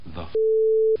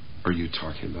are you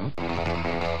talking about?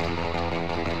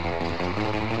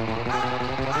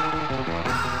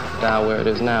 Down where it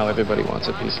is now, everybody wants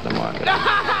a piece of the market.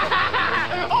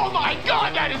 Oh my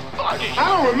God, that is funny! I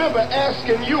don't remember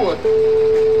asking you a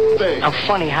thing. I'm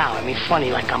funny how? I mean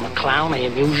funny like I'm a clown, I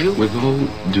amuse you? With all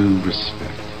due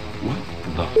respect, what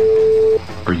the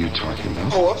are you talking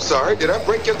about? Oh, I'm sorry. Did I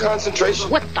break your concentration?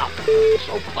 What the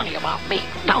so funny about me?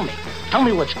 Tell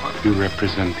me what's funny. You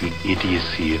represent the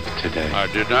idiocy of today. I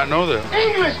did not know that.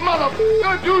 English,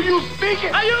 motherfucker, do you speak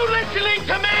it? Are you listening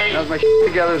to me? How's my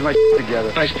together? Is my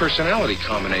together? Nice personality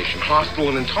combination. Hostile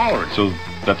and intolerant. So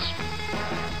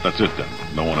that's it then.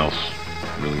 No one else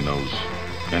really knows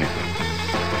anything.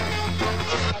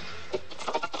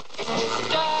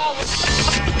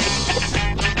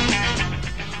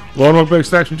 Welcome back,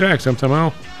 Stacks and Jacks. I'm Tom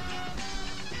Al.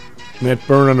 Matt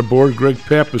Byrne on the board. Greg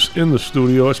Pappas in the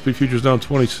studio. SP Futures down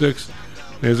 26.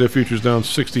 NASDAQ Futures down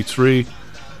 63.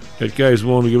 That guy's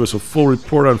willing to give us a full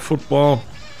report on football.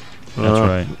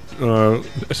 That's right.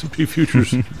 S&P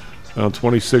Futures down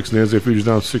 26. NASDAQ Futures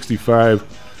down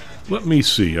 65. Let me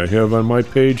see. I have on my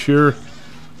page here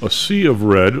a sea of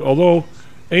red. Although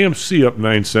AMC up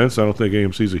 9 cents. I don't think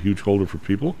AMC is a huge holder for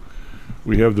people.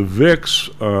 We have the VIX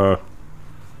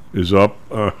is up.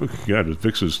 God, the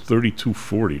VIX is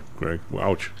 32.40. Greg,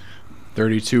 ouch.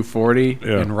 32.40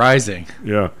 Yeah. and rising.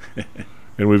 Yeah,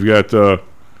 and we've got the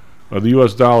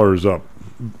U.S. dollar is up.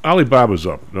 Alibaba's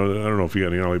up. I don't know if you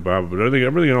got any Alibaba, but I think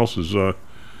everything else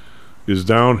is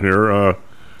down here.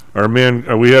 Our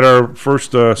man, we had our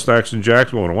first Stacks and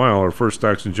Jacks in a while. Our first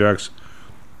Stacks and Jacks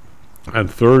on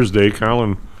Thursday.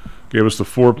 Colin gave us the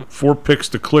four picks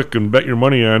to click and bet your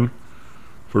money on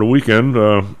for the weekend.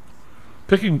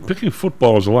 Picking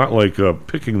football is a lot like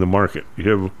picking the market. You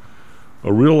have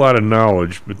a real lot of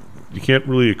knowledge, but you can't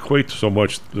really equate so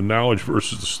much the knowledge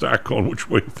versus the stock going which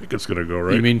way you think it's going to go,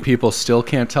 right? You mean people still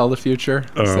can't tell the future?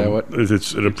 Is that what?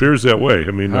 It appears that way.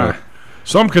 I mean,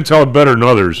 some can tell it better than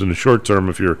others in the short term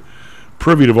if you're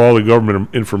privy to all the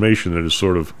government information that is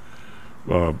sort of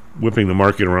whipping the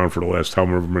market around for the last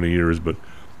however many years. But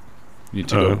You need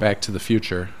to go back to the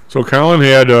future. So Colin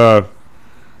had...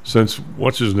 since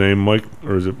what's his name, Mike,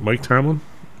 or is it Mike Tomlin?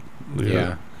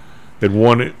 Yeah. Had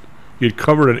won. He had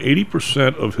covered an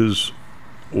 80% of his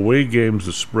away games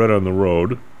the spread on the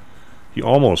road. He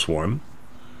almost won,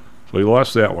 so he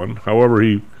lost that one. However,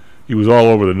 he was all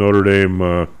over the Notre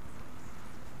Dame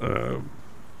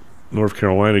North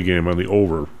Carolina game on the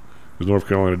over, because North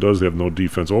Carolina does have no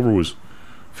defense. Over was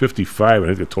 55. I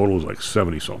think the total was like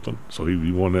 70 something. So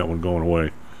he won that one going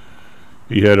away.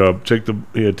 He had take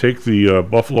the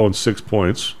Buffalo in 6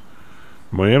 points.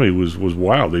 Miami was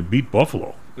wild. They beat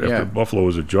Buffalo after Buffalo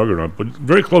was a juggernaut, but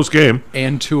very close game.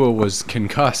 And Tua was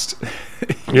concussed.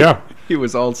 Yeah, he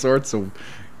was all sorts of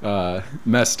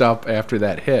messed up after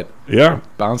that hit. Yeah,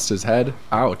 bounced his head.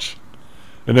 Ouch.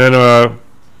 And then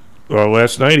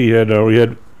last night we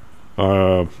had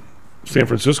San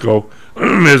Francisco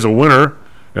as a winner,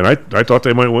 and I thought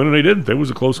they might win, and they didn't. It was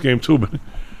a close game too, but.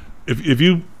 If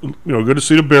you good to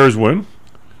see the Bears win.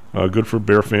 Good for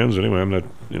Bear fans anyway. I'm not,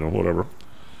 whatever.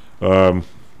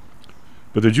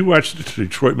 But did you watch the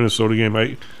Detroit-Minnesota game?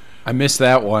 I missed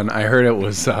that one. I heard it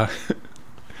was.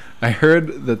 I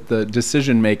heard that the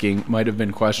decision making might have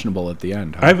been questionable at the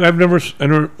end. Huh? I'm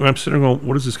sitting there going,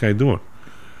 what is this guy doing?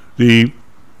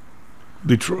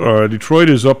 Detroit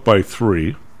is up by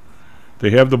 3. They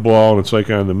have the ball, and it's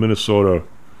like on the Minnesota,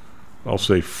 I'll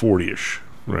say 40-ish,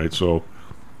 right? So.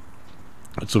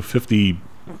 It's a 50,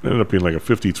 ended up being like a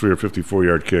 53 or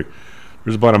 54-yard kick.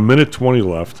 There's about a minute 20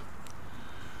 left.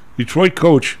 Detroit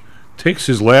coach takes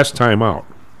his last time out,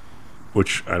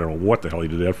 which I don't know what the hell he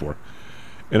did that for.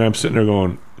 And I'm sitting there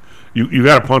going, you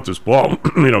got to punt this ball.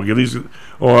 Give these.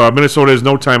 Minnesota has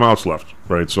no timeouts left,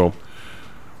 right? So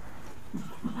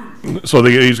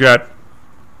he's got.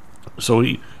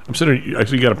 I'm sitting there. I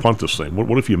said, you got to punt this thing.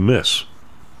 What if you miss?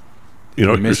 You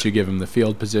give him the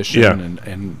field position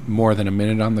and more than a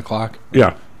minute on the clock.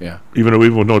 Yeah. Even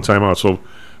with no timeout. So,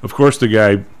 of course, the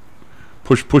guy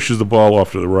pushes the ball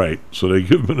off to the right. So they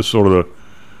give Minnesota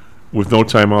with no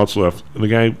timeouts left. And the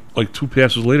guy, like 2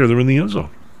 passes later, they're in the end zone.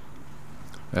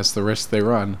 That's the risk they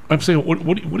run. I'm saying, what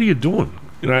are you doing?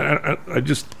 I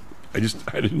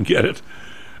didn't get it.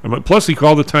 Plus, he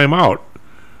called the timeout.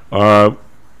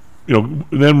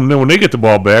 Then when they get the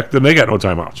ball back, then they got no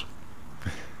timeouts.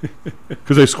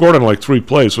 Because they scored on like 3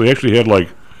 plays, so he actually had like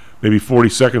maybe 40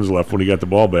 seconds left when he got the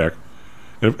ball back,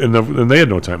 and they had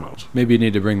no timeouts. Maybe you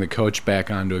need to bring the coach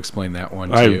back on to explain that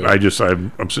one. I'm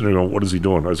sitting there going, what is he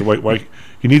doing? I said, why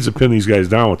he needs to pin these guys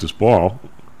down with this ball,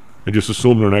 and just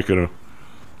assume they're not going to.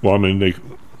 Well, I mean,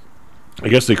 I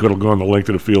guess they could have gone the length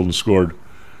of the field and scored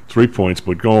 3 points,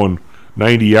 but going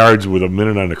 90 yards with a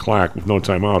minute on the clock with no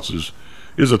timeouts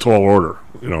is a tall order,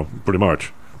 pretty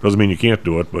much. Doesn't mean you can't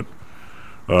do it, but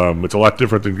it's a lot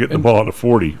different than getting the ball at the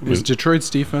 40. Is Detroit's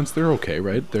defense, they're okay,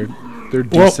 right? They're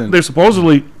decent. Well, they're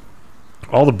supposedly,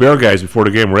 all the Bear guys before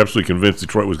the game were absolutely convinced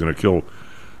Detroit was going to kill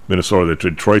Minnesota.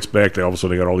 Detroit's back. All of a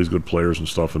sudden they got all these good players and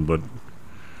stuff, but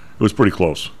it was pretty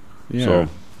close. Yeah. So,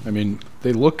 I mean,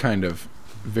 they look kind of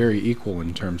very equal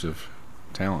in terms of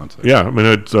talent. Yeah, I mean,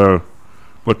 it's,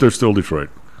 but they're still Detroit.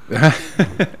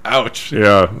 Ouch.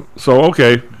 Yeah. So,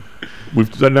 okay.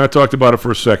 We've not talked about it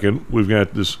for a second. We've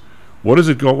got this.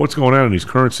 What's going on in these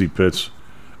currency pits?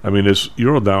 I mean, this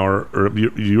euro dollar or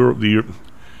the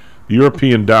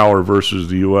European dollar versus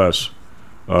the U.S.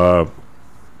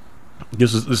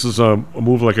 This is a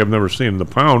move like I've never seen. The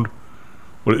pound,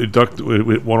 it ducked at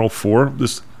 104.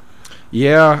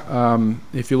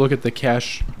 If you look at the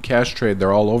cash trade,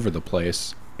 they're all over the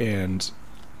place, and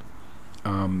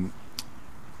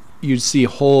you'd see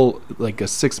like a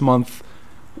 6 month.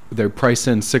 They're priced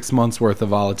in 6 months worth of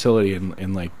volatility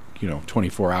in like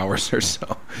 24 hours or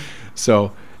so.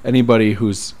 So anybody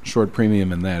who's short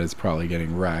premium in that is probably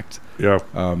getting wrecked. Yeah.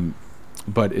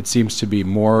 But it seems to be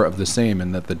more of the same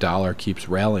in that the dollar keeps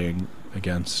rallying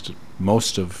against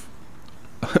most of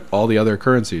all the other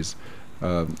currencies.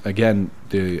 Again,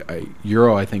 the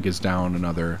euro I think is down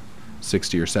another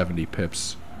 60 or 70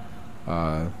 pips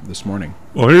this morning.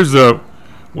 Well, here's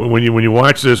when you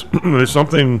watch this, there's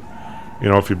something.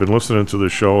 If you've been listening to the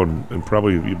show and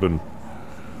probably you've been,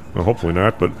 well, hopefully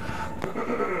not, but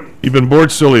you've been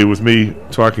bored silly with me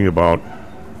talking about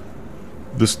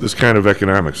this kind of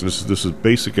economics. This is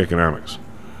basic economics.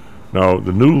 Now,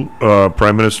 the new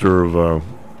Prime Minister of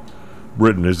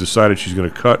Britain has decided she's going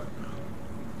to cut.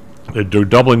 They're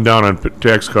doubling down on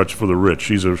tax cuts for the rich.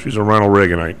 She's a Ronald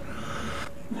Reaganite.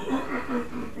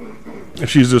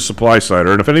 She's a supply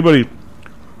sider, and if anybody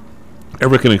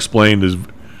ever can explain this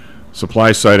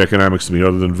supply side economics to me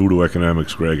other than voodoo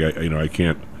economics, Greg, I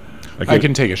can't. I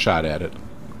can take a shot at it.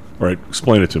 All right,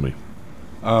 explain it to me.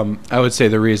 I would say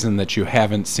the reason that you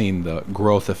haven't seen the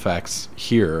growth effects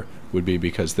here would be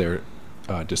because they're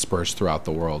dispersed throughout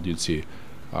the world. You'd see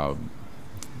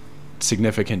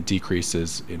significant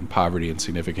decreases in poverty and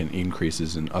significant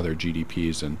increases in other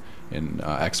GDPs and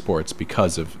exports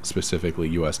because of specifically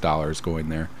U.S. dollars going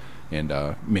there, and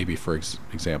maybe, for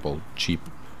example, cheap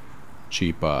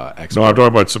export. No, I'm talking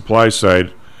about supply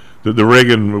side. The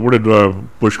Reagan, what did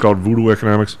Bush call it, voodoo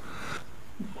economics?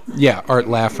 Yeah, Art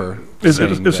Laffer.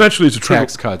 Essentially, it's a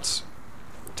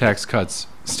tax cuts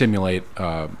stimulate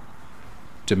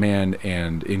demand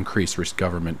and increase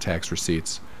government tax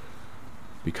receipts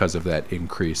because of that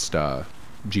increased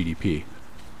GDP.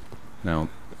 Now,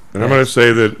 and I'm going to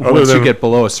say that once you get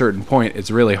below a certain point, it's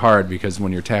really hard because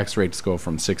when your tax rates go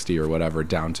from 60 or whatever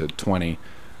down to 20,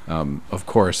 of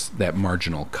course, that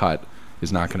marginal cut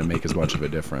is not going to make as much of a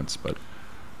difference. But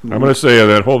I'm going to say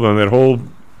that whole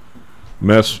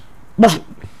mess.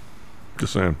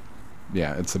 Just saying.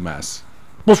 Yeah, it's a mess.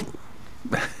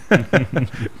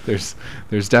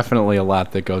 There's definitely a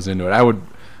lot that goes into it. I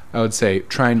would say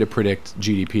trying to predict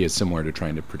GDP is similar to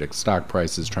trying to predict stock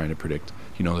prices, trying to predict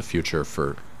the future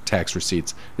for tax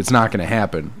receipts. It's not going to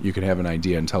happen. You can have an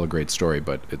idea and tell a great story,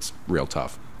 but it's real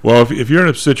tough. Well, if you're in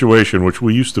a situation, which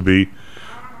we used to be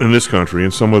in this country,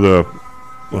 and some of the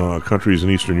countries in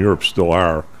Eastern Europe still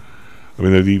are, I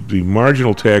mean, the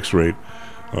marginal tax rate,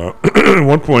 at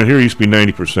one point here used to be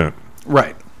 90%.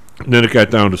 Right. And then it got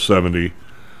down to 70.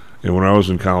 And when I was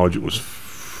in college, it was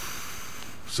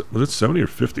it 70 or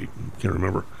 50? I can't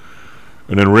remember.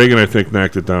 And then Reagan, I think,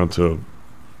 knocked it down to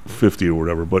 50 or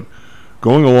whatever. But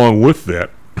going along with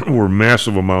that were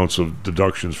massive amounts of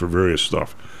deductions for various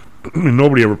stuff.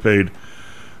 Nobody ever paid.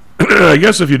 I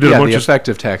guess if you did a bunch the of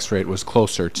effective tax rate was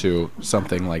closer to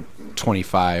something like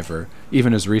 25, or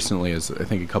even as recently as I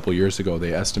think a couple years ago,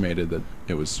 they estimated that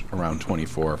it was around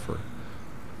 24 for.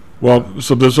 Well,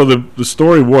 so the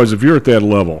story was, if you're at that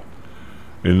level,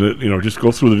 and just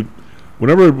go through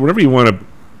whenever you want to,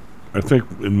 I think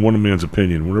in one man's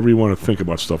opinion, whenever you want to think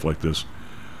about stuff like this,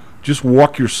 just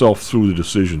walk yourself through the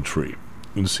decision tree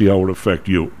and see how it would affect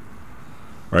you.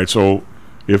 All right, so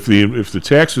if the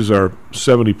taxes are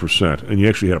 70% and you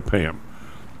actually had to pay them,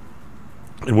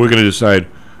 and we're going to decide,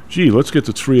 gee, let's get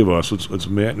the three of us, let's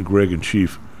Matt and Greg and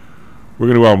Chief, we're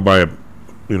going to go out and buy a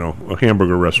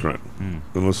hamburger restaurant, and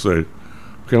let's say,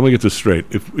 okay, let me get this straight.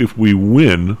 If we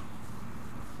win,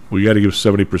 we got to give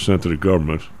 70% to the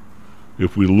government.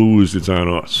 If we lose, it's on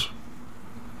us.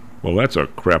 Well, that's a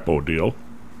crapo deal.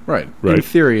 Right. Right. In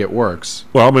theory, it works.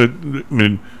 Well, I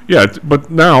mean, yeah, but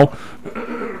now,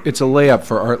 It's a layup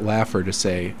for Art Laffer to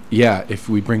say, yeah, if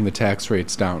we bring the tax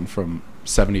rates down from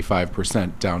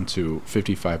 75% down to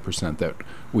 55%, that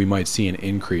we might see an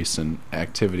increase in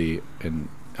activity in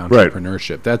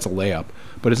entrepreneurship. That's a layup.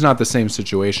 But it's not the same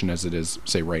situation as it is,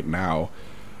 say, right now,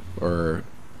 or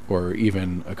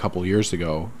even a couple years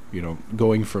ago. You know,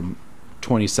 going from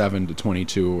 27 to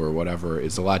 22 or whatever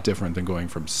is a lot different than going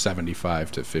from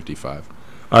 75 to 55.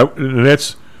 and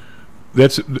that's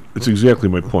exactly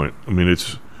my point. I mean,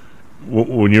 it's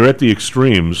when you're at the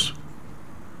extremes,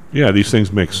 yeah, these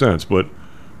things make sense, but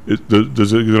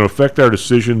does it going to affect our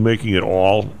decision making at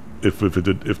all if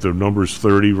the number's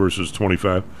 30 versus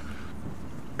 25?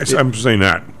 I'm saying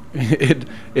that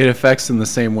It affects in the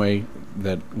same way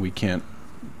that we can't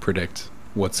predict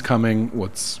what's coming.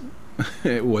 What's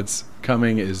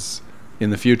coming is in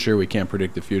the future. We can't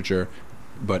predict the future,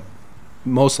 but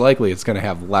most likely it's going to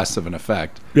have less of an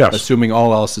effect. Yes. Assuming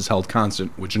all else is held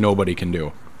constant, which nobody can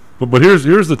do. But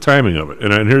here's the timing of it,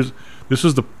 and this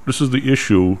is the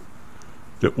issue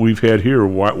that we've had here.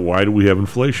 Why do we have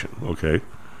inflation? Okay,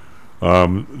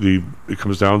 it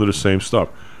comes down to the same stuff.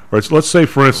 All right, so let's say,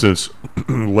 for instance,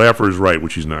 Laffer is right,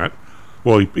 which he's not.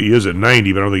 Well, he is at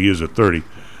 90, but I don't think he is at 30.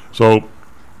 So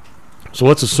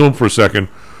let's assume for a second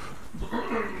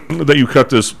that you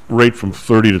cut this rate from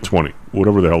 30 to 20,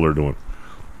 whatever the hell they're doing.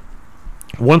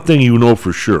 One thing you know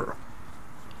for sure,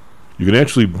 you can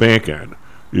actually bank on,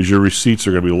 is your receipts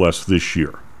are going to be less this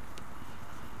year.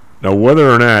 Now, whether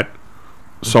or not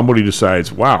somebody decides,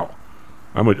 wow,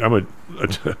 I'm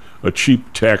a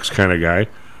cheap tax kind of guy,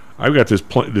 I've got this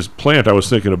plant I was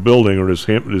thinking of building, or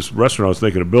this restaurant I was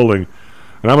thinking of building,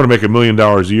 and I'm going to make $1 million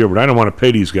a year, but I don't want to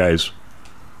pay these guys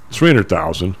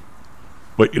 $300,000.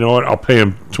 But you know what? I'll pay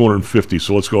him $250.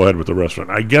 So let's go ahead with the restaurant.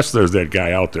 I guess there's that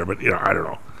guy out there, but I don't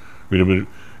know. I mean,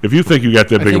 if you think you got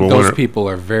that big of a winner, those people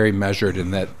are very measured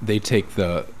in that they take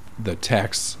the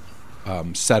tax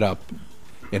setup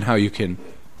and how you can,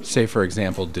 say, for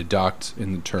example, deduct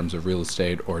in terms of real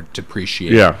estate or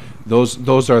depreciate. Yeah.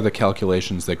 Those are the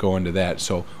calculations that go into that.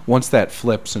 So once that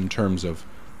flips in terms of,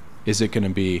 is it going to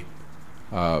be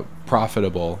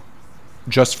profitable,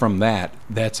 just from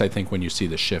that's I think when you see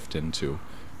the shift into,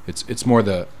 it's more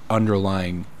the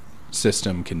underlying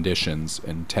system conditions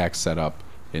and tax setup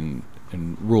and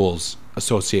rules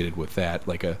associated with that,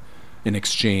 like an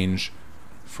exchange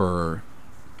for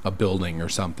a building or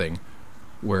something,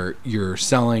 where you're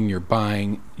selling, you're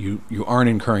buying, you aren't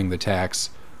incurring the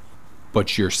tax,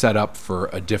 but you're set up for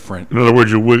a different. In other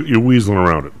words, you're weaseling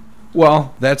around it.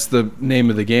 Well, that's the name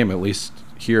of the game, at least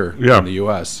here in the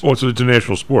U.S. Well, it's an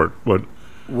international sport, but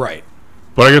right.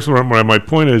 But I guess my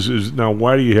point is now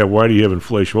why do you have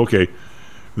inflation? Okay,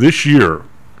 this year,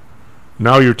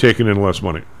 now you're taking in less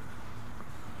money.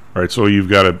 All right, so you've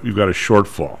got a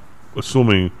shortfall,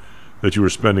 assuming that you were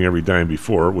spending every dime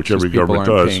before, which every government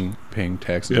does. Paying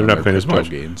taxes. They're not paying as much.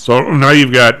 Gains. So now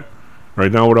you've got. All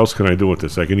right, now what else can I do with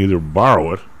this? I can either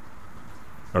borrow it.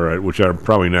 All right, which I'm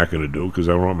probably not going to do because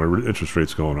I don't want my interest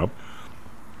rates going up.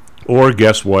 Or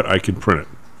guess what? I can print it,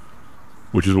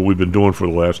 which is what we've been doing for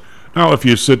the last. Now, if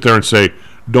you sit there and say,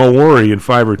 "Don't worry, in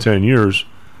 5 or 10 years,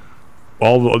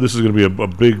 this is going to be a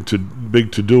big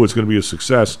to do. It's going to be a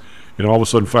success." And all of a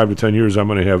sudden, 5 to 10 years, I'm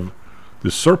going to have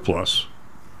this surplus.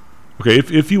 Okay,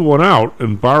 if you went out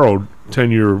and borrowed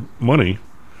 10-year money,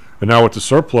 and now with the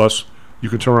surplus, you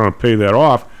can turn around and pay that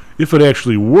off. If it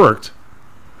actually worked,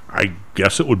 I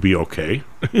guess it would be okay.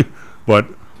 But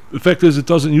the fact is, it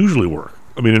doesn't usually work.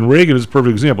 I mean, and Reagan is a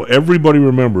perfect example. Everybody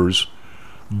remembers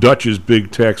Dutch's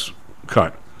big tax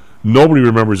cut. Nobody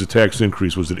remembers the tax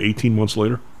increase. Was it 18 months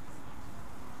later?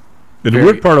 And the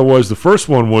weird part was the first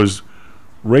one was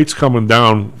rates coming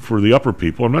down for the upper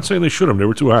people. I'm not saying they should have. They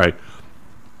were too high.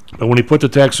 And when he put the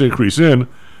tax increase in,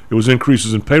 it was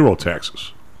increases in payroll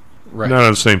taxes. Right. Not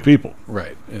on the same people.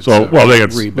 Right. It's so, they got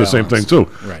the same thing, too.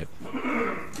 Right.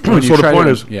 So the point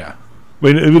is, yeah. I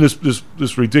mean, even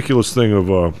this ridiculous thing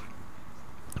of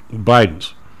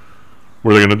Biden's,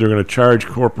 where they're gonna charge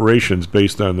corporations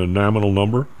based on the nominal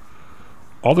number.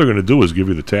 All they're going to do is give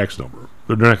you the tax number.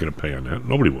 They're not going to pay on that.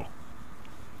 Nobody will.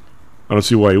 I don't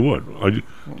see why you would.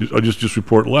 I just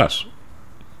report less.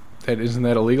 Isn't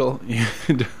that illegal?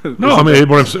 No, I mean,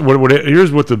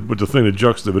 here's what the thing that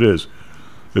jux of it is.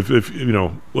 If you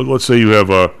know, let's say you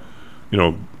have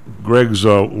Greg's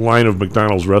line of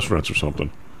McDonald's restaurants or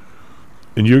something,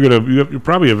 and you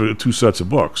probably have 2 sets of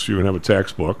books. You're gonna have a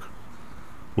tax book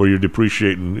where you're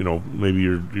depreciating, maybe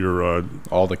your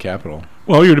all the capital.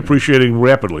 Well, you're depreciating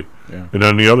rapidly, yeah. And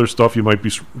on the other stuff, you might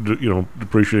be,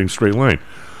 depreciating straight line.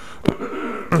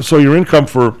 So your income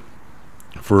for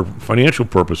financial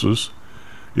purposes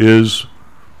is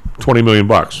 $20 million.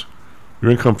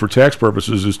 Your income for tax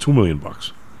purposes is $2 million.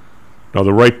 Now,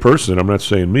 the right person, I'm not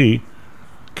saying me,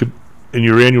 could, in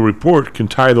your annual report, can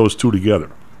tie those two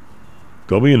together.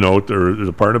 There'll be a note, or there's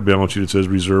a part of the balance sheet that says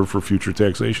reserved for future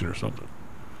taxation or something.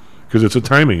 Because it's a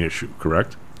timing issue,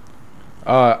 correct?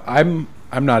 I'm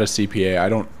not a CPA. I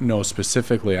don't know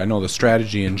specifically. I know the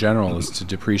strategy in general is to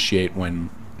depreciate when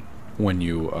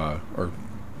you, or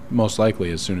most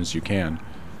likely as soon as you can.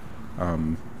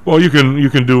 Well, you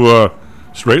can do a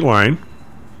straight line.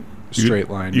 Straight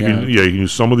line, You can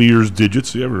use some of the year's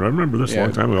digits. Yeah, I remember this a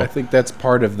long time ago. I think that's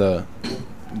part of the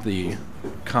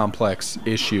complex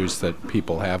issues that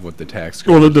people have with the tax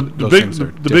code. Well,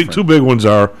 the two big ones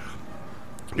are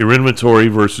your inventory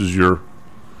versus your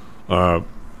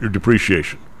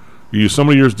depreciation. You use some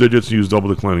of the year's digits, you use double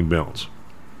declining balance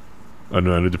on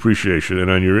the depreciation, and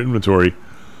on your inventory,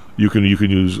 you can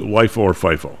use LIFO or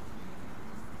FIFO.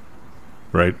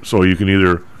 Right, so you can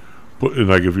either put,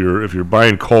 like, if you're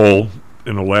buying coal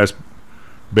and the last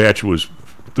batch was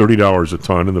 $30 a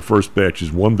ton and the first batch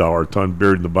is $1 a ton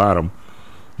buried in the bottom,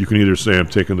 you can either say I'm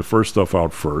taking the first stuff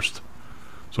out first.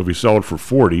 So if you sell it for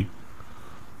 $40,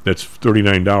 that's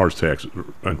 $39 tax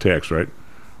on tax, right?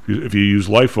 If you use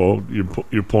LIFO,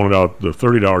 you're pulling out the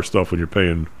 $30 stuff and you're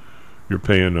paying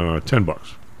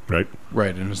 $10, right?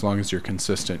 Right, and as long as you're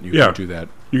consistent, you can do that.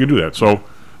 You can do that. So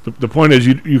the point is,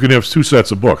 you can have two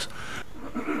sets of books.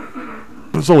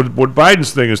 So what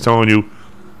Biden's thing is telling you,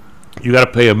 you got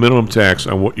to pay a minimum tax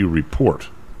on what you report.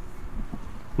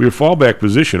 Well, your fallback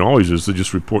position always is to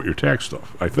just report your tax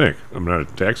stuff, I think. I'm not a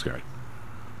tax guy.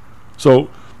 So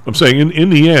I'm saying in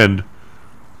the end,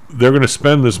 they're going to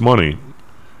spend this money,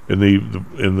 and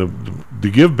the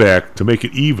give back to make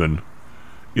it even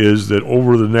is that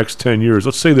over the next 10 years,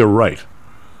 let's say they're right,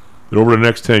 that over the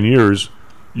next 10 years,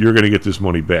 you're going to get this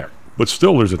money back. But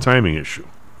still, there's a timing issue.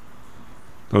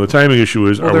 Now, the timing issue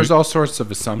is... Well, there's all sorts of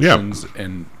assumptions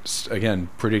and, again,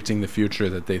 predicting the future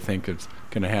that they think is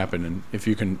going to happen. And if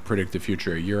you can predict the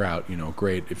future a year out,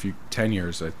 great. If you 10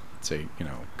 years, I'd say,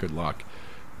 good luck.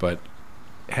 But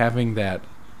having that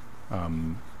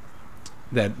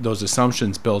those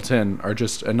assumptions built in are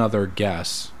just another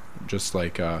guess, just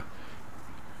like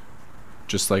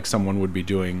someone would be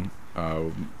doing...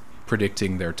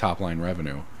 predicting their top line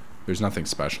revenue. There's nothing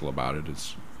special about it.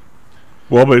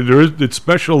 Well, but it's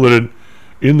special that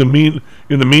in the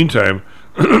meantime,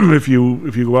 if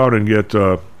you go out and get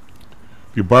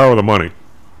you borrow the money,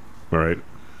 all right,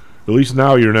 at least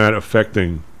now you're not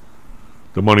affecting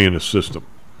the money in the system.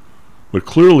 But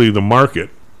clearly the market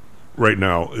right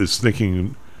now is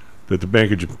thinking that the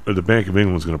Bank of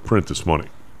England is going to print this money.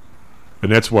 And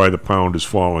that's why the pound is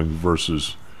falling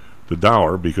versus the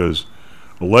dollar, because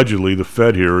allegedly the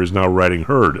Fed here is now riding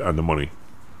herd on the money.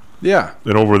 Yeah.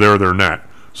 And over there they're not.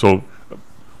 So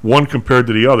one compared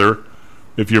to the other,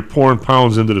 if you're pouring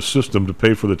pounds into the system to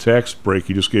pay for the tax break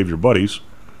you just gave your buddies,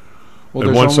 well,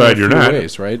 on one side you're not.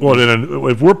 Ways, right? Well, then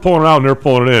if we're pulling it out and they're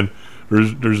pulling it in,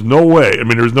 there's no way. I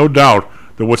mean, there's no doubt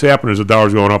that what's happening is the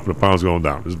dollar's going up and the pound's going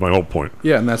down. This is my whole point.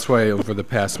 Yeah, and that's why over the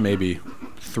past maybe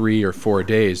 3 or 4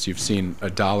 days, you've seen a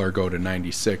dollar go to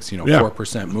 96,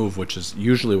 4% move, which is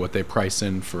usually what they price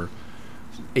in for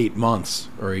 8 months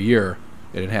or a year,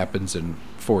 and it happens in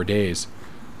 4 days.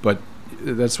 But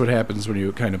that's what happens when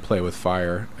you kind of play with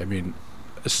fire. I mean,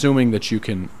 assuming that you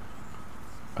can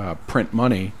print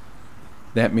money,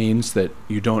 that means that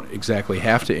you don't exactly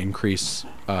have to increase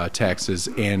taxes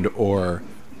and or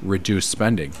reduce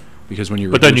spending, because when you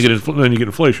then you get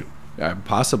inflation.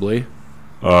 Possibly.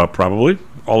 Probably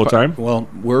all the time. Well,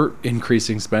 we're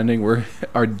increasing spending.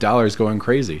 Our dollar's going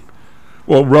crazy.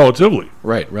 Well, relatively.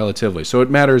 Right, relatively. So it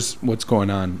matters what's going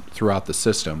on throughout the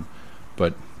system,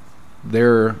 but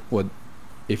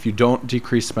if you don't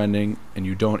decrease spending and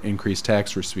you don't increase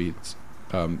tax receipts,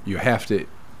 you have to,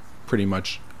 pretty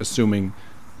much assuming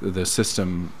the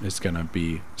system is going to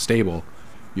be stable,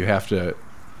 you have to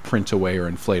print away or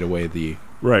inflate away the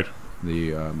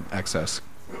excess.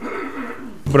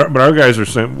 But our guys are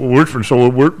saying, well,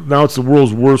 we're now it's the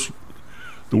world's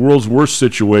worst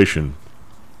situation.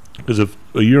 Because if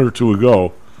a year or two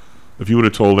ago, if you would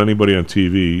have told anybody on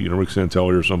TV, Rick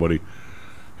Santelli or somebody,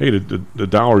 hey, the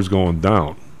dollar's going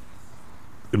down.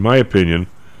 In my opinion,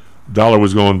 the dollar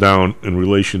was going down in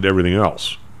relation to everything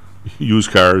else.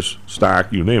 Used cars,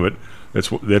 stock, you name it.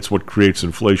 That's what creates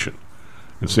inflation.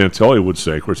 And Santelli would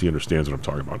say, of course he understands what I'm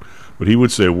talking about, but he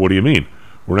would say, what do you mean?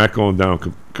 We're not going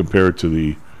down compared to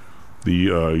the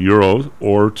euro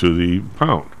or to the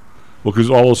pound. Well,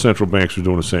 because all the central banks are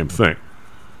doing the same thing.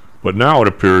 But now it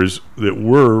appears that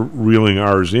we're reeling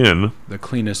ours in. The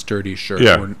cleanest dirty shirt.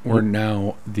 Yeah. We're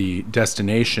now the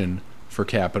destination for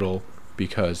capital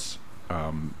because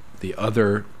the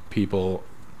other people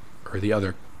or the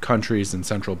other countries and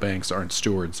central banks aren't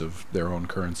stewards of their own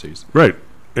currencies. Right.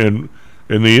 And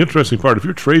the interesting part, if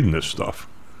you're trading this stuff,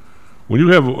 when you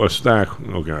have a stack,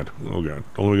 oh god, don't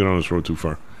let me get on this road too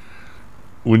far.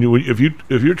 If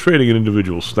you're trading an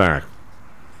individual stack,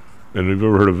 and we've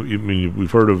ever heard of,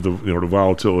 we've heard of the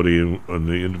volatility in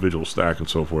the individual stack and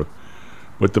so forth,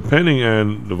 but depending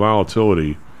on the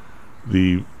volatility,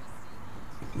 the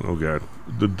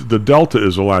delta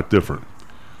is a lot different.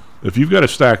 If you've got a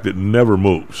stack that never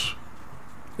moves,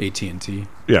 AT&T.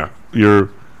 Yeah,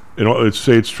 let's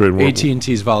say it's trading.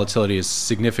 AT&T's volatility is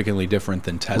significantly different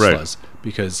than Tesla's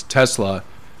because Tesla,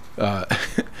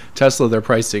 they're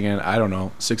pricing in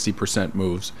 60%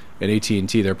 moves, and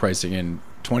AT&T they're pricing in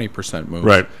 20% moves.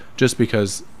 Right. Just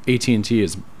because AT&T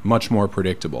is much more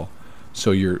predictable,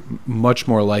 so you're much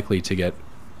more likely to get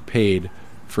paid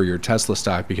for your Tesla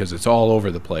stock because it's all over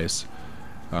the place,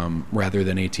 rather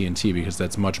than AT&T because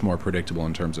that's much more predictable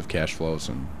in terms of cash flows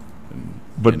and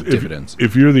dividends.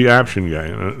 If you're the option guy,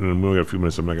 and we only got a few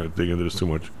minutes, I'm not going to dig into this too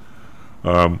much.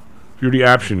 If you're the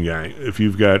option guy, if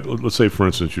you've got, let's say for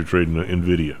instance, you're trading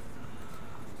NVIDIA.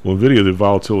 Well, NVIDIA, the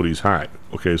volatility is high.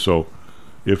 Okay, so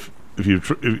if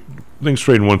things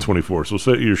trading 124, so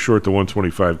say you're short the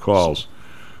 125 calls,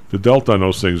 the delta on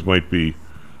those things might be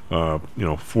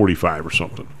 45 or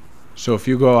something. So if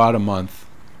you go out a month,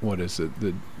 what is it?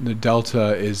 The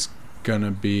delta is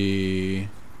gonna be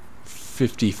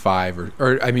 55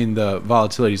 the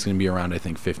volatility is gonna be around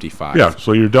 55. Yeah,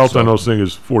 so your delta on those things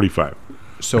is 45.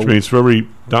 So which means for every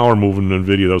dollar moving in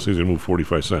NVIDIA, those things are gonna move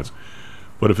 45 cents.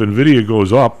 But if NVIDIA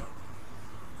goes up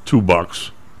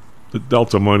 $2, the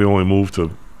delta might only move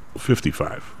to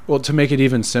 55. Well, to make it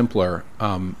even simpler,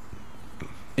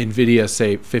 NVIDIA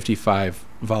say 55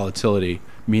 volatility,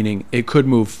 meaning it could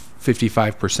move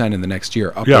 55% in the next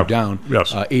year, up or down.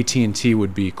 Yes. AT&T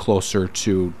would be closer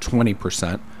to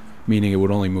 20%, meaning it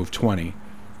would only move 20%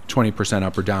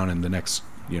 up or down in the next,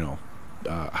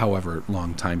 however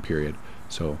long time period.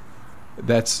 So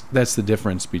that's the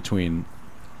difference between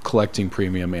collecting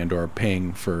premium and or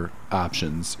paying for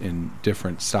options in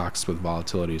different stocks with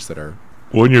volatilities that are.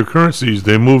 Well, in your currencies,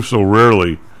 they move so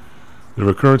rarely. If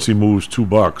a currency moves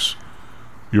 $2,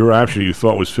 your option you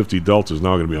thought was 50 delta is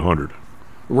now going to be 100.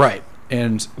 Right.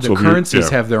 And the currencies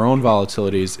have their own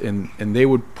volatilities, and they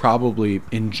would probably,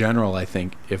 in general, I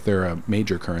think, if they're a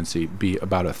major currency, be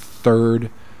about a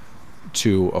third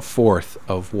to a fourth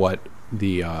of what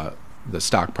the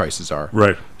stock prices are.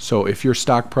 Right. So if your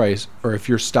stock price, or if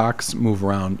your stocks move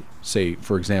around, say,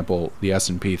 for example, the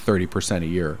S&P 30% a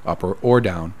year, up or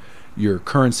down, your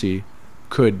currency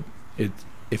could,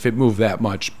 if it moved that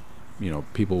much,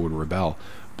 people would rebel.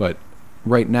 But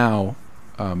right now,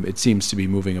 it seems to be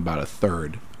moving about a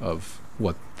third of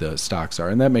what the stocks are.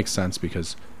 And that makes sense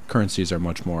because currencies are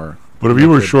much more. But if you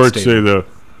were short, say, the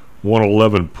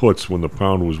 111 puts when the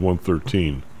pound was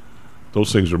 113,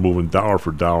 those things are moving dollar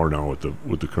for dollar now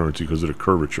with the currency because of the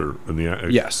curvature and the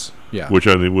yes, yeah. Which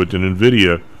I think with an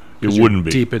NVIDIA it wouldn't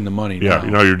be deep in the money. Yeah,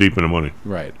 now you're deep in the money.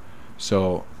 Right.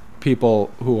 So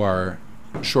people who are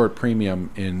short premium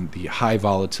in the high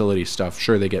volatility stuff,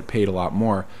 sure they get paid a lot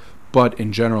more, but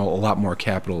in general a lot more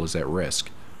capital is at risk.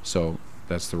 So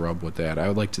that's the rub with that. I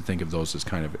would like to think of those as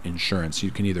kind of insurance.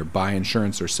 You can either buy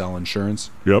insurance or sell insurance.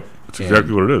 Yep, that's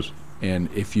exactly what it is. And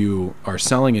if you are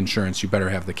selling insurance, you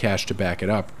better have the cash to back it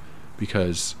up,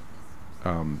 because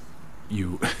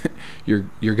you're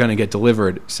going to get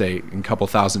delivered, say, a couple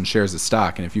thousand shares of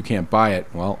stock, and if you can't buy it,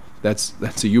 well, that's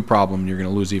a you problem, and you're going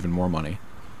to lose even more money.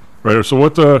 Right. So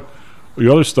what the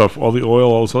other stuff, all the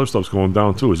oil, all this other stuff's going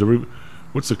down too.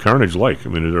 What's the carnage like? I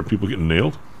mean, are there people getting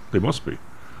nailed? They must be.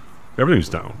 Everything's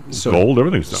down. Gold,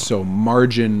 everything's down. So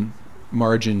margin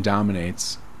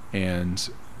dominates, and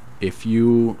if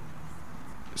you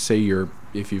say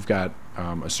if you've got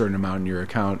a certain amount in your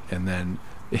account, and then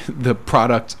the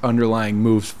product underlying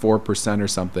moves 4% or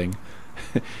something,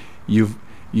 you've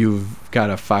got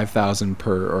a 5,000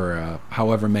 per or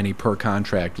however many per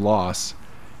contract loss,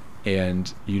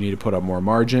 and you need to put up more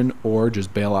margin or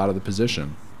just bail out of the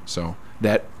position. So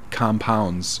that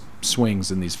compounds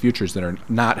swings in these futures that are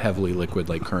not heavily liquid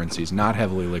like currencies, not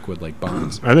heavily liquid like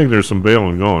bonds. I think there's some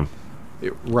bailing going.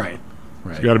 Right.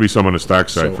 There's got to be some on the stock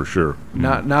side for sure.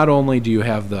 Not only do you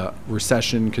have the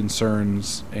recession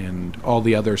concerns and all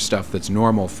the other stuff that's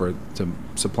normal to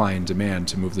supply and demand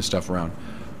to move the stuff around,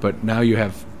 but now you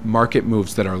have market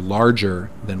moves that are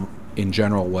larger than in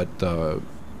general what the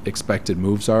expected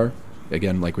moves are.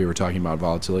 again, like we were talking about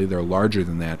volatility, they're larger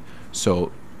than that.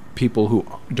 So people who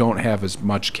don't have as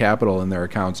much capital in their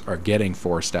accounts are getting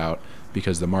forced out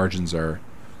because the margins are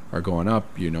going up.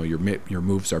 Your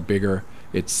moves are bigger.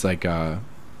 It's like a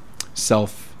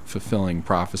self-fulfilling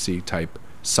prophecy type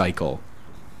cycle.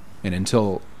 And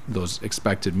until those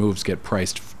expected moves get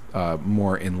priced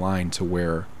more in line to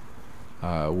where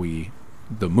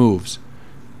the moves,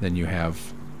 then you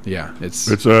have, we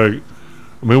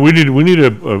need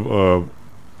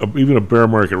even a bear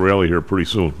market rally here pretty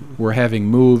soon. We're having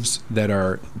moves that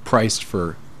are priced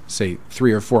for, say,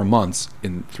 3 or 4 months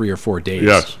in 3 or 4 days.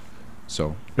 Yes.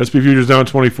 So SP futures down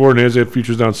 24, NASDAQ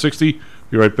futures down 60.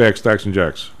 Be right back, Stocks and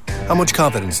Jocks. How much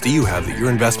confidence do you have that your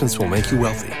investments will make you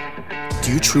wealthy?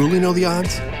 Do you truly know the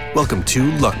odds? Welcome to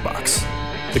Luckbox,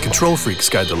 the control freak's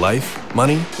guide to life,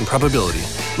 money, and probability.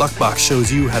 Luckbox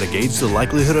shows you how to gauge the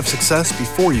likelihood of success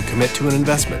before you commit to an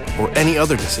investment or any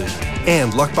other decision.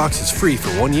 And Luckbox is free for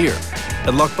 1 year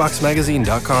at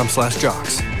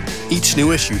luckboxmagazine.com/jocks. Each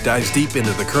new issue dives deep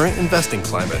into the current investing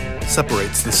climate,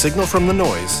 separates the signal from the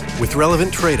noise with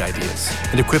relevant trade ideas,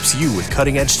 and equips you with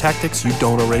cutting-edge tactics you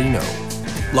don't already know.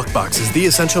 Luckbox is the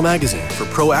essential magazine for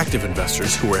proactive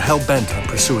investors who are hell-bent on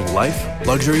pursuing life,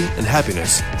 luxury, and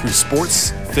happiness through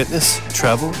sports, fitness,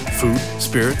 travel, food,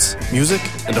 spirits, music,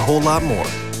 and a whole lot more.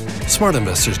 Smart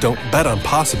investors don't bet on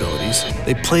possibilities,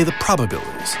 they play the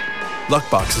probabilities.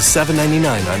 Luckbox is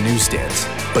 $7.99 on newsstands,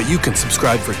 but you can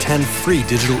subscribe for 10 free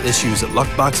digital issues at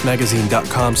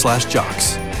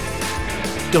luckboxmagazine.com/jocks.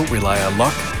 Don't rely on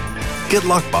luck. Get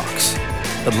Luckbox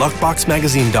at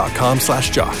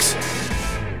luckboxmagazine.com/jocks.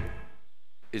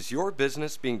 Is your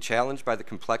business being challenged by the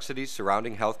complexities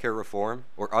surrounding healthcare reform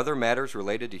or other matters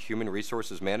related to human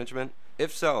resources management?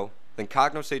 If so, then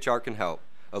Cognos HR can help.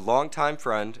 A longtime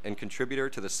friend and contributor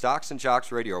to the Stocks and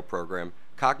Jocks radio program,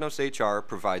 Cognos HR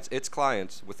provides its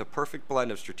clients with a perfect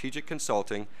blend of strategic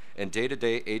consulting and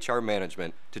day-to-day HR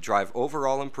management to drive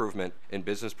overall improvement in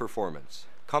business performance.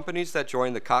 Companies that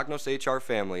join the Cognos HR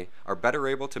family are better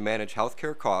able to manage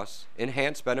healthcare costs,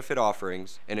 enhance benefit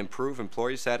offerings, and improve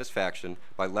employee satisfaction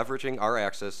by leveraging our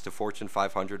access to Fortune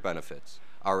 500 benefits.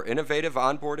 Our innovative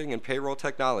onboarding and payroll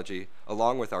technology,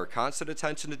 along with our constant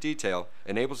attention to detail,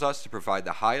 enables us to provide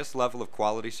the highest level of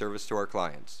quality service to our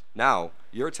clients. Now,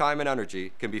 your time and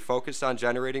energy can be focused on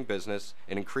generating business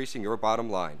and increasing your bottom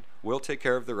line. We'll take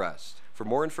care of the rest. For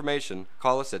more information,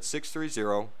 call us at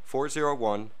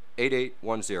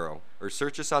 630-401-8810 or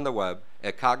search us on the web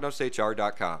at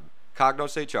cognoshr.com.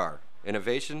 Cognos HR,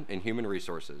 innovation in human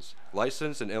resources.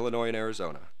 Licensed in Illinois and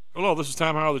Arizona. Hello, this is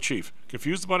Tom Howell, the Chief.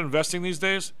 Confused about investing these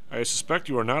days? I suspect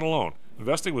you are not alone.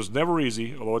 Investing was never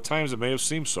easy, although at times it may have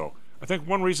seemed so. I think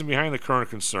one reason behind the current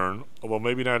concern, although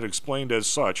maybe not explained as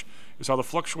such, is how the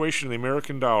fluctuation in the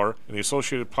American dollar and the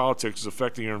associated politics is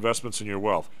affecting your investments and your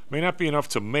wealth. It may not be enough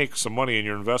to make some money in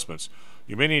your investments.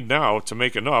 You may need now to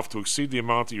make enough to exceed the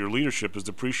amount that your leadership is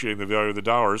depreciating the value of the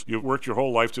dollars you've worked your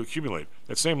whole life to accumulate.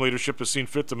 That same leadership has seen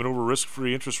fit to maneuver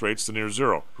risk-free interest rates to near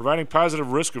zero. Providing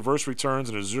positive risk-averse returns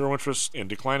in a zero-interest and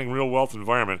declining real wealth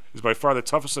environment is by far the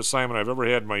toughest assignment I've ever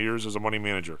had in my years as a money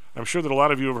manager. I'm sure that a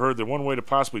lot of you have heard that one way to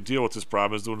possibly deal with this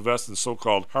problem is to invest in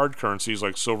so-called hard currencies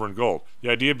like silver and gold. The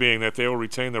idea being that they will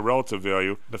retain their relative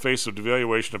value in the face of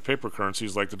devaluation of paper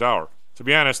currencies like the dollar. To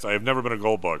be honest, I have never been a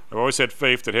gold bug. I've always had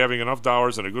faith that having enough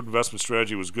dollars and a good investment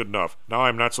strategy was good enough. Now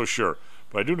I'm not so sure.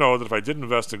 But I do know that if I did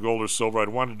invest in gold or silver, I'd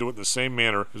want to do it in the same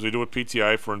manner as we do with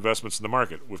PTI for investments in the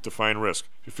market, with defined risk.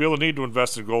 If you feel the need to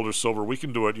invest in gold or silver, we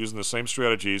can do it using the same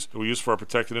strategies that we use for our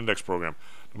protected index program.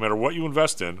 No matter what you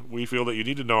invest in, we feel that you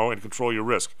need to know and control your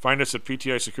risk. Find us at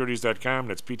ptisecurities.com.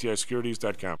 That's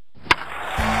ptisecurities.com.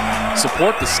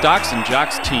 Support the Stocks and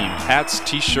Jocks team. Hats,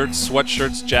 t-shirts,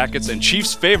 sweatshirts, jackets, and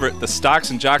Chief's favorite, the Stocks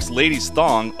and Jocks ladies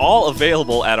thong, all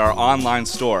available at our online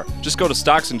store. Just go to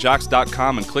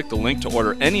stocksandjocks.com and click the link to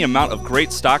order any amount of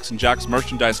great Stocks and Jocks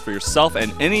merchandise for yourself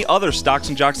and any other Stocks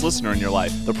and Jocks listener in your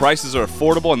life. The prices are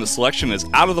affordable and the selection is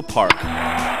out of the park.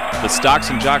 The Stocks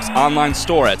and Jocks online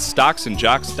store at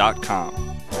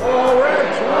stocksandjocks.com. Oh,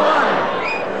 it's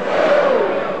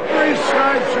 1, 2, 3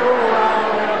 strikes you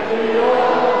around the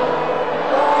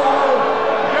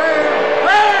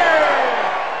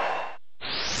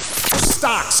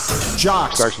Stocks,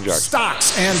 Jocks. Stocks and Jocks.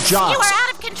 Stocks and Jocks. You are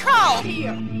out of control.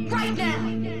 Here, right now,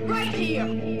 right here,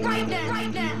 right now,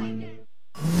 right now.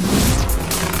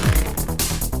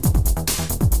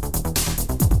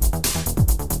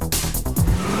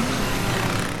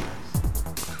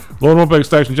 Low and Wolfpack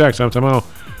Stocks and Jocks. I'm Tom Howell.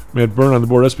 Matt Byrne on the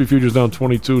board. SP futures down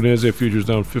 22. NASDAQ futures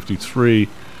down 53.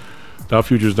 Dow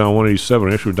futures down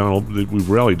 187. Actually, we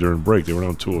rallied during break. They were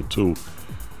down 202.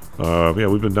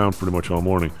 We've been down pretty much all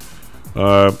morning.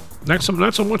 Not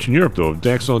so much in Europe, though.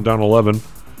 DAX down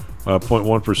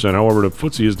 11.1%. However, the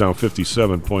FTSE is down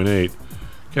 57.8.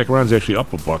 CAC 40's actually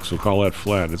up $1, so call that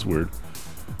flat. It's weird.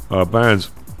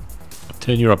 Bonds,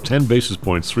 10-year up 10 basis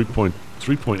points,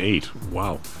 3.8.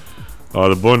 Wow.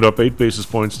 The Bund up 8 basis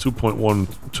points,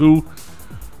 2.12.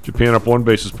 Japan up 1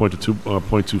 basis point to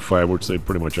 2.25, which they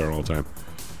pretty much are all the time.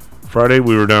 Friday,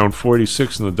 we were down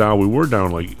 46 in the Dow. We were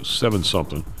down like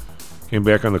 7-something. Came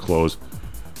back on the close.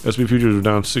 S&P futures were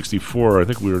down 64. I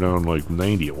think we were down like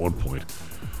 90 at one point.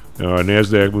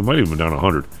 NASDAQ, we might even been down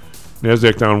 100.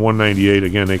 NASDAQ down 198.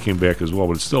 Again, they came back as well,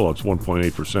 but it's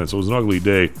 1.8%. So it was an ugly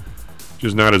day,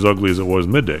 just not as ugly as it was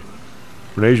midday.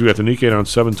 For Asia, we got the Nikkei down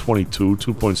 722,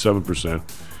 2.7%.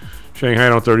 Shanghai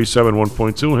down 37,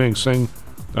 1.2. Hang Seng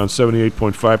down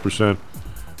 78.5%.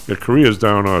 Got Korea's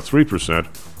down 3%.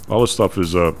 All this stuff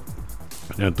is not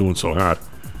doing so hot.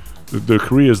 The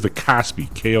Korea is the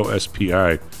Kospi,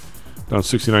 K-O-S-P-I, down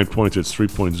 69 points. It's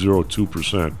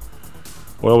 3.02%.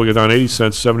 Oil, we got down 80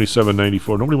 cents,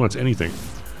 77.94. Nobody wants anything.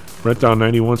 Brent down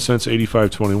 91 cents,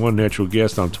 85.21. Natural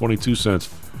gas down 22 cents,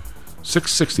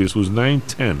 6.60. This was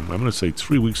 9.10. I'm going to say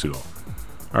 3 weeks ago.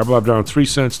 RBOB down 3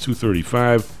 cents,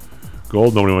 2.35.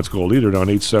 Gold, nobody wants gold either, down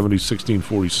 8.70,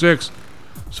 16.46.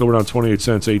 Silver down 28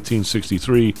 cents,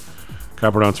 18.63.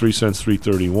 Copper down 3 cents,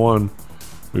 3.31.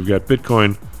 We've got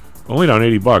Bitcoin only down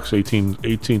 $80,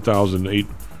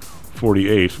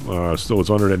 18,848. Still, it's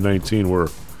under that 19 where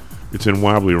it's in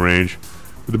wobbly range.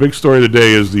 But the big story of the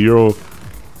day is the euro.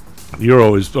 The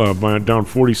euro is down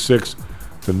 46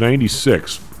 to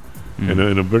 96,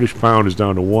 and the British pound is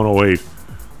down to 108,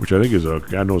 which I think is a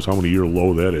God knows how many year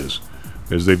low that is,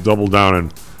 as they've doubled down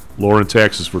on lowering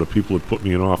taxes for the people that put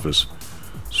me in office.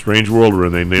 Strange world we're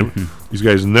in. These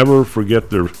guys never forget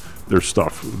their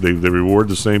stuff. They reward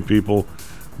the same people.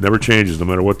 Never changes, no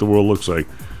matter what the world looks like.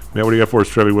 Matt, what do you got for us,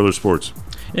 Trevi Weather Sports?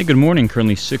 Yeah, good morning.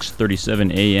 Currently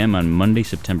 6:37 a.m. on Monday,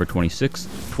 September 26,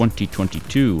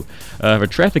 2022. For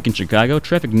traffic in Chicago,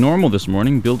 traffic normal this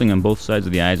morning, building on both sides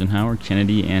of the Eisenhower,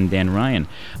 Kennedy, and Dan Ryan.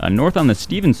 North on the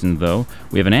Stevenson, though,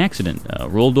 we have an accident.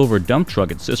 Rolled over a dump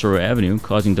truck at Cicero Avenue,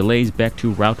 causing delays back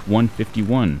to Route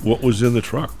 151. What was in the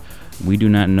truck? We do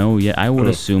not know yet. I would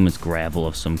assume it's gravel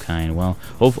of some kind. Well,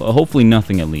 hopefully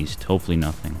nothing at least. Hopefully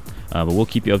nothing. But we'll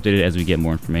keep you updated as we get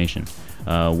more information.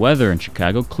 Weather in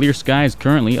Chicago, clear skies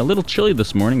currently, a little chilly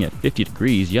this morning at 50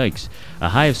 degrees, yikes. A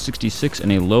high of 66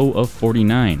 and a low of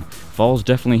 49. Fall's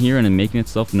definitely here and making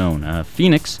itself known.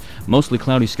 Phoenix, mostly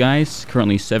cloudy skies,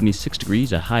 currently 76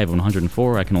 degrees, a high of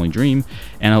 104, I can only dream,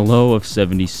 and a low of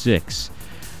 76.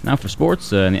 Now for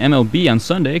sports, in the MLB on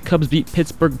Sunday, Cubs beat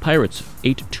Pittsburgh Pirates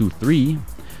 8-3.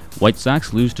 White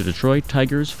Sox lose to Detroit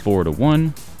Tigers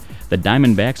 4-1. The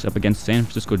Diamondbacks up against San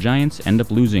Francisco Giants end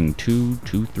up losing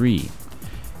 2-3.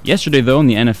 Yesterday, though, in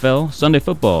the NFL, Sunday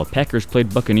football, Packers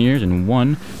played Buccaneers and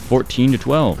won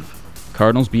 14-12.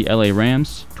 Cardinals beat LA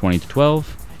Rams 20-12.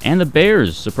 And the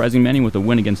Bears, surprising many with a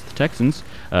win against the Texans,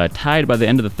 tied by the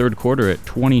end of the third quarter at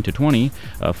 20-20.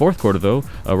 Fourth quarter, though,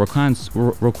 Roquan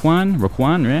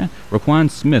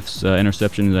Smith's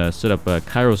interception set up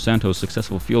Cairo Santos'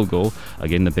 successful field goal,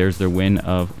 getting the Bears their win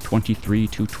of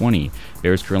 23-20.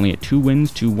 Bears currently at 2 wins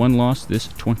to 1 loss this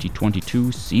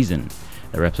 2022 season.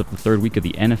 That wraps up the third week of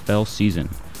the NFL season.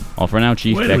 All for now,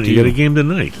 Chief. Wait back a minute, to you got a game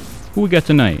tonight. Who we got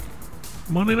tonight?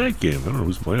 Monday night game. I don't know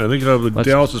who's playing. I think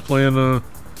Dallas is playing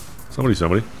somebody.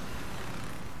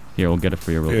 Here, we'll get it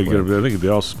for you real quick. I think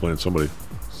Dallas is playing somebody.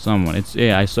 Someone.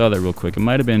 I saw that real quick. It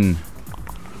might have been.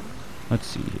 Let's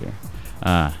see here.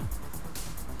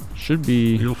 Should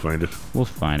be. You'll find it. We'll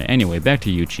find it. Anyway, back to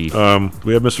you, Chief. We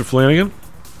have Mr. Flanagan.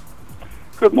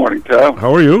 Good morning, Tom.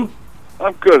 How are you?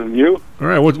 I'm good, and you? All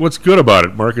right. What's good about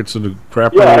it? Markets and the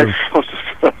crap. Yeah, I'm supposed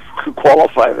to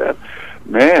qualify that.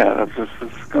 Man,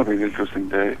 it's going to be an interesting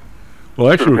day.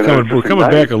 Well, actually, we're coming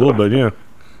back a little bit. Yeah.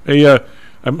 Hey,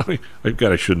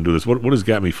 God, I shouldn't do this. What has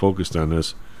got me focused on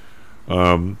this?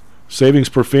 Savings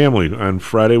per family on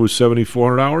Friday was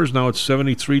 $7,400. Now it's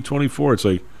 $7,324. It's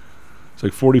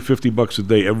like $40-$50 a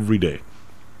day every day.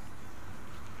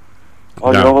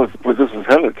 Oh, now, you know, but this is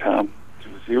headed, Tom, to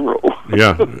 0.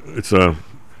 Yeah,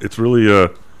 it's really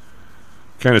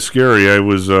kind of scary. I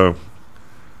was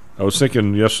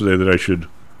thinking yesterday that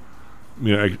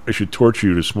I should torture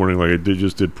you this morning like I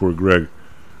just did poor Greg.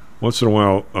 Once in a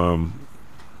while,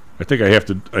 I think I have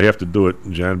to do it,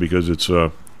 John, because it's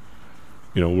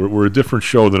we're a different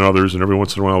show than others, and every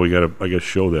once in a while I guess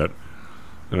show that.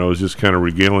 And I was just kind of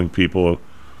regaling people.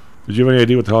 Did you have any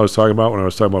idea what the hell I was talking about when I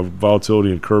was talking about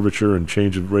volatility and curvature and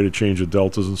rate of change of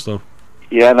deltas and stuff?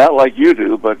 Yeah, not like you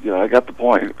do, but I got the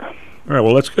point. All right,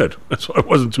 well, that's good. That's why I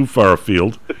wasn't too far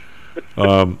afield.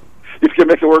 if you can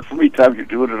make it work for me time, you're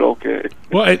doing it okay.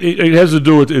 Well, it has to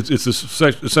do with it's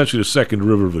essentially the second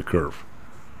derivative of the curve.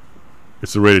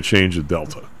 It's the rate of change of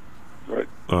delta, right?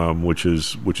 Which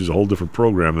is a whole different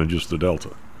program than just the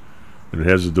delta, and it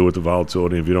has to do with the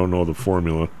volatility. If you don't know the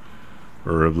formula,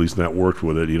 or at least not worked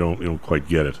with it, you don't quite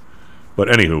get it. But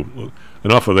anywho,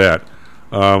 enough of that.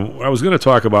 What I was going to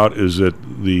talk about is that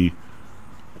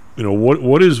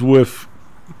what is with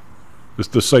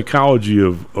the psychology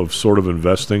of sort of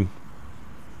investing,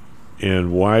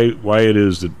 and why it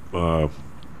is that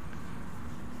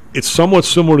it's somewhat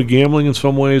similar to gambling in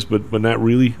some ways, but not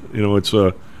really. It's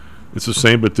the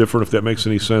same but different, if that makes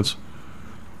any sense.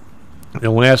 In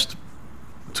the last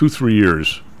 2-3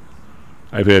 years,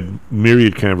 I've had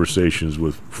myriad conversations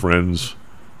with friends,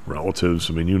 relatives,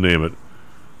 I mean, you name it,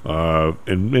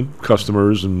 and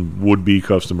customers and would-be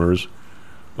customers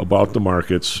about the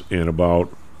markets and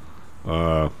about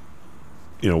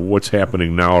what's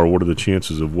happening now, or what are the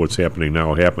chances of what's happening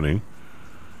now happening.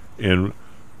 And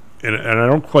I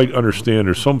don't quite understand.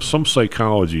 There's some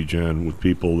psychology, John, with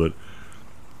people that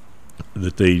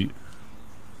they,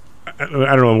 I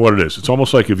don't know what it is. It's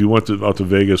almost like if you went out to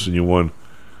Vegas and you won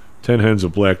 10 hands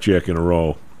of blackjack in a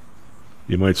row,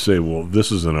 you might say, well,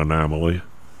 this is an anomaly.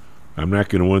 I'm not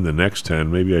going to win the next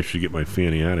 10. Maybe I should get my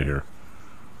fanny out of here.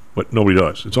 But nobody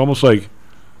does. It's almost like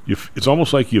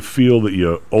you feel that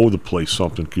you owe the place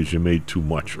something because you made too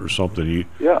much or something.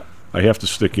 I have to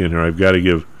stick in here. I've got to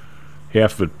give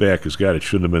half of it back because, God, it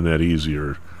shouldn't have been that easy.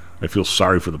 Or I feel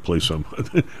sorry for the place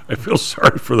I feel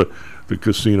sorry for the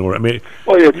casino. I mean,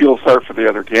 well, you feel sorry for the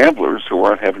other gamblers who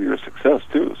aren't having your success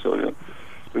too. So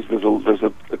there's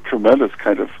a tremendous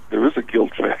there is a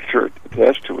guilt factor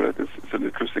attached to it. It's an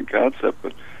interesting concept,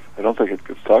 but I don't think it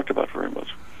gets talked about very much.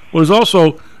 Well, there's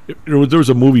also there was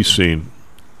a movie scene,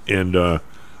 and I've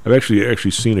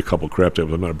actually seen a couple crap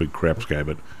tables. I'm not a big craps guy,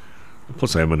 but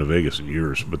plus I haven't been to Vegas in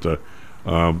years. But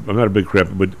I'm not a big crap.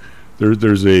 But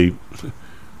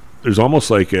there's almost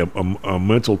like a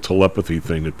mental telepathy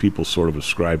thing that people sort of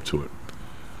ascribe to it.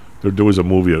 There was a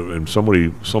movie, and some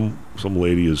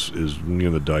lady is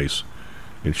winning the dice,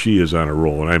 and she is on a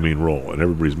roll, and I mean roll, and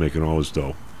everybody's making all this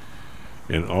dough,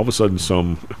 and all of a sudden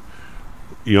some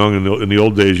young, in the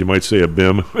old days you might say a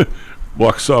bim,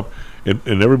 walks up, and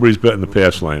everybody's betting the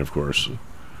pass line, of course.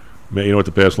 Matt, you know what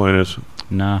the pass line is?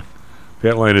 Nah.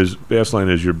 Pass line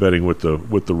is you're betting with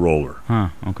the roller. Huh.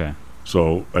 Okay.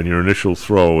 So on your initial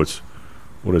throw, it's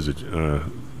what is it,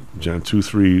 John?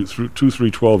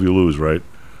 2-3, 12, you lose, right?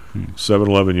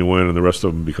 7-11 you win, and the rest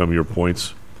of them become your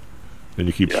points. Then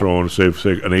you keep throwing. Say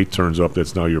an 8 turns up,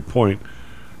 that's now your point,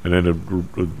 and then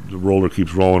the roller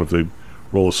keeps rolling. If they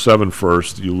roll a 7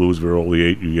 first, you lose. If they roll the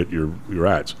 8, you get your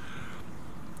odds,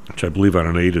 which I believe on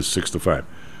an 8 is 6-5.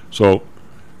 So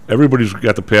everybody's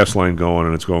got the pass line going,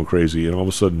 and it's going crazy. And all of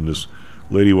a sudden, this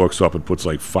lady walks up and puts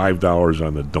like $5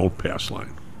 on the don't pass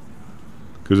line.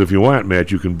 Because if you want,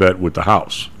 Matt, you can bet with the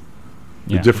house.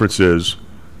 The difference is,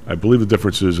 I believe the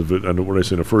difference is, what I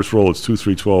say in the first roll, it's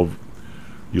 2-3, 12,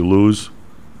 you lose.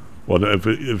 Well,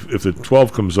 if the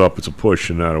 12 comes up, it's a push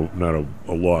and not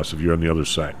a loss if you're on the other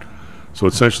side. So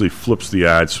it essentially flips the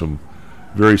odds from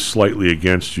very slightly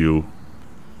against you,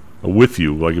 with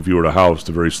you, like if you were to house,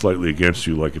 to very slightly against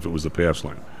you, like if it was the pass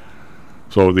line.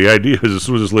 So the idea is, as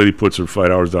soon as this lady puts her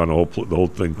 $5 down, the whole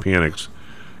thing panics,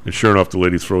 and sure enough, the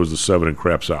lady throws the 7 and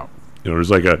craps out.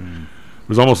 There's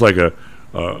almost like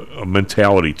a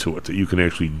mentality to it that you can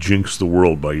actually jinx the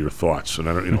world by your thoughts. And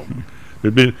I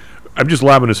don't, I'm just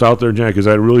lobbing this out there, John, because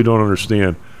I really don't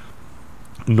understand.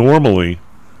 Normally,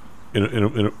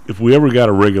 if we ever got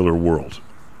a regular world,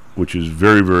 which is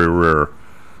very, very rare,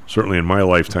 certainly in my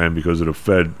lifetime, because it have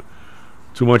fed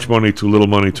too much money, too little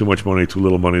money, too much money, too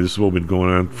little money. This is what been going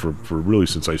on for really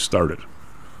since I started.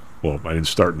 Well, I didn't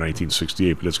start in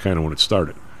 1968, but that's kind of when it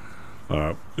started.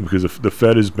 Because the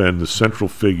Fed has been the central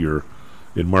figure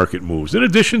in market moves, in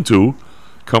addition to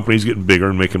companies getting bigger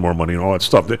and making more money and all that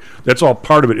stuff. That's all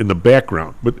part of it in the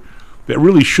background, but that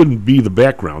really shouldn't be the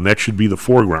background. That should be the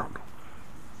foreground,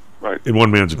 right? In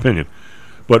one man's opinion.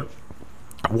 But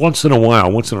once in a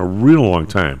while, once in a real long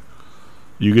time,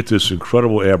 you get this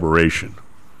incredible aberration.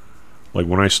 Like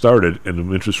when I started and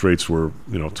the interest rates were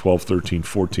 12, 13,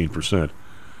 14%, and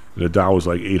the Dow was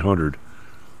like 800,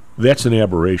 that's an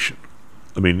aberration.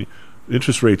 I mean,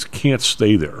 interest rates can't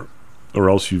stay there, or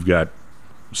else you've got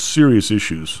serious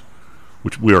issues,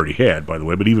 which we already had, by the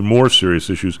way, but even more serious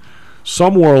issues.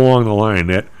 Somewhere along the line,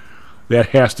 that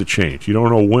has to change. You don't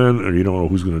know when, or you don't know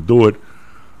who's going to do it,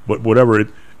 but whatever,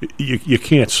 you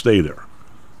can't stay there.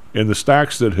 And the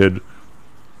stocks that had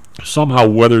somehow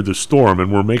weathered the storm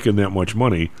and were making that much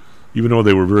money, even though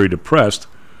they were very depressed,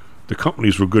 the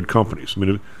companies were good companies. I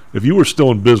mean, if you were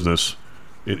still in business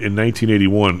in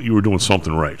 1981, you were doing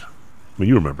something right. I mean,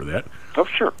 you remember that. Oh,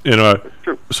 sure. And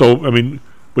True. so I mean,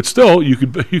 but still, you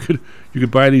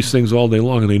could buy these things all day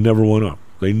long, and they never went up.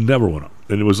 They never went up,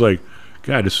 and it was like,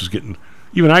 God, this is getting.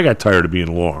 Even I got tired of being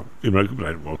long.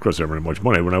 Well, of course, I didn't have much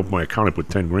money. When I opened my account, I put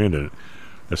 $10,000 in it.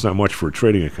 That's not much for a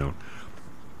trading account.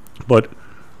 But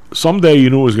someday you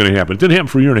knew it was going to happen. It didn't happen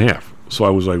for a year and a half. So I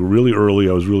was like really early.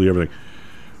 I was really everything.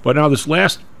 But now this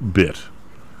last bit,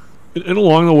 and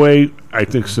along the way, I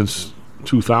think since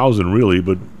 2000 really,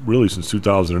 but really since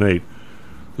 2008,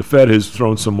 the Fed has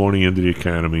thrown some money into the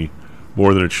economy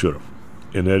more than it should have.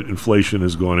 And that inflation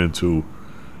has gone into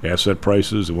asset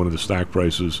prices and one of the stock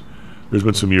prices. There's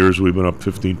been some years we've been up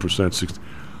 15%, 16%.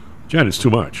 John, it's too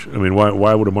much. I mean,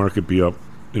 why would a market be up,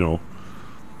 I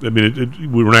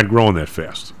mean, we were not growing that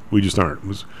fast. We just aren't.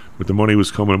 But the money was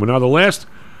coming. But now the last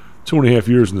 2.5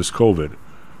 years in this COVID,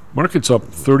 market's up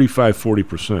 35,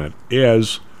 40%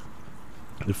 as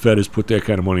the Fed has put that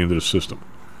kind of money into the system.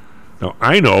 Now,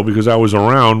 I know because I was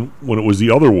around when it was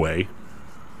the other way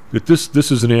that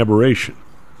this is an aberration.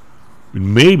 I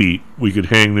mean, maybe we could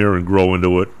hang there and grow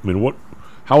into it. I mean,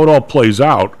 how it all plays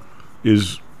out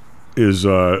is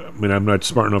I mean, I'm not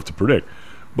smart enough to predict,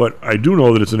 but I do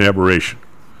know that it's an aberration.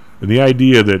 And the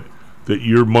idea that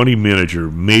your money manager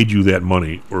made you that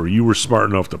money, or you were smart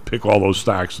enough to pick all those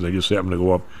stocks and they just happen to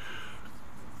go up,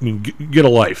 I mean, get a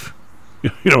life.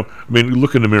 I mean,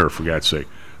 look in the mirror, for God's sake.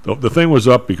 The thing was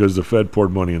up because the Fed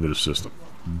poured money into the system.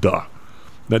 Duh.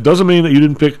 That doesn't mean that you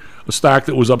didn't pick a stock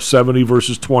that was up 70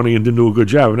 versus 20 and didn't do a good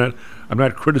job. I'm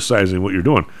not criticizing what you're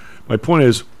doing. My point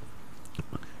is,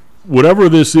 whatever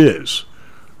this is,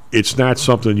 it's not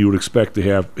something you would expect to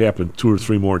have happen 2 or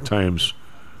 3 more times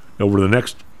over the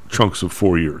next chunks of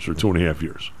 4 years or 2.5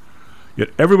 years. Yet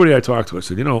everybody I talked to, I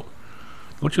said, don't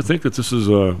you think that this is just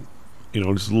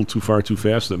a little too far too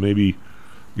fast, that maybe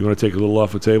you want to take a little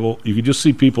off the table? You could just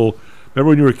see people. Remember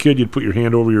when you were a kid, you'd put your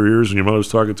hand over your ears and your mother was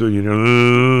talking to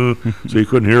you, so you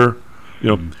couldn't hear?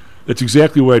 That's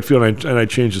exactly the way I'd feel, and I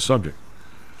changed the subject.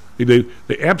 They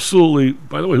absolutely.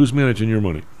 By the way, who's managing your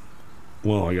money?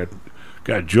 Well, I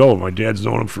got Joe. My dad's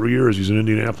known him for years. He's in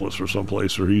Indianapolis or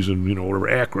someplace, or he's in whatever,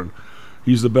 Akron.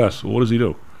 He's the best. Well, what does he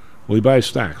do? Well, he buys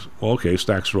stocks. Well, okay,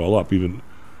 stocks are all up.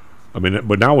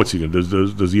 But now what's he going to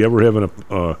do? Does he ever have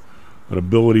an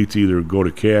ability to either go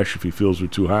to cash if he feels they're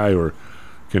too high, or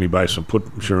can he buy some put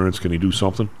insurance? Can he do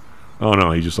something? Oh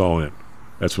no, he's just all in.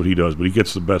 That's what he does. But he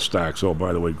gets the best stocks. Oh,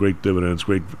 by the way, great dividends,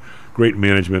 great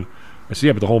management. I see,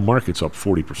 yeah, but the whole market's up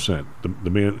 40%. The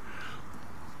man,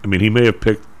 I mean, he may have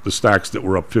picked the stocks that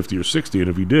were up 50 or 60, and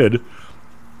if he did,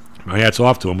 my hat's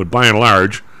off to him. But by and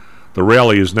large, the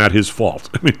rally is not his fault.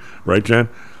 I mean, right, John?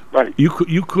 Right. You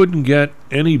couldn't get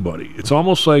anybody. It's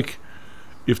almost like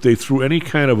if they threw any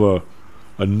kind of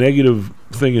a negative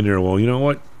thing in there. Well, you know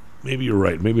what? Maybe you're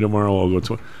right. Maybe tomorrow I'll go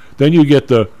to it. Then you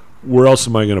get where else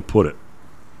am I going to put it?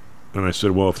 And I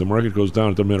said, well, if the market goes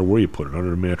down, it doesn't matter where you put it,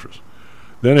 under the mattress.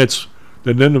 Then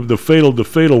the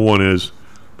fatal one is,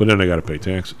 but then I got to pay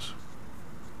taxes.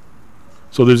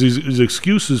 So there's these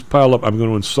excuses piled up. I'm going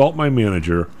to insult my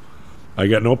manager. I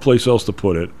got no place else to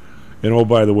put it. And oh,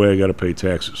 by the way, I got to pay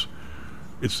taxes.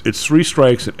 It's 3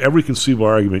 strikes and every conceivable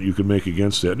argument you could make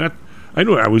against it. And I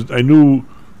knew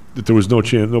that there was no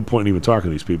point in even talking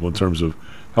to these people in terms of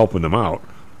helping them out,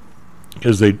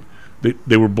 because they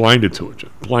were blinded to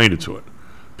it.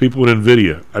 People with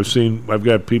NVIDIA, I've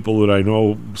got people that I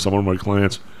know, some of my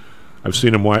clients, I've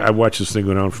seen them. I watched this thing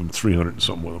go down from 300 and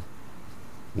something with them.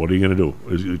 What are you going to do?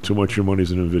 Is too much of your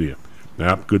money's in NVIDIA?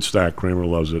 Nah, good stock. Kramer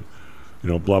loves it.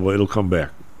 Blah blah. It'll come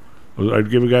back.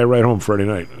 I'd give a guy a ride home Friday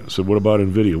night. I said, what about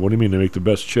NVIDIA? What do you mean they make the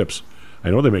best chips?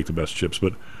 I know they make the best chips,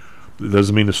 but it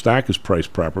doesn't mean the stock is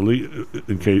priced properly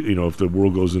in case, if the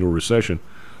world goes into a recession.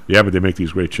 Yeah, but they make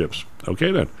these great chips.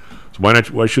 Okay, then. So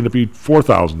why shouldn't it be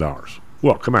 $4,000?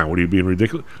 Well, come on, what are you being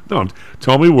ridiculous? No,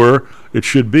 tell me where it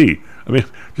should be. I mean,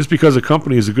 just because a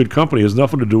company is a good company has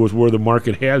nothing to do with where the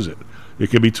market has it. It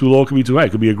can be too low, it can be too high.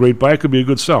 It could be a great buy, it could be a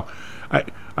good sell.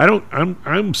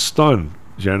 I'm stunned,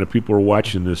 John, that people are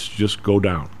watching this just go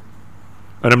down.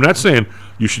 And I'm not saying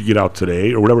you should get out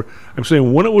today or whatever. I'm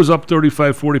saying when it was up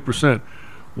 35, 40%,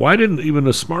 why didn't even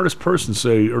the smartest person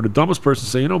say, or the dumbest person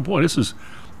say, boy,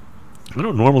 I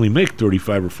don't normally make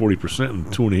 35 or 40% in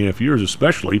 2.5 years,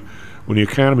 especially when the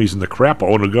economy's in the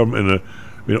crapo and the government.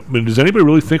 Does anybody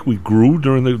really think we grew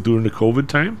during the COVID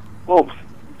time? Well,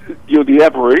 the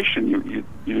aberration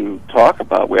you talk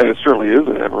about, and it certainly is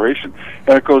an aberration,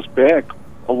 and it goes back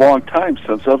a long time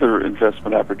since other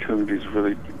investment opportunities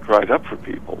really dried up for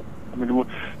people. I mean,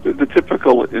 the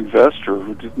typical investor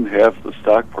who didn't have the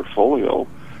stock portfolio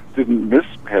didn't miss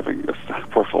having a stock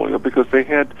portfolio because they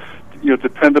had,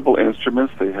 dependable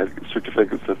instruments. They had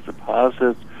certificates of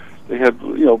deposit. They had,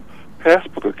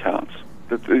 passbook accounts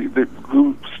that they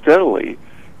grew steadily.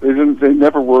 They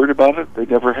never worried about it. They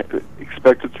never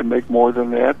expected to make more than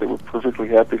that. They were perfectly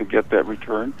happy to get that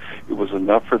return. It was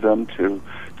enough for them to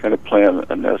kind of plan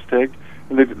a nest egg.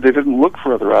 And they didn't look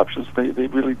for other options. They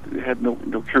really had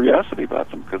no curiosity about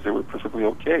them because they were perfectly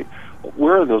okay.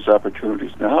 Where are those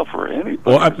opportunities now for anybody?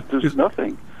 Well, there's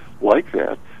nothing like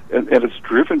that. And it's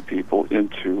driven people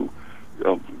into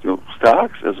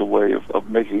stocks as a way of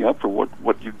making up for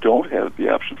what you don't have the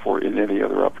option for in any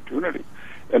other opportunity.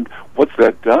 And what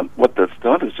that's done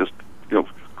is just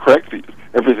cranked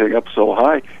everything up so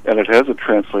high, and it hasn't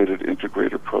translated into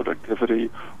greater productivity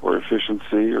or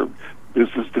efficiency or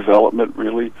business development,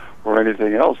 really, or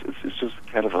anything else. It's just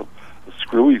kind of a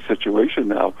screwy situation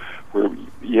now, where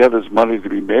there's money to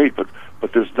be made, but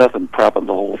there's nothing propping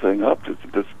the whole thing up.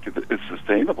 It's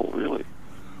sustainable, really.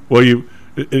 Well,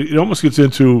 it almost gets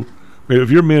into,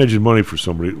 if you're managing money for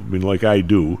somebody, like I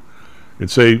do, and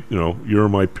say you or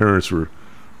my parents were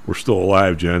still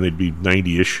alive, John, they'd be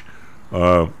 90-ish.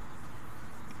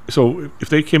 So if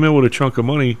they came in with a chunk of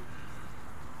money,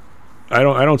 I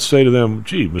don't say to them,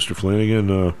 "Gee, Mr. Flanagan,"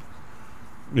 I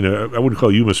wouldn't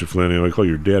call you Mr. Flanagan. I call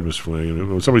your dad Mr. Flanagan.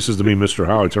 When somebody says to me, "Mr.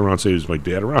 Howard," I turn around and say, "Is my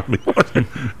dad around me?"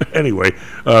 Anyway,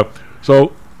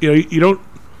 so you don't.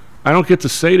 I don't get to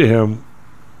say to him,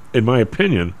 in my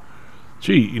opinion,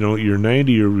 "Gee, you're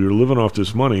 90, you're living off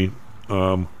this money.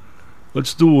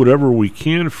 Let's do whatever we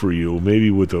can for you, maybe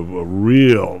with a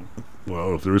real,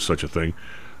 well, if there is such a thing,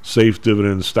 safe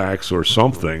dividend stacks or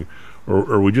something, or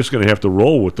are we just going to have to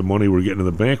roll with the money we're getting in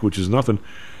the bank, which is nothing?"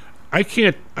 I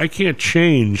can't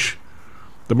change,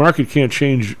 the market can't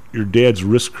change your dad's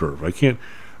risk curve. I can't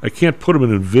put him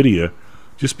in NVIDIA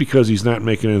just because he's not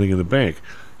making anything in the bank.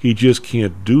 He just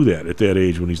can't do that at that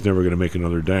age when he's never going to make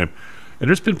another dime. And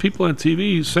there's been people on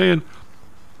TV saying,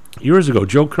 years ago,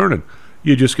 Joe Kernan,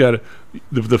 you just got to,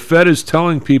 the Fed is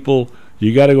telling people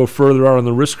you got to go further out on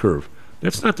the risk curve.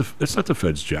 That's not the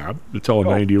Fed's job to tell a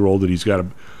 90-year-old that he's got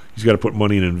to put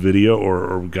money in NVIDIA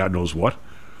or God knows what.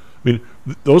 I mean,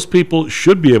 those people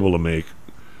should be able to make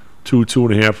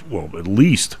 2.5, well, at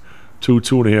least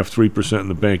 2.5, 3% in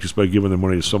the bank just by giving their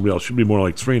money to somebody else. Should be more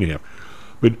like 3.5.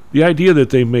 But the idea that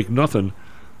they make nothing,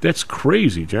 that's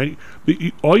crazy, Johnny.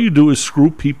 All you do is screw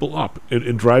people up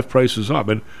and drive prices up.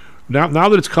 And now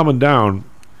that it's coming down,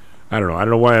 I don't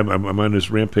know why I'm on this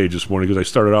rampage this morning, because I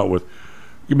started out with,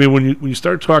 when you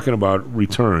start talking about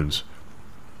returns,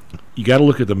 you got to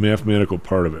look at the mathematical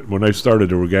part of it. When I started,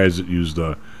 there were guys that used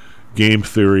game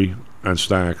theory on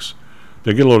stocks.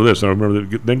 They get a load of this. I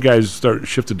remember then guys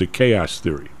shifted to chaos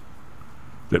theory,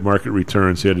 that market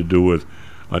returns had to do with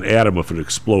an atom if it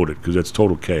exploded, because that's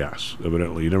total chaos.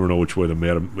 Evidently, you never know which way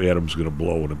the atom's going to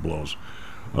blow when it blows.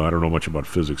 I don't know much about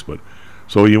physics, but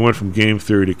so you went from game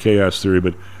theory to chaos theory.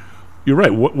 But you're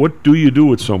right. What do you do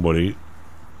with somebody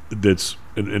that's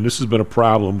and this has been a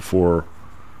problem for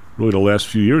really the last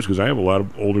few years, because I have a lot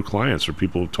of older clients or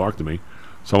people who talk to me.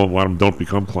 A lot of them don't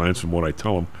become clients from what I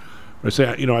tell them. I say,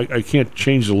 I can't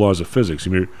change the laws of physics.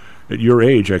 At your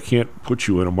age, I can't put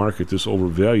you in a market this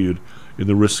overvalued in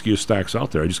the riskiest stocks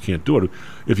out there. I just can't do it.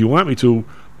 If you want me to,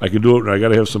 I can do it, and I got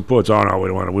to have some puts. Oh no, we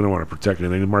don't want to protect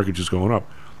anything. The market's just going up.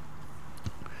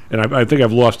 And I think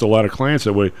I've lost a lot of clients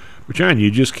that way. But John,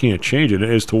 you just can't change it.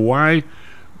 As to why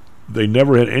they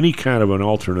never had any kind of an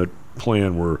alternate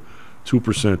plan where 2%,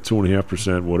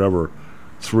 2.5%, whatever,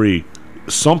 3,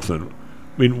 something.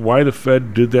 Why the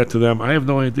Fed did that to them, I have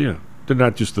no idea.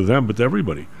 Not just to them, but to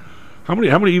everybody. How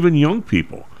many even young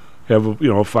people have a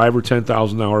 $5,000 or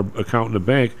 $10,000 account in the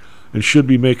bank and should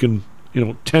be making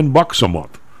 $10 a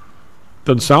month?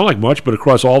 Doesn't sound like much, but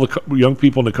across all the young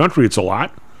people in the country, it's a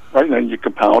lot. Right, and you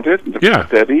compound it, and it's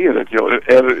steady, and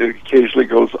it occasionally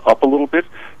goes up a little bit.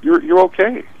 You're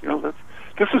okay.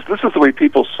 This is the way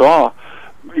people saw,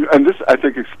 and this I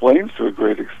think explains to a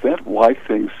great extent why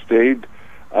things stayed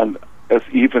on as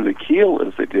even a keel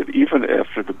as they did, even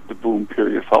after the boom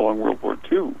period following World War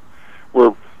II,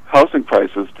 where housing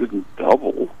prices didn't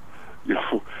double,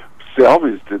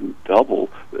 salaries didn't double,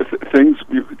 things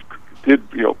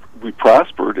we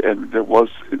prospered, and there was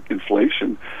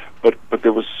inflation, but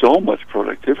there was so much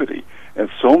productivity and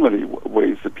so many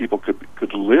ways that people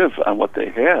could live on what they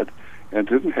had and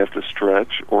didn't have to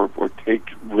stretch or take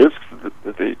risks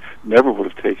that they never would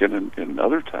have taken in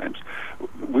other times.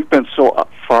 We've been so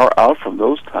far out from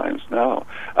those times now.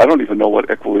 I don't even know what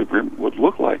equilibrium would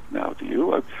look like now, do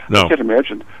you? No. I can't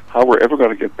imagine how we're ever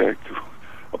going to get back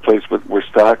to a place where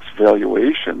stocks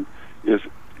valuation is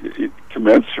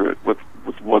commensurate with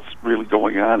what's really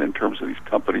going on in terms of these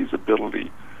companies'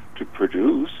 ability to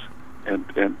produce and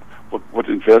what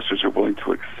investors are willing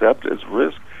to accept as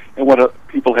risk and what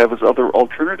people have as other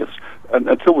alternatives. And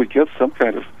until we get some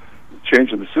kind of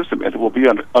change in the system, and it will be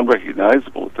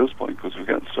unrecognizable at this point because we've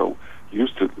gotten so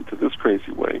used to this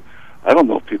crazy way, I don't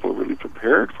know if people are really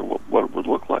prepared for what it would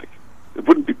look like. It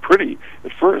wouldn't be pretty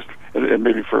at first, and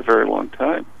maybe for a very long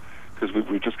time, because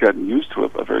we've just gotten used to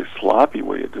a very sloppy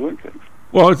way of doing things.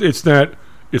 Well, it's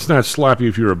not sloppy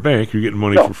if you're a bank. You're getting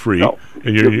money for free, no.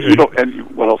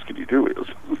 and what else can you do?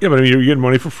 Yeah, but I mean, you're getting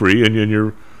money for free, and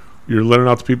you're lending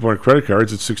out to people on credit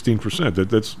cards at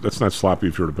 16%. That's not sloppy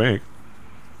if you're a bank.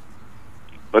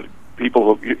 But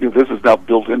people, this is now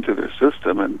built into their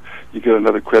system, and you get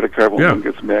another credit card when one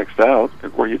gets maxed out,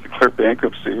 or you declare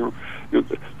bankruptcy. Or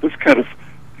this kind of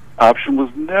option was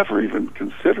never even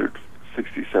considered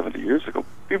 60, 70 years ago.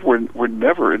 People were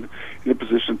never in a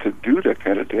position to do that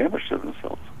kind of damage to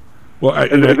themselves. Well,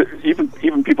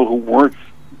 even people who weren't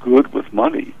good with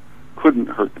money couldn't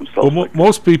hurt themselves. Well,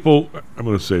 most people, I'm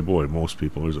going to say, most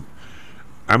people.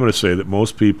 I'm going to say that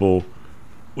most people,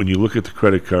 when you look at the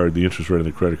credit card, the interest rate on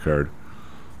the credit card,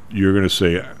 you're going to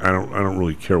say, I don't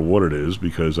really care what it is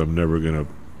because I'm never going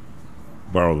to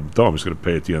borrow the dough. I'm just going to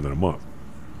pay at the end of the month.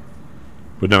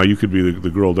 But now you could be the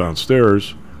girl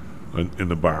downstairs in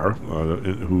the bar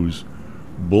whose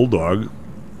bulldog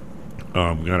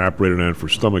got operated on for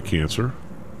stomach cancer.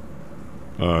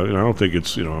 And I don't think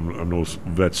it's, I'm no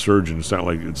vet surgeon. It's not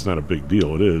like it's not a big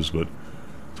deal. It is, but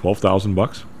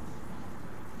 $12,000.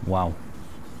 Wow.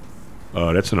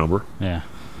 That's a number. Yeah.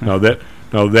 Now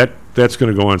that's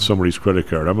going to go on somebody's credit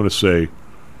card. I'm going to say,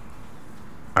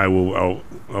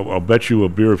 I'll bet you a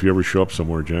beer if you ever show up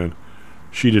somewhere, John.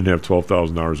 She didn't have $12,000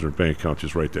 in her bank account.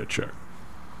 Just write that check.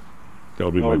 That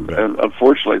would be my bet. And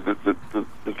unfortunately,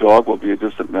 the dog will be a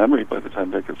distant memory by the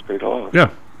time that gets paid off.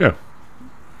 Yeah.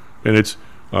 And it's,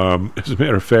 as a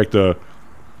matter of fact,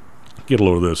 get a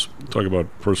load of this. Talk about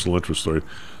personal interest story.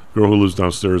 Girl who lives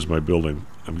downstairs in my building.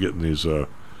 I'm getting these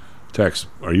texts.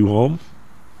 Are you home?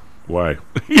 Why?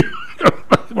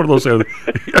 One of those things.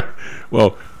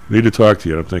 Well, need to talk to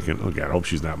you. And I'm thinking, oh God, I hope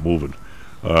she's not moving.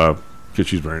 Because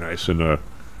she's very nice. And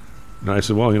I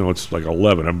said, well, it's like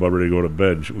 11. I'm about ready to go to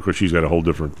bed. Of course, she's got a whole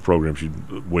different program. She's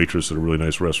a waitress at a really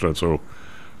nice restaurant, so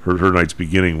her night's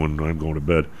beginning when I'm going to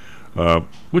bed.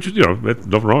 Which is,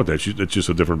 nothing wrong with that. It's just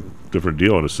a different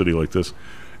deal in a city like this.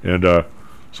 And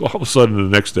so all of a sudden the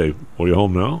next day, are you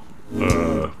home now?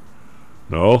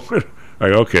 No. I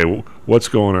go, okay, what's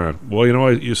going on? Well,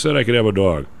 you said I could have a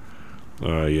dog.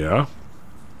 Yeah.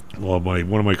 Well,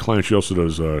 one of my clients, she also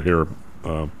does hair.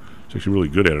 She's actually really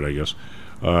good at it, I guess.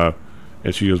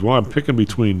 And she goes, well, I'm picking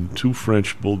between 2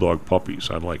 French bulldog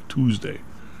puppies on like Tuesday.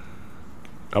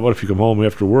 How about if you come home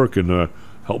after work and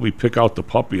help me pick out the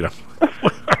puppy? I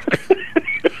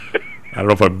don't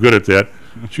know if I'm good at that.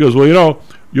 She goes, well,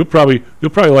 you'll probably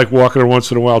like walking her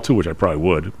once in a while too, which I probably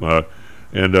would.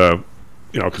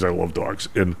 Because I love dogs.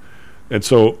 And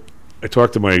so I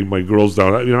talked to my girls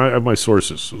down. I have my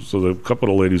sources. So the couple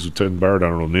of ladies who tend bar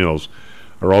down at O'Neill's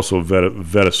are also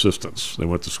vet assistants. They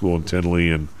went to school in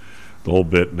Tinley and the whole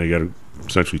bit, and they got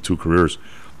essentially 2 careers.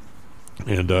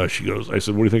 And I said,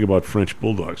 what do you think about French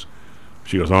bulldogs?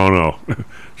 She goes, oh no.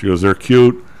 She goes, they're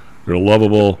cute, they're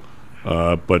lovable,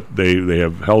 but they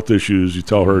have health issues. You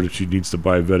tell her that she needs to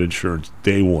buy vet insurance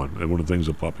day one, and one of the things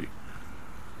a puppy.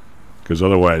 Because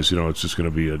otherwise, it's just going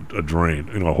to be a drain.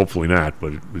 Hopefully not,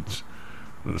 but it's.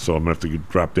 So I'm going to have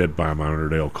to drop that bomb on her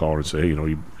today. I'll call her and say, hey,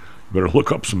 you better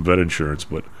look up some vet insurance.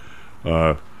 But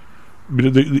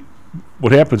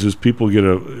what happens is people get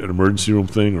an emergency room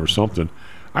thing or something.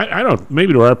 I don't.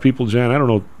 Maybe there are people, John. I don't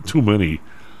know too many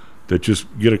that just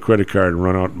get a credit card and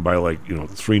run out and buy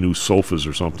 3 new sofas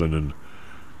or something, and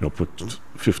put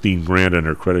 $15,000 on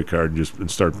their credit card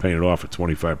and start paying it off at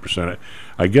 25%.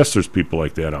 I guess there's people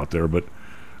like that out there, but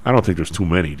I don't think there's too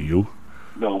many. Do you?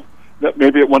 No.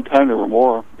 Maybe at one time there were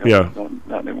more. Yeah.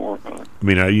 Not anymore. I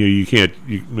mean, you can't.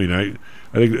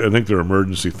 I think there are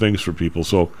emergency things for people.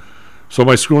 So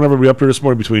my screwing over be up here this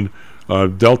morning between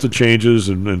delta changes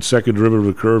and second derivative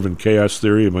of the curve and chaos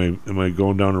theory. Am I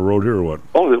going down the road here or what?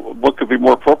 Oh, what could be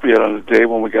more appropriate on a day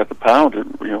when we got the pound at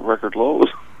record lows?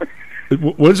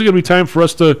 When's it going to be time for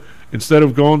us to, instead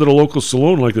of going to the local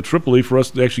saloon like the Tripoli, for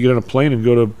us to actually get on a plane and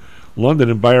go to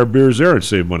London and buy our beers there and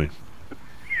save money?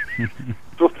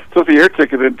 So the air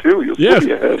ticket in too. You'll still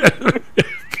be ahead.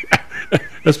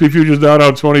 S&P futures down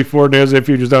on 24, NASDAQ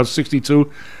futures down 62.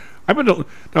 Now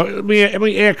let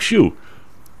me ask you: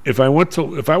 if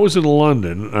I was in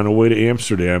London on the way to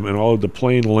Amsterdam and all of the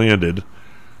plane landed,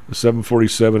 the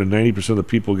 747, and 90% of the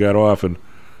people got off, and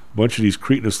a bunch of these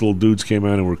cretinous little dudes came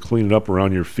out and were cleaning up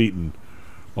around your feet, and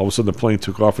all of a sudden the plane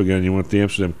took off again and you went to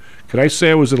Amsterdam. Could I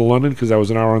say I was in London because I was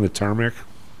an hour on the tarmac?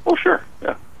 Oh, sure,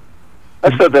 yeah.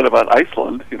 I said that about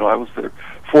Iceland. You know, I was there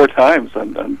 4 times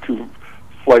on 2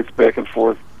 flights back and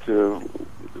forth to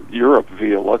Europe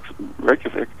via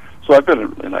Reykjavik. So I've been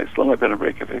in Iceland. I've been in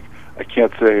Reykjavik. I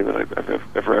can't say that I've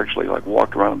ever actually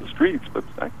walked around the streets, but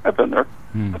I've been there.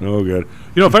 Oh, God.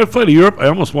 You know, if I fly to Europe, I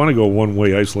almost want to go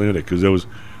one-way Icelandic because that was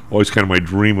always kind of my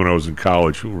dream when I was in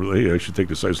college. Hey, I should take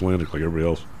this Icelandic like everybody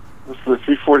else. It was the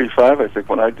 345, I think,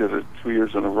 when I did it 2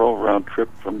 years in a row, round trip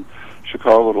from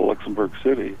Chicago to Luxembourg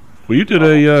City. Well, you did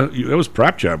that was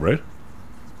prop job, right?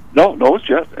 No, it was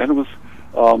jet, and it was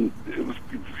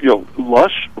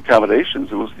lush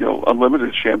accommodations. It was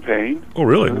unlimited champagne. Oh,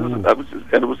 really? And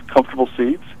it was comfortable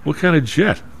seats. What kind of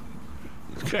jet?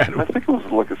 God. I think it was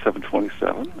like a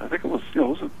 727. I think it was it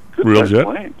was a good real jet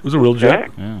plane. It was a real jet.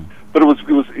 Yeah. But it was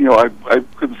I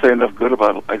couldn't say enough good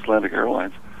about Icelandic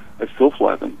Airlines. I still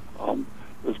fly them.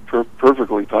 It was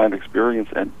perfectly fine experience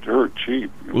and dirt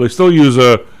cheap. Well, they still use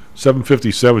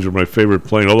 757s are my favorite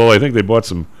plane. Although I think they bought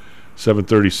some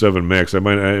 737 Max. I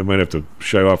might have to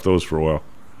shy off those for a while.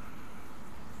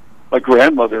 My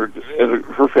grandmother and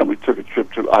her family took a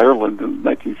trip to Ireland in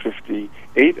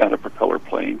 1958 on a propeller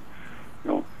plane.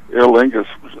 Aer Lingus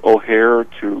was O'Hare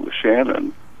to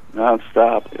Shannon,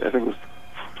 nonstop. I think it was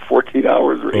 14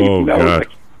 hours or 18 hours. God.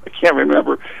 I can't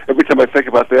remember. Every time I think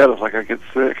about that, it's like I get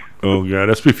sick. Oh, God.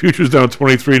 SP Futures down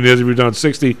 23, and the S&P down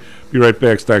 60. Be right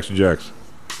back, Stocks and Jocks.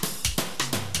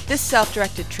 This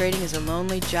self-directed trading is a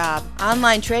lonely job.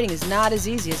 Online trading is not as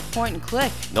easy as point and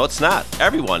click. No, it's not.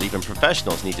 Everyone, even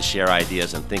professionals, need to share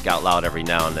ideas and think out loud every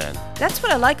now and then. That's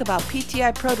what I like about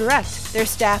PTI Pro Direct. Their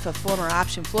staff of former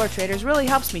option floor traders really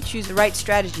helps me choose the right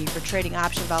strategy for trading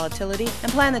option volatility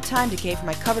and plan the time decay for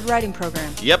my covered writing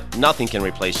program. Yep, nothing can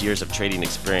replace years of trading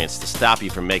experience to stop you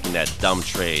from making that dumb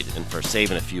trade and for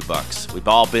saving a few bucks. We've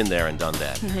all been there and done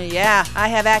that. Yeah, I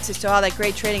have access to all that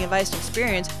great trading advice and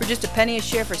experience for just a penny a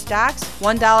share for stocks,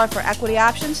 $1 for equity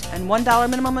options, and $1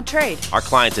 minimum a trade. Our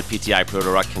clients at PTI Pro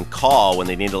Direct can call when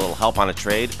they need a little help on a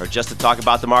trade or just to talk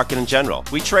about the market in general.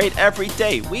 We trade every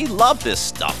day. We love this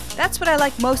stuff. That's what I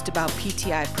like most about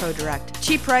PTI Pro Direct.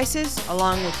 Cheap prices,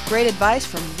 along with great advice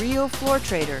from real floor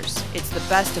traders. It's the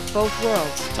best of both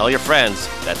worlds. Tell your friends.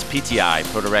 That's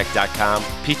PTIProDirect.com,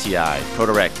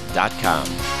 PTIProDirect.com.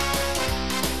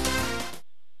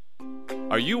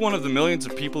 Are you one of the millions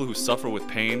of people who suffer with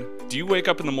pain? Do you wake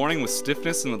up in the morning with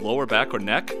stiffness in the lower back or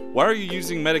neck? Why are you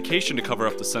using medication to cover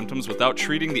up the symptoms without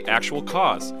treating the actual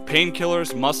cause?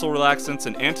 Painkillers, muscle relaxants,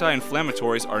 and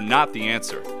anti-inflammatories are not the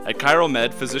answer. At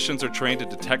ChiroMed, physicians are trained to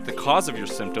detect the cause of your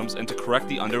symptoms and to correct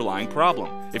the underlying problem.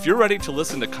 If you're ready to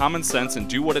listen to common sense and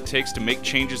do what it takes to make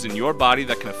changes in your body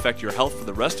that can affect your health for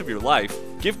the rest of your life,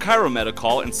 give ChiroMed a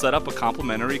call and set up a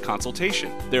complimentary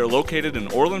consultation. They are located in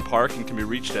Orland Park and can be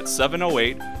reached at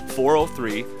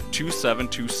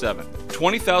 708-403-2727.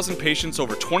 20,000 patients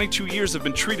over 22 years have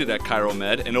been treated at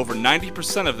ChiroMed, and over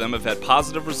 90% of them have had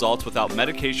positive results without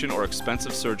medication or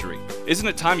expensive surgery. Isn't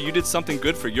it time you did something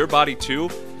good for your body too?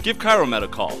 Give ChiroMed a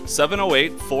call,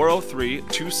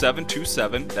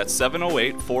 708-403-2727. That's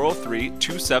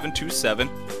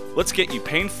 708-403-2727. Let's get you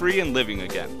pain-free and living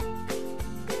again.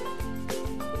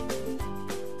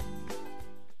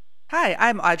 Hi,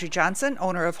 I'm Audrey Johnson,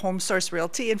 owner of Home Source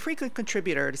Realty and frequent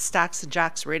contributor to Stocks and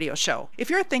Jocks radio show. If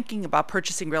you're thinking about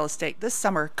purchasing real estate, this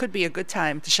summer could be a good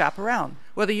time to shop around.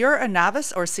 Whether you're a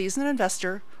novice or seasoned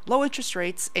investor, low interest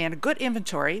rates and a good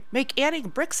inventory make adding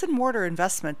bricks and mortar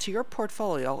investment to your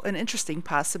portfolio an interesting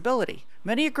possibility.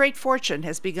 Many a great fortune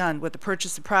has begun with the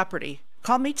purchase of property.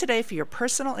 Call me today for your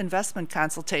personal investment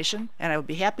consultation, and I will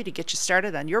be happy to get you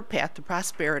started on your path to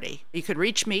prosperity. You can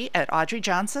reach me at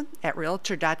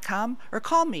audreyjohnson@realtor.com or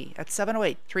call me at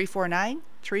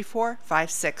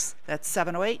 708-349-3456. That's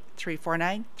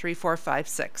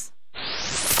 708-349-3456.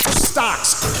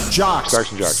 Stocks, jocks,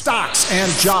 Stocks and Jocks. Stocks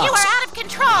and jocks. You are out of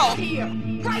control. Here,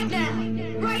 right now,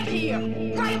 right here,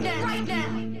 right now, right now.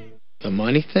 The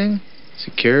money thing?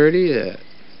 Security? A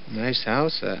nice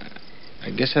house? I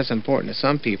guess that's important to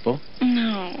some people.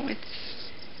 No,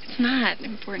 it's not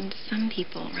important to some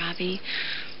people, Robbie.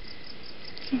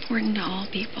 It's important to all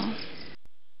people.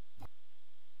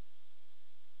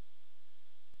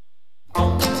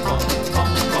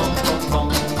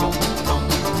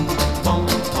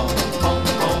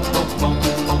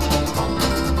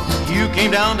 You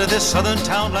came down to this southern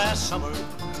town last summer.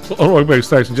 Welcome back to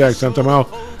Stocks and Jocks. I'm Tom Howell.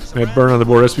 That burn on the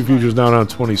board. SP futures down on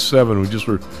 27. We just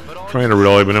were trying to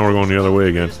rally, but now we're going the other way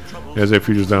again. NASDAQ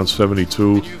futures down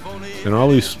 72. And all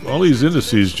these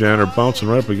indices, Jan, are bouncing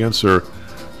right up against their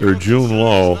June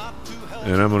low.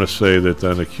 And I'm going to say that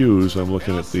on the Qs, I'm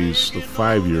looking at the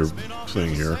 5-year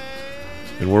thing here.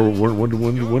 And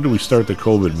when do we start the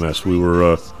COVID mess? We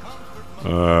were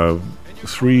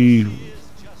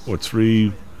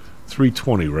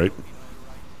 320, right?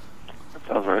 That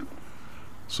sounds right.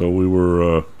 So we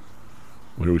were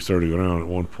where we started to go down at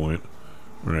one point.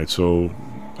 All right, so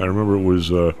I remember it was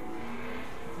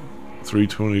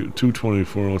 320,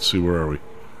 224. Let's see, where are we?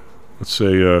 Let's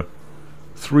say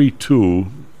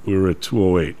 3.2. We were at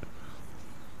 208.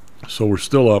 So we're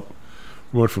still up.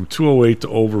 We went from 208 to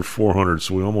over 400,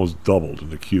 so we almost doubled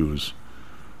in the Qs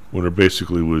when there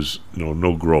basically was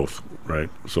no growth,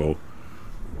 right? So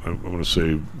I'm going to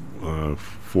say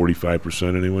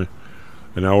 45% anyway.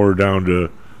 And now we're down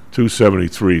to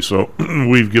 273. So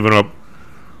we've given up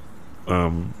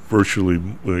virtually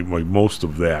like most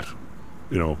of that,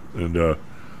 and we're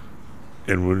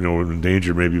we're in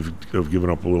danger maybe of giving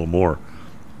up a little more.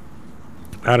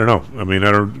 I don't know. I mean,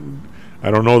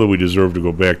 I don't know that we deserve to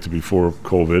go back to before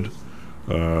COVID,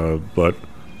 but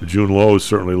the June lows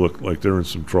certainly look like they're in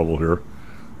some trouble here.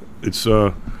 It's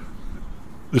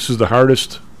this is the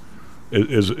hardest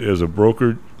as a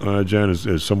broker, Jen,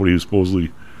 as somebody who's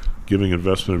supposedly giving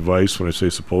investment advice. When I say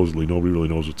supposedly, nobody really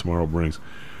knows what tomorrow brings.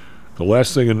 The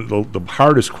last thing, and the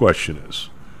hardest question is,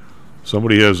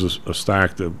 somebody has a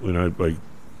stock that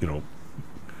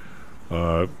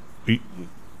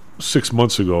 6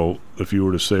 months ago, if you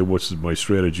were to say, what's my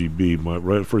strategy be,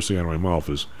 first thing out of my mouth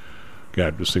is,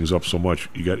 God, this thing's up so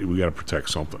much, we got to protect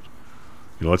something.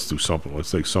 Let's do something.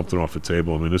 Let's take something off the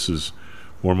table. I mean, this is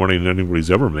more money than anybody's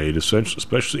ever made, essentially,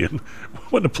 especially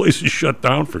when the place is shut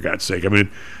down, for God's sake. I mean,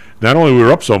 not only we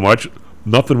were up so much,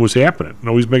 nothing was happening.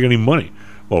 Nobody's making any money.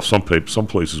 Well, some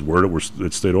places were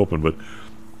it stayed open, but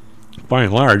by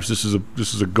and large, this is a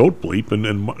goat bleep,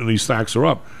 and these stocks are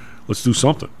up. Let's do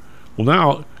something. Well,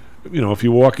 now, if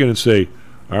you walk in and say,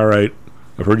 all right,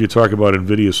 I've heard you talk about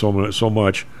NVIDIA so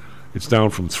much, it's down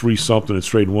from 3-something, it's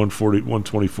trading 140,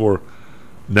 124.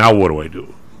 Now what do I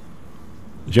do?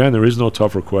 John, there is no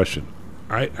tougher question.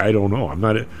 I don't know. I'm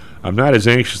not as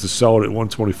anxious to sell it at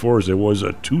 124 as I was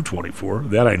at 224.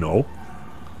 That I know.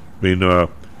 I mean,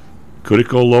 could it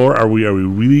go lower? Are we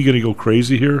really going to go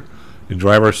crazy here and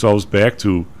drive ourselves back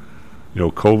to,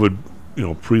 COVID,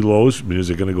 pre-lows? I mean, is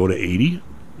it going to go to 80,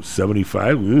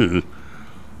 75? Ugh.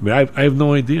 I mean, I have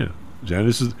no idea, John.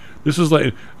 This is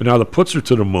like, now the puts are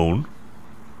to the moon.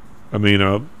 I mean,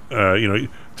 to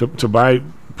buy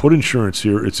put insurance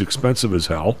here, it's expensive as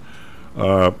hell.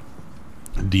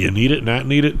 Do you need it? Not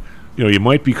need it? You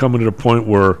might be coming to the point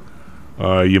where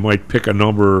you might pick a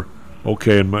number.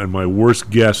 Okay, in my worst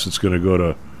guess, it's going to go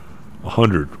to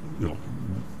 100.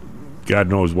 God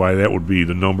knows why that would be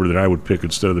the number that I would pick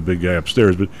instead of the big guy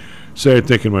upstairs. But say I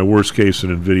think in my worst case,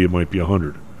 an NVIDIA might be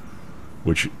 100,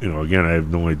 which again I have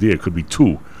no idea. It could be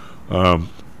 2. Am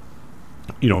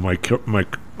I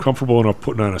comfortable enough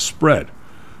putting on a spread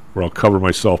where I'll cover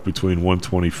myself between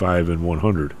 125 and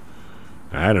 100?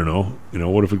 I don't know.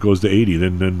 What if it goes to 80?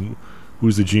 Then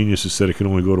who's the genius that said it can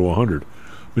only go to 100? I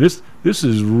mean, this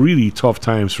is really tough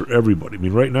times for everybody. I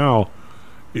mean, right now,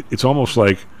 it's almost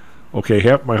like, okay,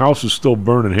 half my house is still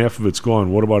burning, half of it's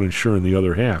gone. What about insuring the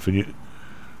other half? And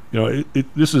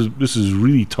this is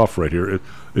really tough right here.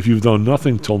 If you've done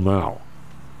nothing till now,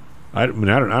 I don't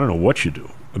know what you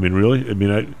do. I mean, really? I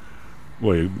mean,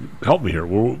 help me here.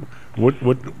 What?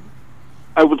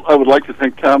 I would like to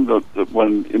think, Tom, that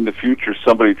when in the future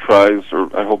somebody tries, or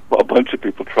I hope a bunch of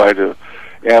people try to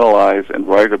analyze and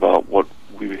write about what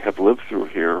we have lived through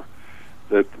here,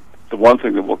 that the one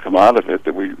thing that will come out of it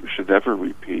that we should never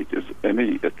repeat is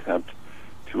any attempt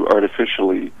to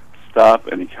artificially stop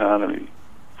an economy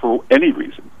for any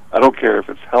reason. I don't care if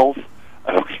it's health.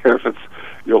 I don't care if it's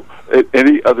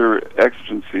any other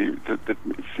exigency that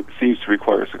seems to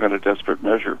require some kind of desperate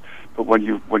measure. But when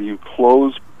you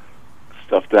close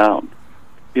stuff down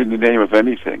in the name of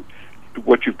anything,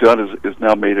 what you've done is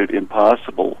now made it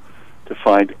impossible to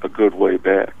find a good way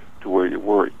back to where you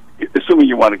were, assuming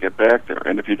you want to get back there.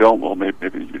 And if you don't, well,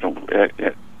 maybe you don't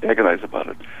agonize about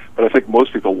it. But I think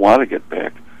most people want to get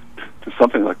back to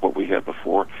something like what we had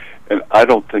before. And I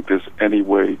don't think there's any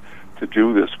way to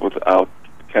do this without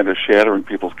kind of shattering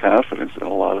people's confidence in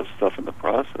a lot of stuff in the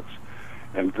process.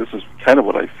 And this is kind of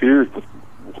what I feared with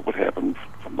what happened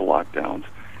from the lockdowns.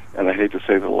 And I hate to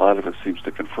say that a lot of it seems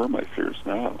to confirm my fears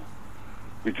now.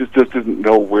 We just didn't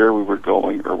know where we were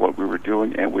going or what we were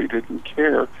doing, and we didn't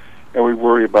care and we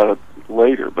worry about it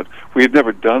later. But we had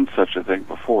never done such a thing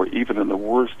before, even in the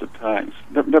worst of times.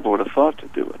 Never would have thought to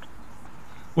do it.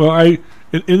 Well,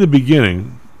 in the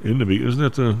beginning, isn't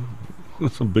that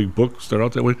some big book start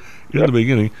out that way? In the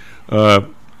beginning,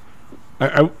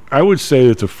 I would say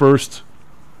that the first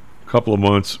couple of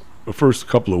months, the first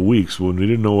couple of weeks, when we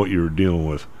didn't know what you were dealing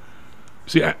with.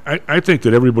 See, I think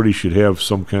that everybody should have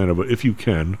some kind of if you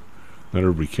can, not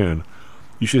everybody can,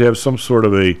 you should have some sort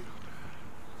of a,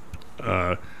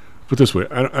 put it this way,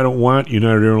 I don't want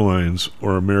United Airlines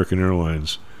or American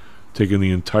Airlines taking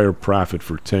the entire profit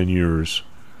for 10 years,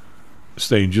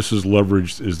 staying just as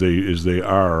leveraged as they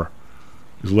are,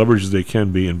 as leveraged as they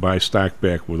can be, and buy stock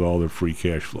back with all their free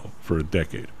cash flow for a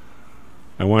decade.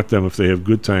 I want them, if they have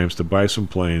good times, to buy some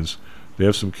planes, they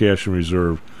have some cash in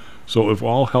reserve. So if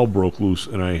all hell broke loose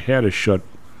and I had to shut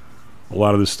a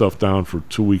lot of this stuff down for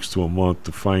 2 weeks to a month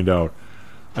to find out,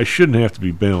 I shouldn't have to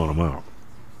be bailing them out.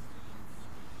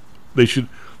 You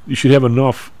should have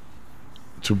enough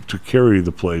to carry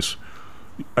the place.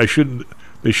 They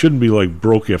shouldn't be like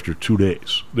broke after 2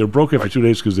 days. They're broke after 2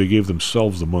 days because they gave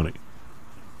themselves the money.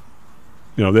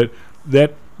 You know,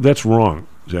 that's wrong.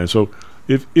 And so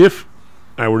if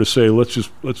I were to say let's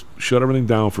shut everything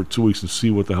down for 2 weeks and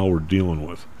see what the hell we're dealing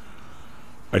with,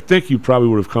 I think you probably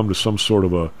would have come to some sort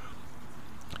of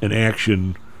an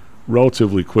action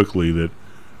relatively quickly that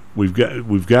we've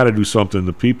got to do something.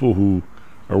 The people who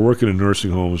are working in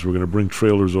nursing homes, we're going to bring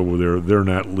trailers over there. They're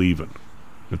not leaving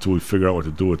until we figure out what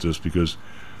to do with this, because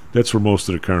that's where most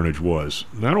of the carnage was.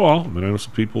 Not all. I mean, I know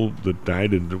some people that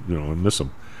died, and I miss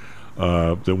them,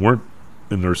 that weren't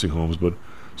in nursing homes, but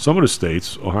some of the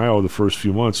states, Ohio, the first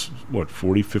few months,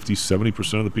 40, 50,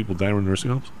 70% of the people died in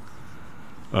nursing homes?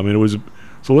 I mean, it was...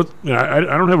 So I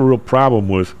don't have a real problem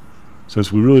with,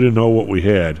 since we really didn't know what we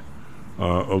had,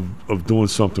 of doing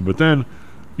something. But then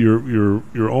your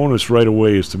onus right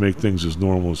away is to make things as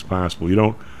normal as possible. You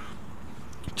don't,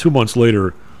 2 months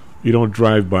later, you don't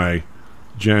drive by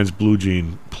John's Blue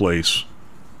Jean place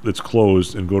that's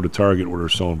closed and go to Target where they're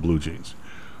selling blue jeans.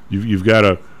 You've got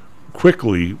to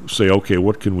quickly say, okay,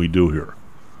 what can we do here?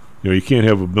 You can't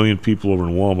have 1 million people over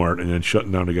in Walmart and then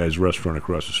shutting down the guy's restaurant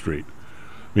across the street.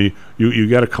 I mean, you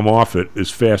got to come off it as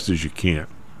fast as you can.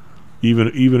 Even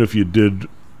if you did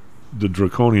the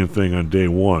draconian thing on day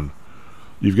one,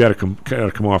 you've got to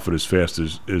come off it as fast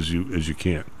as you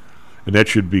can, and that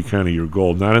should be kind of your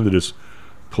goal. Not into this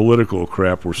political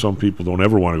crap where some people don't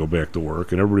ever want to go back to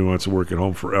work and everybody wants to work at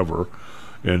home forever,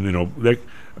 and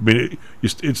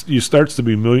it starts to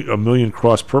be a million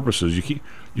cross purposes.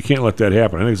 You can't let that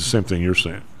happen. I think it's the same thing you're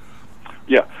saying.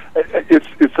 Yeah,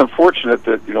 it's unfortunate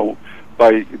that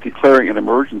by declaring an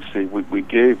emergency, we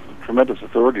gave tremendous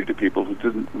authority to people who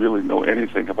didn't really know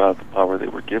anything about the power they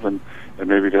were given, and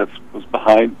maybe that was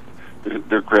behind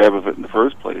their grab of it in the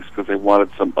first place, because they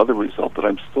wanted some other result that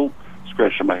I'm still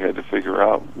scratching my head to figure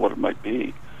out what it might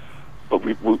be. But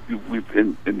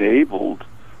we've enabled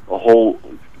a whole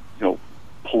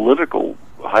political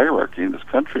hierarchy in this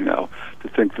country now to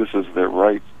think this is their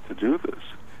right to do this,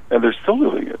 and they're still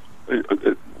doing it,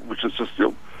 which is just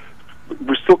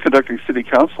we're still conducting city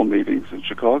council meetings in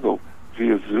Chicago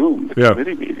via Zoom, the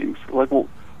committee meetings. Like, well,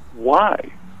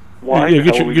 why? Why? Yeah,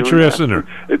 get your ass in there.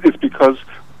 It's because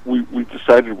we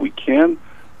decided we can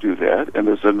do that, and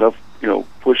there's enough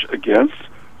push against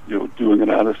doing an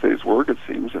honest day's work, it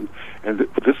seems, and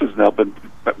this has now been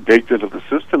baked into the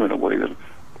system in a way that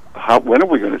when are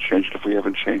we going to change it if we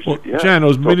haven't changed it yet? John,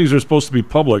 those meetings are supposed to be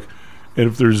public, and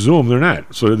if they're Zoom, they're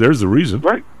not. So there's the reason.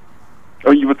 Right. I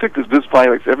mean, you would think this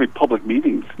violates every public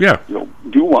meeting's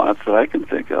nuance that I can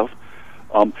think of.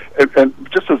 And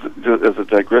just as a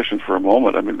digression for a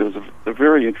moment, I mean, there's a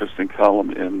very interesting column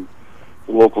in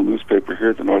the local newspaper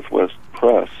here, the Northwest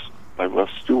Press, by Russ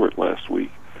Stewart last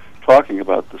week, talking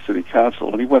about the city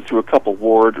council, and he went through a couple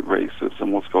ward races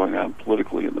and what's going on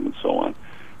politically in them and so on.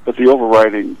 But the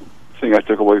overriding thing I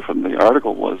took away from the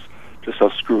article was just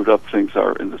how screwed up things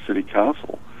are in the city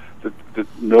council. That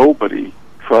nobody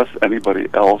trusts anybody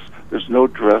else. There's no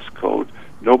dress code.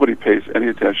 Nobody pays any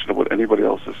attention to what anybody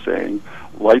else is saying.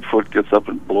 Lightfoot gets up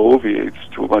and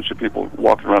bloviates to a bunch of people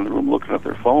walking around the room looking at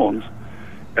their phones,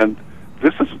 and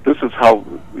this is how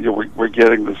we're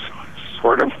getting this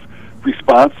sort of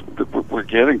response that we're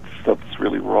getting stuff that's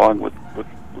really wrong with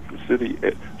the city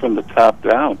from the top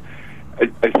down.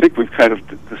 I think we've kind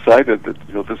of decided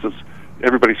that this is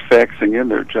everybody's faxing in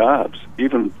their jobs,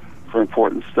 even for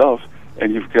important stuff.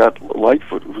 And you've got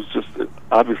Lightfoot, who's just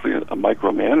obviously a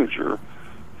micromanager.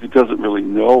 He doesn't really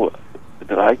know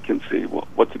that I can see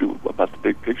what to do about the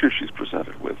big picture she's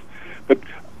presented with. But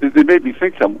it made me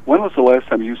think, Tom, when was the last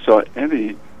time you saw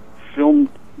any film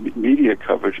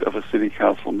coverage of a city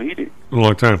council meeting. A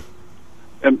long time.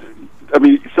 And, I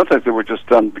mean, sometimes they were just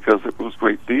done because it was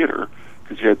great theater,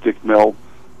 because you had Dick Mell,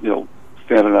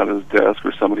 standing at his desk,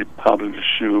 or somebody pounding his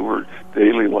shoe, or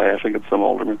Daley laughing at some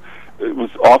alderman. It was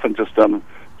often just done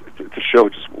to show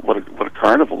just what a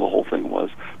carnival the whole thing was.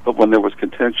 But when there was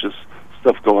contentious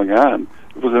stuff going on,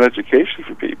 it was an education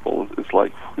for people. It's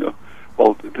like,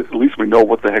 well, at least we know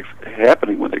what the heck's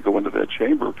happening when they go into that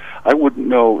chamber. I wouldn't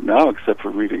know now, except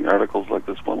for reading articles like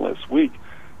this one last week,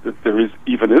 that there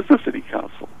even is a city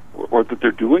council, or that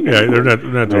they're doing it. Yeah, they're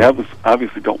not they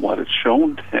obviously don't want it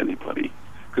shown to anybody,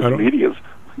 because the media's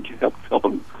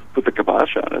helping put the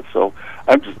kibosh on it. So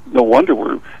I'm just no wonder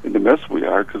we're in the mess we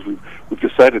are, because we've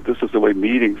decided this is the way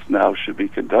meetings now should be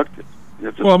conducted.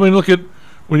 Well, I mean, look at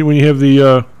when you have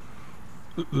the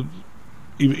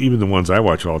even the ones I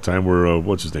watch all the time, where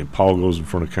what's his name, Paul goes in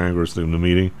front of Congress in the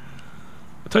meeting.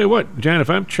 I'll tell you what, John, if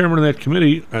I'm chairman of that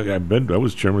committee, I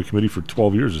was chairman of the committee for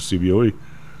 12 years at CBOE,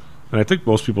 and I think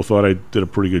most people thought I did a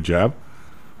pretty good job.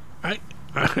 I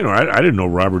didn't know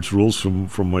Robert's rules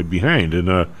from my behind,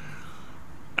 and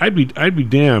I'd be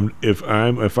damned if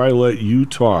I let you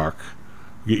talk,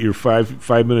 get your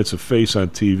five minutes of face on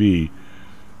TV,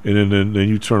 and then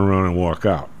you turn around and walk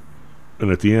out,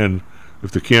 and at the end, if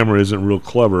the camera isn't real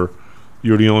clever,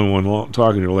 you're the only one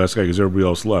talking to the last guy because everybody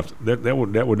else left. That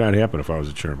would not happen if I was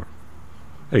a chairman.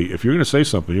 Hey, if you're going to say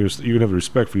something, you're going to have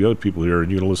respect for the other people here, and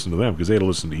you're going to listen to them because they had to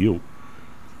listen to you.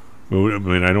 I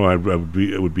mean, I know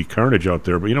it would be carnage out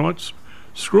there, but you know what?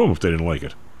 Screw them if they didn't like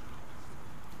it.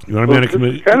 You want to be on a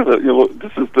committee? Kind of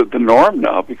this is the norm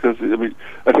now, because I mean,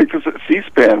 I think this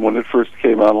C-SPAN, when it first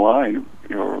came online,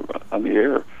 on the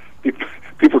air,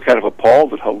 people were kind of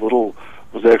appalled at how little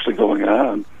was actually going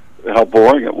on, how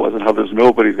boring it was, and how there's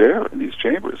nobody there in these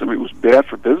chambers. I mean, it was bad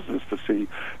for business to see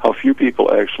how few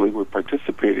people actually were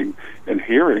participating and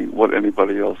hearing what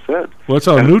anybody else said. Well, that's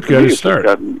how Newt got his start. It's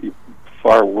gotten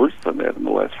far worse than that in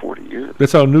the last 40 years.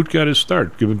 That's how Newt got his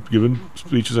start, giving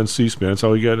speeches on C-SPAN. That's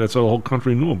how the whole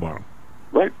country knew about him.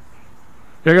 Right.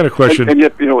 Yeah, I got a question. And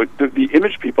yet, the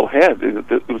image people had,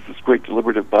 it was this great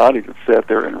deliberative body that sat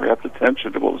there and wrapped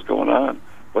attention to what was going on.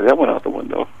 Well, that went out the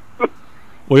window.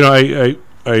 Well,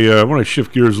 I want to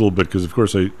shift gears a little bit, because, of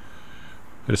course, I had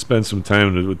to spend some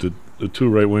time with the two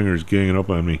right-wingers ganging up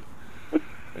on me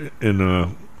out in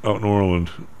Orland.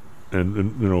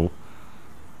 And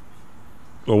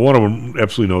well, one of them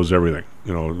absolutely knows everything,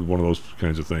 one of those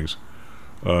kinds of things.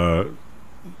 The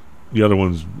other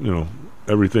one's,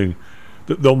 everything.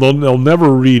 They'll never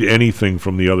read anything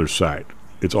from the other side.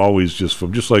 It's always just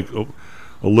like a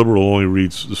liberal only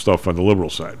reads the stuff on the liberal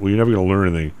side. Well, you're never going to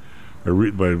learn anything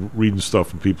by reading stuff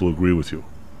from people who agree with you.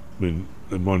 I mean,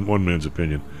 in one man's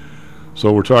opinion.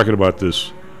 So we're talking about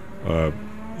this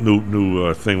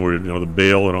new thing where the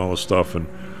bail and all this stuff, and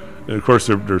of course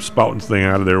they're spouting thing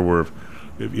out of there where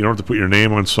if you don't have to put your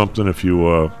name on something if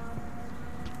you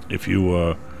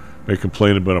make a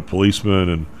complaint about a policeman,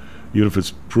 and even if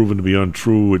it's proven to be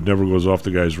untrue, it never goes off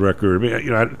the guy's record. I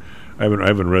mean, I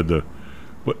haven't read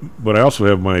but I also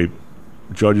have my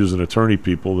judges and attorney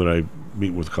people that I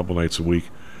meet with a couple nights a week,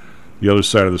 the other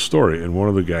side of the story, and one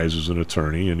of the guys is an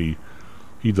attorney, and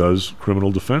he does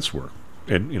criminal defense work,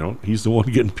 and he's the one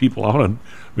getting people out on.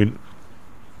 I mean,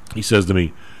 he says to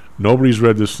me, nobody's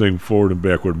read this thing forward and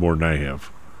backward more than I have.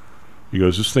 He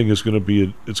goes, this thing is going to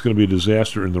be a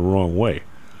disaster in the wrong way.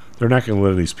 They're not going to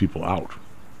let these people out.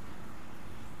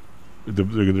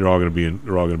 They're all going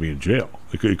to be in jail.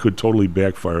 It could totally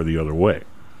backfire the other way.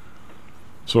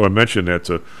 So I mentioned that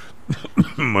to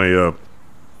my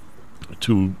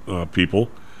two people,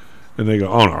 and they go,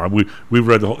 "Oh no, we've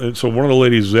read the whole." And so one of the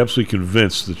ladies is absolutely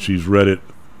convinced that she's read it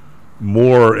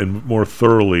more and more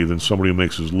thoroughly than somebody who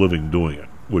makes his living doing it,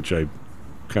 which I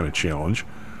kind of challenge.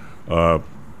 But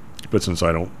since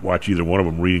I don't watch either one of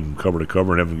them reading cover to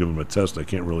cover and haven't given them a test, I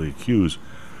can't really accuse.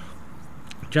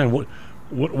 John,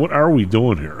 what are we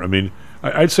doing here? I mean,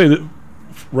 I'd say that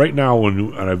right now,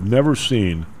 and I've never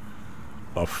seen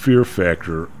a fear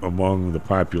factor among the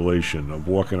population of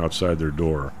walking outside their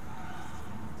door,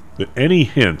 that any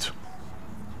hint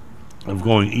of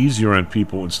going easier on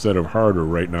people instead of harder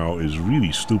right now is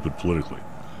really stupid politically.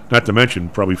 Not to mention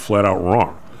probably flat out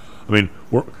wrong. I mean,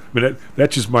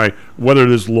 that's just whether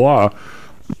this law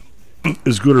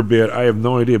is good or bad, I have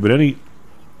no idea. But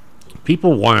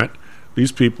people want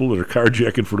these people that are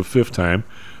carjacking for the fifth time,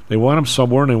 they want them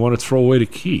somewhere, and they want to throw away the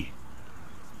key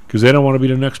because they don't want to be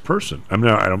the next person. I'm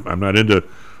not into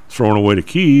throwing away the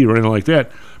key or anything like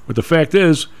that. But the fact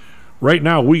is, right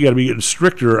now we got to be getting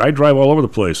stricter. I drive all over the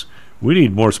place. We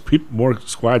need more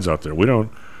squads out there. We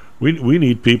don't We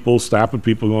need people stopping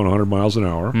people going 100 miles an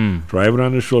hour, Hmm. driving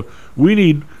on the shoulder. We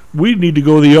need to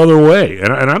go the other way.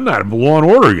 And I'm not a law and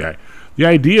order guy. The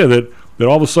idea that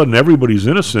all of a sudden everybody's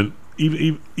innocent,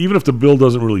 even if the bill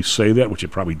doesn't really say that, which it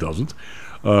probably doesn't,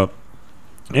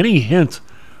 any hint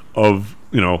of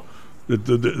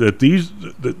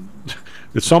that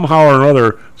somehow or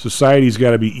another society's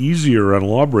got to be easier on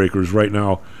lawbreakers right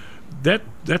now.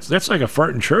 That's like a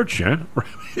fart in church, Jen,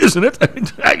 isn't it?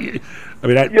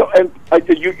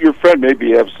 Your friend may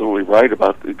be absolutely right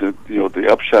about the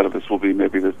upshot of this will be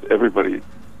maybe that everybody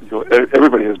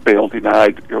has bail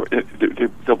denied.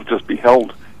 They'll just be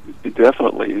held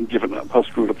indefinitely, and given how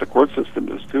screwed up the court system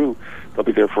is too, they'll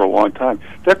be there for a long time.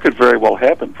 That could very well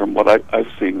happen from what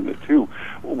I've seen in it too.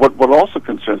 What also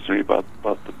concerns me about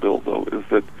the bill though is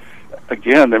that,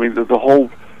 again, I mean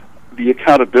the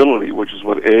accountability, which is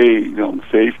what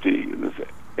safety in this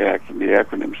act and the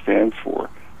acronym stands for.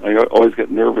 I always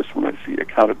get nervous when I see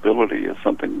accountability as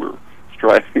something we're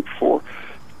striving for,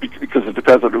 because it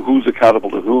depends on who's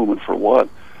accountable to whom and for what,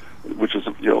 which is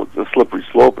the slippery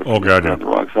slope if you're on the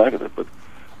wrong side of it. But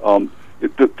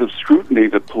the scrutiny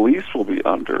that police will be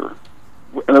under,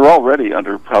 and they're already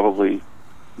under probably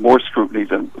more scrutiny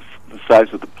than the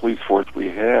size of the police force we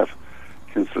have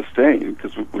can sustain,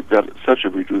 because we've got such a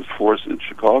reduced force in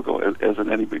Chicago as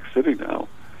in any big city now.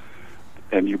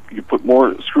 And you put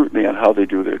more scrutiny on how they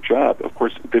do their job. Of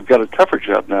course, they've got a tougher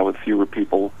job now with fewer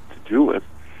people to do it.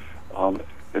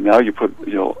 And now you put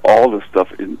all this stuff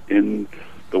in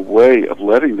the way of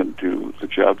letting them do the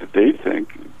job that they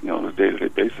think, on a day-to-day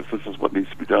basis, this is what needs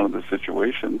to be done in this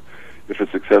situation. If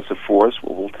it's excessive force,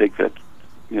 we'll take that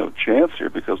chance here,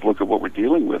 because look at what we're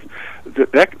dealing with.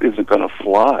 That isn't going to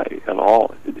fly at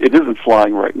all. It isn't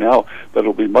flying right now, but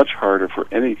it'll be much harder for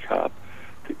any cop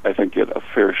to, I think, get a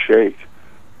fair shake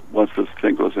once this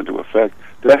thing goes into effect.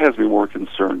 That has me more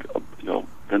concerned,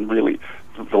 than really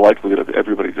the likelihood of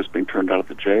everybody just being turned out of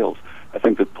the jails. I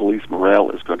think that police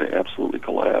morale is going to absolutely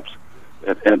collapse,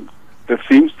 and that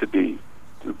seems to be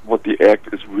what the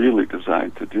act is really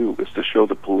designed to do, is to show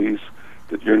the police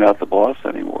that you're not the boss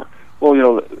anymore.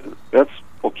 Well, that's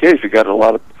okay if you got a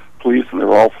lot of police and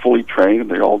they're all fully trained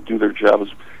and they all do their job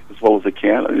as well as they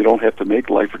can, and you don't have to make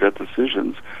life or death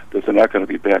decisions that they're not going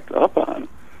to be backed up on.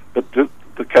 But the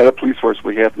kind of police force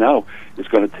we have now is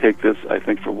going to take this, I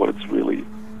think, for what it's really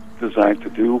designed to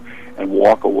do and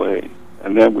walk away.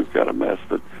 And then we've got a mess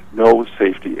that no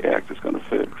safety act is going to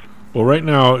fix. Well, right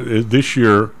now, this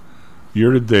year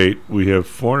to date, we have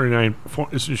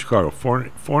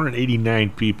 489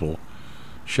 people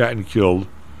shot and killed,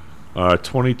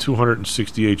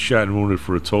 2,268 shot and wounded,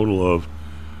 for a total of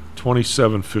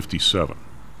 2,757.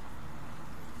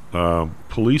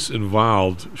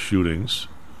 Police-involved shootings.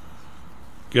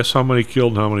 Guess how many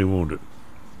killed and how many wounded?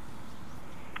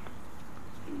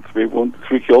 Three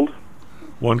killed?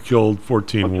 1 killed,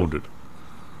 14 wounded.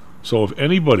 So if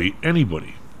anybody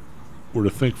were to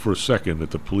think for a second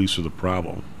that the police are the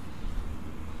problem,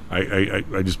 I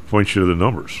just point you to the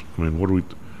numbers. I mean, what do we...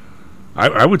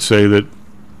 I would say that,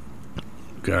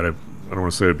 God, I don't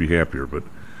want to say I'd be happier, but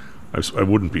I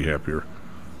wouldn't be happier.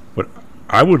 But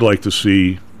I would like to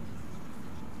see,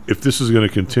 if this is going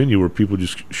to continue where people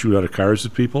just shoot out of cars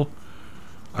at people,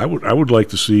 I would like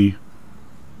to see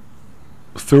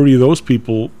 30 of those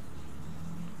people,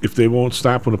 if they won't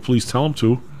stop when the police tell them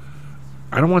to.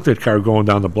 I don't want that car going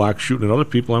down the block shooting at other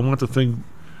people. I want the thing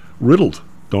riddled,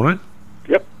 don't I?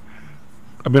 Yep.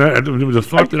 I mean, the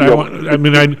thought that I want. I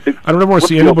mean, I don't ever want to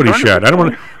see anybody shot. I don't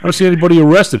want to see anybody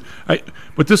arrested.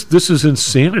 But this is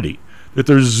insanity. That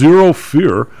there's zero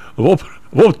fear of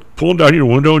pulling down your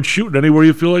window and shooting anywhere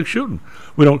you feel like shooting.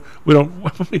 We don't.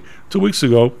 2 weeks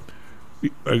ago,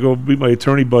 I go meet my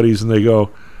attorney buddies, and they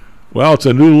go, "Well, it's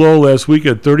a new low last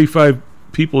weekend. 35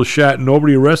 people shot and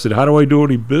nobody arrested. How do I do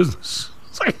any business?"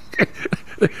 It's like,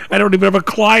 I don't even have a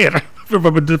client.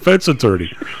 I'm a defense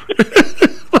attorney.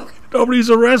 Nobody's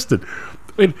arrested.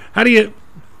 I mean, how do you?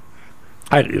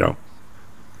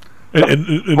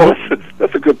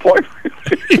 That's a good point.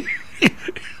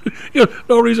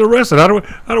 Nobody's arrested. How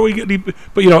do we get any?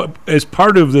 But as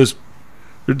part of this,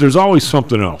 there's always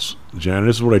something else, Jan.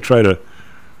 This is what I try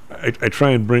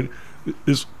and bring.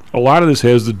 This, a lot of this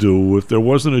has to do with there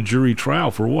wasn't a jury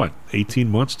trial for what, 18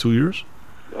 months, 2 years.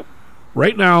 Yep.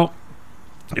 Right now,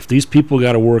 if these people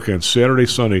got to work on Saturday,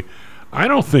 Sunday, I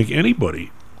don't think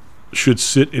anybody should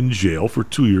sit in jail for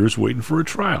 2 years waiting for a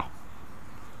trial.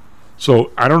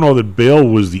 So I don't know that bail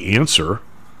was the answer,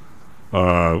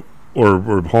 or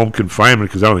home confinement,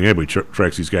 because I don't think anybody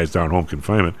tracks these guys down home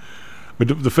confinement.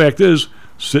 But the fact is,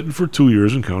 sitting for 2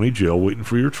 years in county jail waiting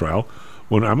for your trial,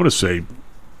 when I'm going to say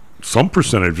some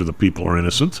percentage of the people are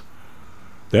innocent.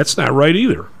 That's not right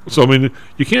either. So I mean,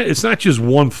 you can't. It's not just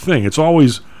one thing. It's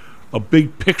always a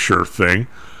big picture thing.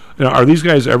 Now, are these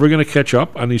guys ever going to catch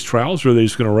up on these trials, or are they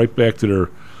just going to right back to their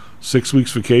 6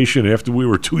 weeks vacation after we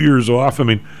were 2 years off? I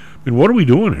mean, what are we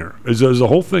doing here? Is the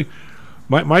whole thing?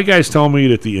 My guys tell me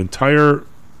that the entire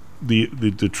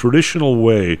the traditional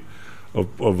way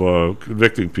of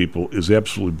convicting people is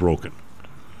absolutely broken.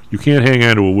 You can't hang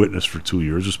on to a witness for 2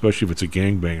 years, especially if it's a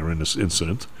gangbanger in this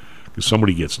incident, because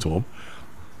somebody gets to him.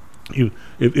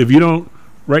 If you don't,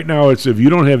 right now, it's if you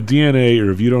don't have DNA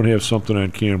or if you don't have something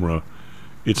on camera,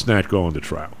 it's not going to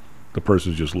trial. The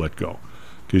person's just let go,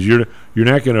 because you're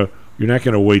not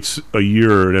gonna wait a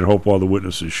year and then hope all the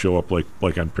witnesses show up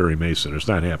like on Perry Mason. It's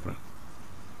not happening.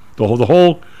 The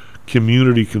whole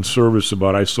community conservative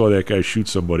about I saw that guy shoot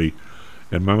somebody,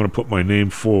 and I'm going to put my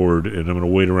name forward, and I'm going to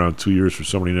wait around 2 years for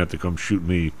somebody not to come shoot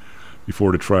me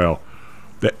before the trial.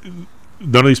 That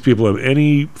none of these people have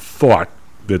any thought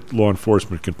that law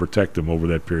enforcement can protect them over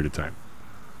that period of time,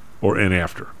 and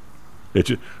after.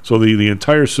 So the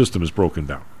entire system is broken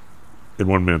down, in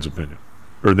one man's opinion,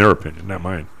 or in their opinion, not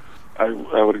mine. I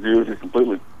would agree with you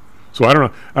completely. So I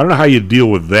don't know how you deal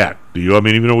with that. Do you? I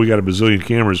mean, even though we got a bazillion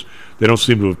cameras, they don't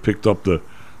seem to have picked up the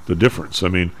difference. I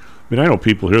mean, I know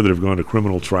people here that have gone to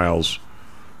criminal trials,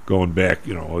 going back.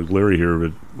 You know, like Larry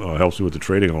here helps me with the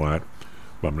trading a lot,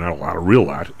 but not a lot, a real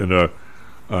lot. And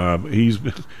he's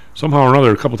somehow or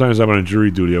another. A couple times I've been on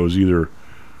jury duty. I was either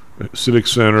Civic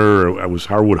Center or I was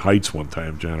Harwood Heights one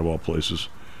time, John, of all places.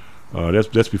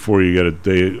 That's before you get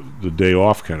the day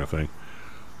off kind of thing.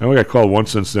 I only got called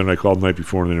once since then. I called the night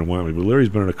before and they didn't want me. But Larry's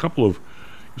been in a couple of.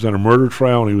 He was on a murder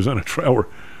trial and he was on a trial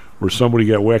where somebody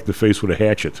got whacked in the face with a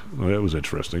hatchet. Well, that was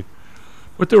interesting.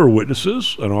 But there were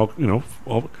witnesses and all. You know,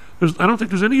 I don't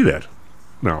think there's any of that.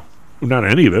 No, not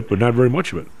any of it, but not very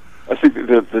much of it. I think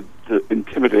the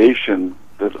intimidation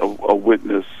that a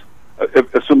witness,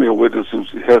 assuming a witness who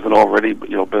hasn't already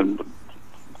been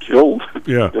killed,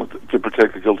 to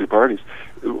protect the guilty parties,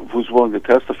 who's willing to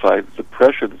testify, the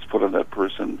pressure that's put on that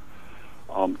person,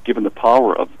 given the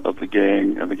power of the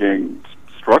gang and the gang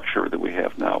structure that we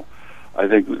have now, I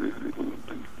think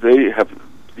they have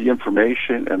the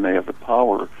information and they have the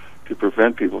power to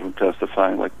prevent people from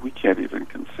testifying like we can't even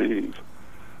conceive.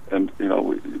 And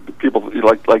people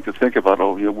like to think about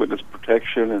witness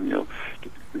protection, and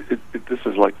this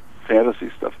is like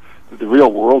fantasy stuff. The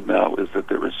real world now is that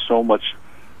there is so much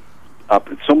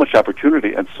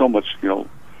opportunity and so much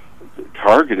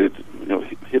targeted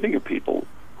hitting of people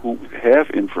who have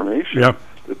information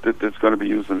that's going to be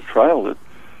used in a trial. That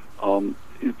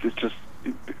it's just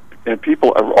and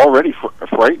people are already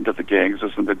frightened of the gangs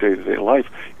just in their day-to-day life.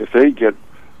 If they get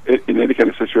in any kind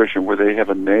of situation where they have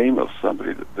a name of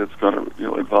somebody that's going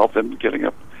to involve them getting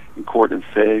up in court and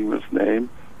saying this name,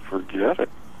 forget it.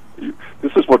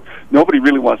 This is what nobody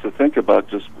really wants to think about.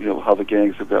 Just how the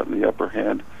gangs have gotten the upper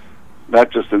hand, not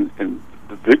just in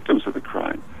the victims of the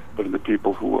crime, but in the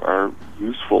people who are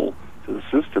useful to the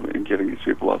system in getting these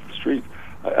people off the street.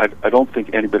 I don't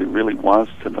think anybody really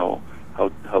wants to know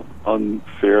how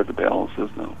unfair the balance is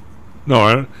now.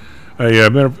 No,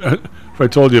 if I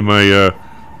told you my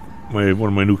one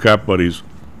of my new cop buddies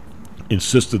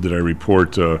insisted that I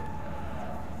report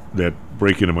that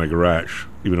break into my garage,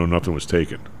 even though nothing was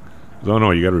taken. Oh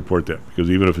no, you got to report that, because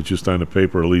even if it's just on the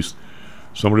paper, at least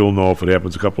somebody will know if it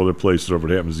happens a couple other places, or if it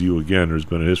happens to you again. There's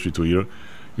been a history to it.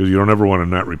 Because you don't ever want to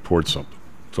not report something.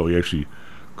 So he actually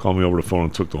called me over the phone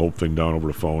and took the whole thing down over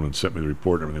the phone and sent me the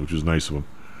report and everything, which was nice of him.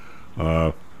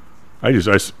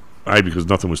 Because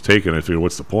nothing was taken, I figured,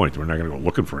 what's the point? We're not going to go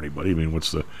looking for anybody. I mean,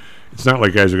 it's not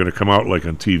like guys are going to come out like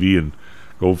on TV and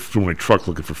go through my truck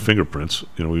looking for fingerprints.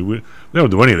 We don't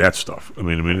do any of that stuff. I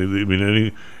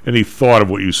mean, any thought of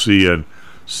what you see on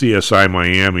CSI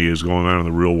Miami is going on in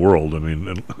the real world. I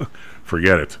mean,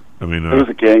 forget it. I mean, there was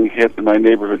a gang hit in my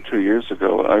neighborhood 2 years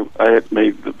ago. I had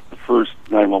made the first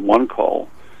 911 call,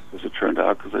 as it turned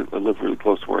out, because I lived really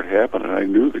close to where it happened, and I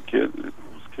knew the kid was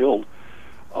killed.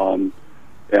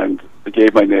 And I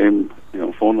gave my name,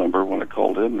 phone number when I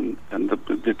called in, and the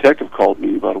detective called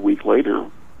me about a week later,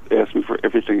 asked me for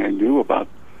everything I knew about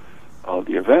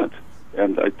the event,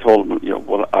 and I told him,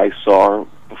 what I saw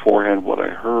beforehand, what I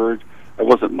heard. I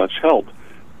wasn't much help,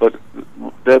 but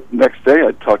that next day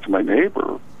I talked to my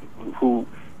neighbor, who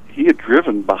he had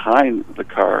driven behind the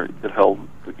car that held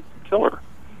the killer,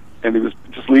 and he was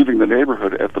just leaving the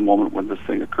neighborhood at the moment when this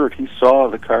thing occurred. He saw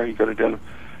the car, he got identified.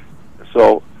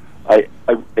 So I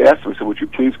asked him, I said, would you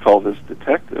please call this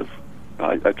detective?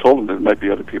 I told him there might be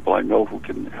other people I know who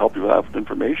can help you out with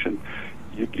information.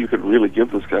 You could really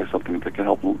give this guy something that can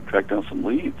help him track down some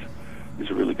leads.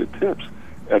 these are really good tips.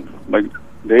 And my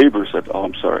neighbor said, "Oh,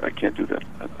 I'm sorry, I can't do that.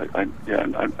 I'm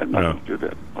not going to do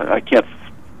that. I can't.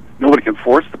 Nobody can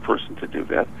force the person to do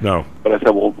that." No. But I said,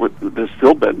 "Well, there's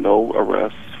still been no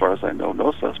arrests, as far as I know,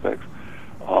 no suspects."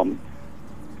 And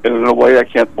in a way, I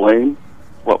can't blame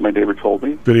what my neighbor told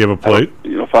me. Did he have a plate?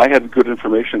 If I had good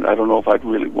information, I don't know if I'd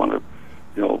really want to,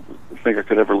 think I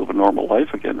could ever live a normal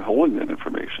life again, holding that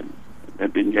information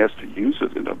and being asked to use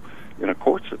it in a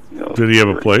court. Did he have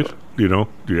a plate? Do you know?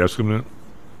 Do you ask him that?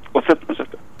 What's that?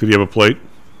 Did he have a plate?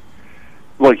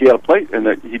 Well, he had a plate, and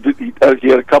he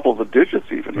had a couple of the digits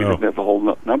even. He didn't have the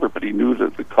whole number, but he knew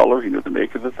the color, he knew the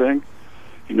make of the thing,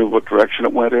 he knew what direction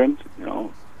it went in.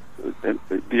 And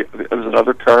there was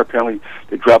another car. Apparently,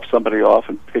 they dropped somebody off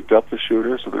and picked up the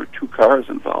shooter, so there were two cars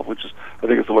involved, which is, I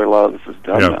think, is the way a lot of this is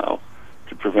done now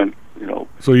to prevent.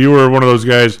 So you were one of those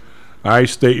guys. I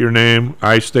state your name.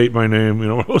 I state my name.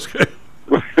 One of those guys.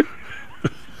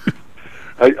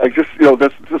 I just,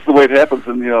 that's just the way it happens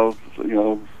in,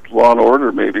 Law and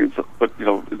Order, maybe. But in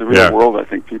the real world, I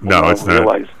think people don't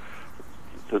realize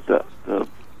that the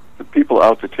people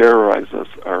out to terrorize us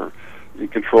are in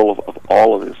control of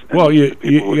all of this. Well, you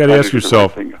got to ask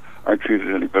yourself, aren't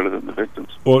treated any better than the victims.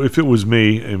 Well, if it was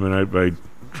me, I mean, I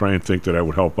try and think that I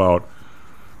would help out,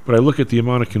 but I look at the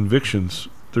amount of convictions.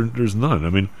 There's none. I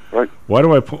mean, why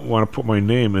do I want to put my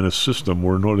name in a system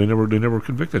where they never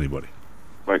convict anybody?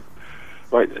 Right.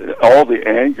 All the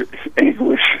anguish,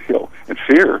 and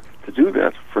fear to do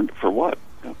that for what?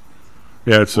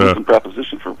 Yeah, it's a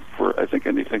proposition for I think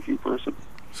any thinking person.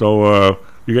 So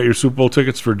you got your Super Bowl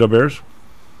tickets for Dub Bears?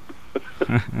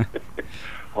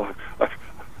 Well, I've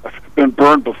been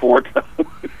burned before.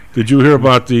 Did you hear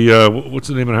about the what's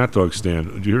the name of the hot dog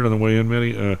stand? Did you hear it on the way in,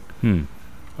 Matty?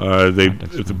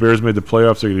 If the Bears made the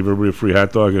playoffs, they could give everybody a free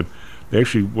hot dog, and they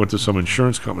actually went to some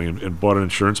insurance company and bought an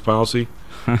insurance policy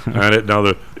on it. Now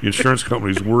the insurance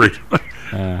company's worried.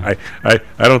 I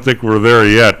don't think we're there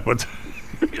yet, but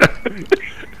this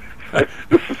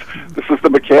is the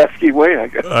McCaskey way, I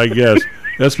guess. I guess.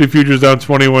 SP futures down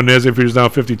 21, NASDAQ futures down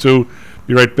 52.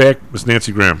 Be right back. Miss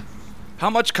Nancy Graham. How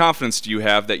much confidence do you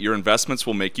have that your investments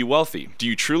will make you wealthy? Do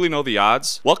you truly know the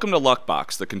odds? Welcome to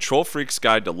Luckbox, the control freak's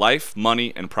guide to life,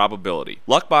 money, and probability.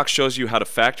 Luckbox shows you how to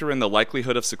factor in the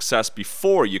likelihood of success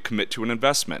before you commit to an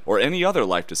investment or any other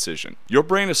life decision. Your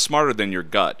brain is smarter than your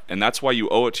gut, and that's why you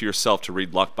owe it to yourself to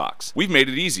read Luckbox. We've made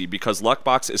it easy because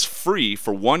Luckbox is free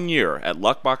for 1 year at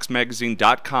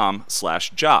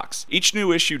luckboxmagazine.com/jocks. Each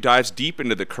new issue dives deep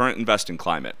into the current investing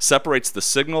climate, separates the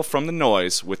signal from the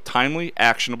noise with timely,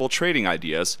 actionable trading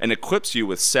ideas, and equips you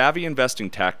with savvy investing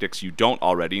tactics you don't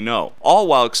already know, all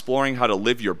while exploring how to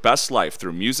live your best life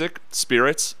through music,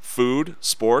 spirits, food,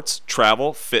 sports,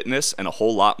 travel, fitness, and a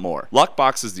whole lot more.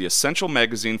 Luckbox is the essential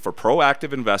magazine for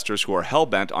proactive investors who are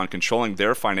hell-bent on controlling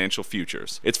their financial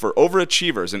futures. It's for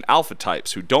overachievers and alpha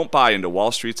types who don't buy into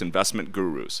Wall Street's investment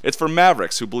gurus. It's for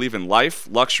mavericks who believe in life,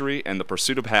 luxury, and the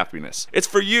pursuit of happiness. It's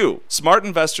for you. Smart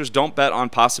investors don't bet on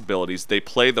possibilities, they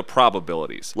play the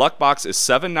probabilities. Luckbox is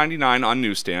 $7.99 on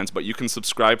newsstands, but you can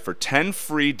subscribe for 10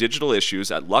 free digital issues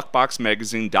at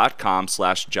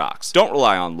luckboxmagazine.com/jocks. Don't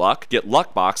rely on luck. Get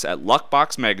Luckbox at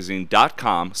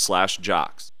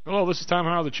luckboxmagazine.com/jocks. Hello, this is Tom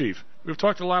Howell, the Chief. We've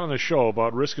talked a lot on the show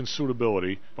about risk and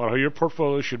suitability, about how your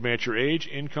portfolio should match your age,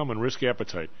 income, and risk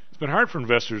appetite. It's been hard for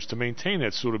investors to maintain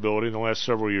that suitability in the last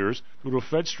several years due to a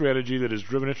Fed strategy that has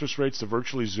driven interest rates to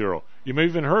virtually zero. You may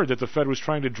have even heard that the Fed was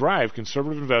trying to drive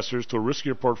conservative investors to a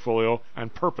riskier portfolio on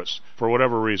purpose, for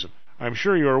whatever reason. I'm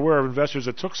sure you are aware of investors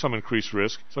that took some increased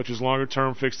risk, such as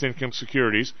longer-term fixed income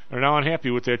securities, and are now unhappy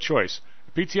with that choice.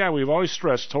 At PTI, we've always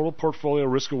stressed total portfolio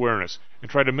risk awareness and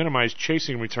tried to minimize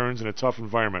chasing returns in a tough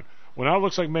environment. Well, now it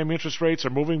looks like maybe interest rates are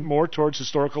moving more towards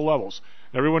historical levels.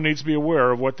 Everyone needs to be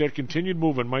aware of what that continued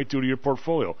movement might do to your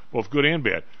portfolio, both good and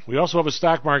bad. We also have a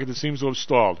stock market that seems to have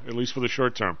stalled, at least for the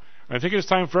short term. I think it's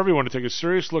time for everyone to take a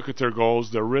serious look at their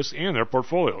goals, their risks, and their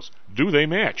portfolios. Do they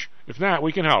match? If not,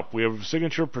 we can help. We have a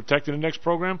Signature Protected Index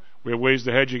program. We have ways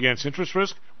to hedge against interest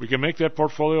risk. We can make that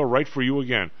portfolio right for you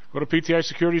again. Go to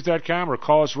PTIsecurities.com or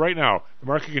call us right now. The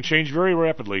market can change very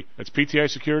rapidly. That's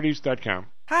PTIsecurities.com.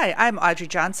 Hi, I'm Audrey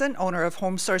Johnson, owner of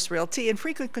Home Source Realty and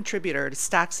frequent contributor to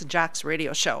Stocks and Jocks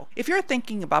radio show. If you're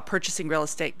thinking about purchasing real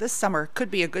estate, this summer could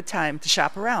be a good time to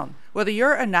shop around. Whether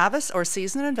you're a novice or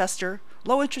seasoned investor,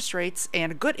 low interest rates,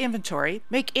 and a good inventory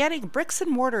make adding bricks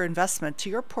and mortar investment to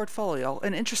your portfolio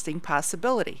an interesting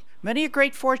possibility. Many a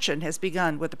great fortune has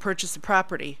begun with the purchase of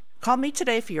property. Call me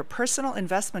today for your personal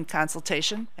investment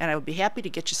consultation, and I would be happy to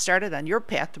get you started on your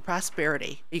path to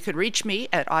prosperity. You can reach me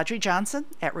at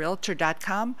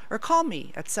audreyjohnson@realtor.com or call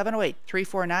me at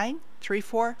 708-349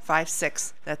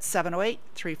 708-349-3456. That's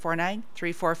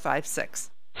 708-349-3456.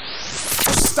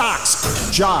 Stocks,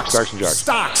 jocks, Stocks and jocks.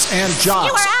 Stocks and jocks.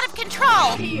 You are out of control.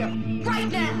 Right here,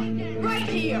 right now, right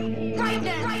here, right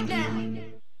now, right now.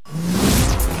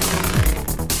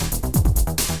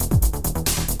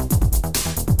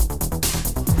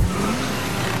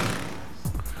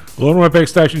 Hello, Winnipeg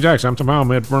Stocks and Jocks. I'm Tom Howell.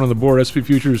 Matt Byrne on the board. SP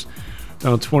Futures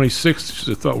down 26.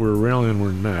 I thought we were rallying.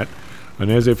 We're not.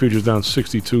 NASDAQ Futures down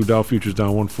 62. Dow Futures down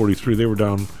 143. They were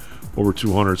down over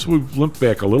 200. So we've limped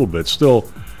back a little bit. Still,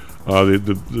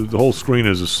 the whole screen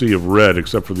is a sea of red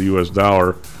except for the U.S.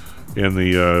 dollar and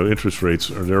the interest rates.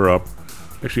 They're up.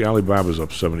 Actually, Alibaba's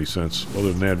up 70 cents.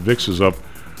 Other than that, VIX is up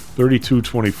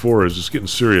 32.24. It's just getting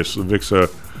serious. The VIX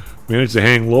managed to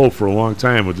hang low for a long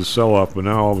time with the sell-off, but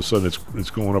now all of a sudden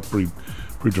it's going up pretty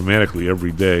dramatically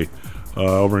every day.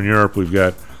 Over in Europe, we've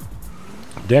got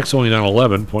DAX only down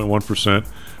 11.1%,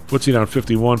 FTSE down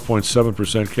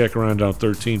 51.7%, CAC around down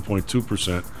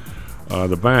 13.2%.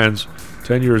 The bonds,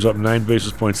 10 years up 9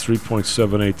 basis points,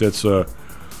 3.78.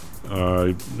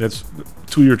 That's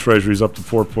 2-year Treasuries up to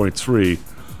 4.3.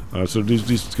 So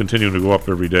these continuing to go up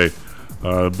every day.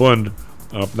 Bund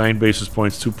up 9 basis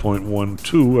points,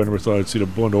 2.12. I never thought I'd see the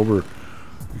Bund over.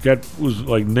 Was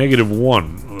like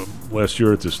 -1 last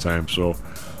year at this time. So,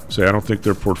 I don't think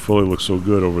their portfolio looks so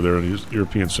good over there in the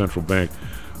European Central Bank.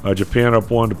 Japan up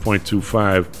 1 to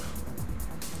 0.25.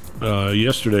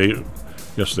 Yesterday,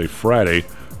 Friday,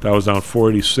 Dow was down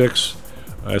 486.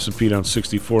 S&P down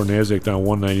 64. Nasdaq down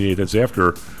 198. That's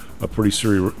after a pretty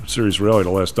serious rally. The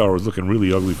last hour was looking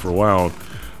really ugly for a while.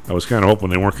 I was kind of hoping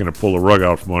they weren't going to pull the rug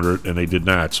out from under it, and they did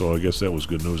not. So I guess that was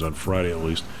good news on Friday at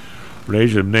least. For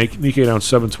Asia, Nikkei down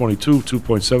 722,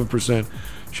 2.7%.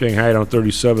 Shanghai down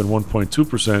 37,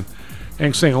 1.2%.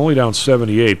 Hang Seng only down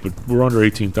 78, but we're under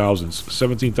 18,000,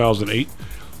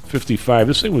 17,855.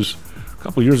 This thing was a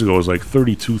couple years ago. It was like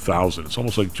 32,000. It's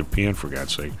almost like Japan, for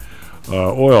God's sake.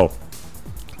 Oil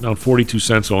down 42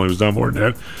 cents only. It was down more than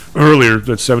that earlier.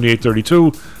 That's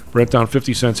 78.32. Brent down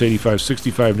 50 cents,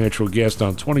 85.65. Natural gas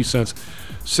down 20 cents,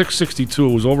 6.62.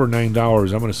 It was over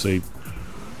 $9. I'm going to say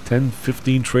 10,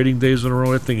 15 trading days in a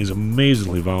row. That thing is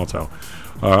amazingly volatile.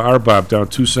 RBOB down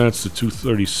 2 cents to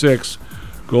 236.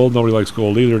 Gold, nobody likes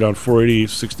gold either, down 480,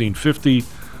 1650.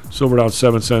 Silver down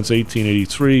 7 cents,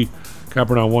 1883.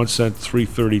 Copper down 1 cent,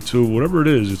 332. Whatever it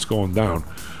is, it's going down.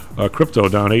 Crypto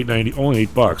down 890, only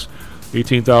 $8.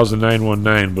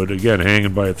 18,919, but again,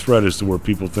 hanging by a thread as to where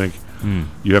people think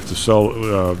you have to sell.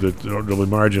 The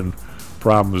margin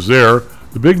problem is there.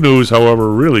 The big news,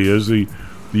 however, really is the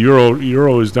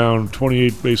euro is down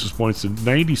 28 basis points to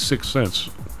 96 cents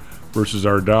versus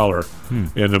our dollar,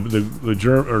 and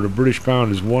the British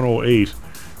pound is 108. I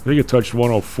think it touched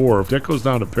 104. If that goes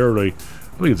down to parity, I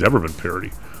don't think it's ever been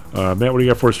parity. Matt, what do you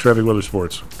got for us? Traffic, weather,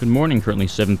 sports. Good morning. Currently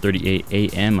 7:38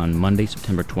 a.m. on Monday,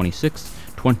 September 26th.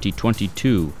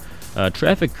 2022.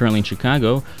 Traffic currently in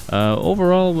Chicago,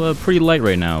 overall pretty light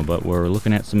right now, but we're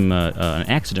looking at an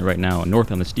accident right now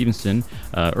north on the Stevenson.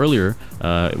 Earlier,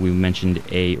 we mentioned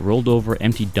a rolled over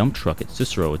empty dump truck at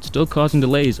Cicero. It's still causing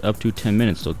delays up to 10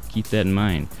 minutes, so keep that in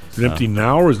mind. Is it empty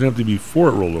now, or is it empty before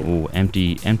it rolled over? Oh,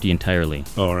 empty entirely.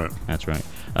 Oh, all right. That's right.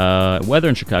 Weather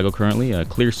in Chicago currently,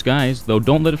 clear skies, though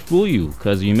don't let it fool you,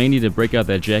 because you may need to break out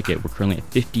that jacket. We're currently at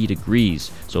 50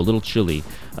 degrees, so a little chilly,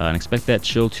 and expect that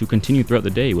chill to continue throughout the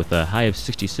day with a high of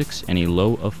 66 and a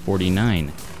low of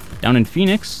 49. Down in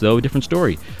Phoenix, though, different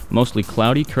story. Mostly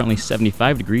cloudy, currently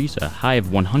 75 degrees, a high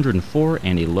of 104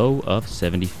 and a low of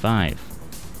 75.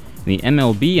 In the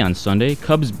MLB on Sunday,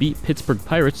 Cubs beat Pittsburgh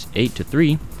Pirates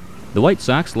 8-3. The White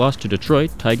Sox lost to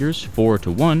Detroit Tigers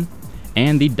 4-1.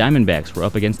 And the Diamondbacks were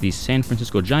up against the San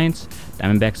Francisco Giants.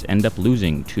 Diamondbacks end up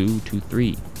losing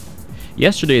 2-3.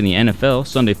 Yesterday in the NFL,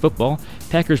 Sunday football,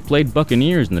 Packers played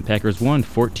Buccaneers and the Packers won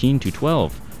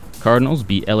 14-12. Cardinals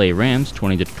beat LA Rams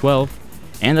 20-12.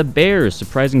 And the Bears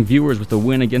surprising viewers with a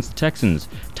win against the Texans.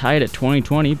 Tied at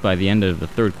 20-20 by the end of the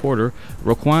third quarter,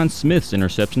 Roquan Smith's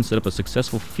interception set up a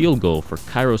successful field goal for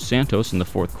Cairo Santos in the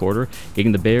fourth quarter,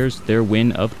 giving the Bears their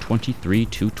win of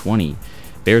 23-20.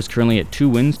 Bears currently at 2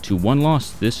 wins to 1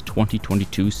 loss this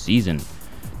 2022 season.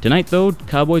 Tonight, though,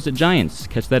 Cowboys at Giants.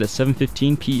 Catch that at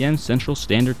 7:15 p.m. Central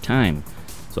Standard Time.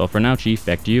 That's all for now, Chief.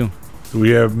 Back to you. Do we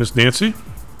have Miss Nancy?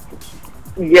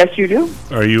 Yes, you do.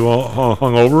 Are you all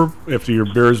hung over after your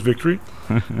Bears victory?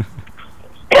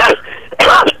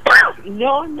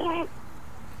 No, I'm not.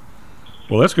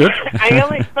 Well, that's good. I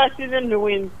only expected them to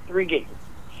win 3 games.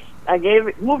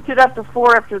 Moved it up to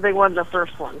 4 after they won the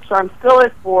first one. So I'm still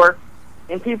at 4.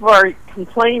 And people are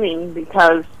complaining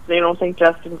because they don't think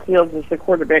Justin Fields is the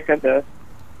quarterback of the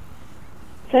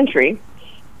century.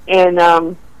 And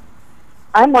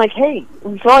I'm like, hey,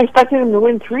 we're all expecting them to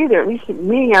win 3. They're at least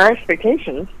meeting our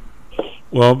expectations.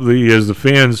 Well, as the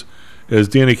fans, as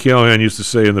Danny Callahan used to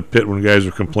say in the pit when guys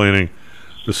were complaining,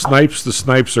 the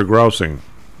snipes are grousing.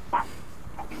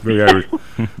 Very Irish,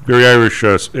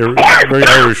 very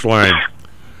Irish line.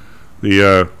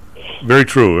 Very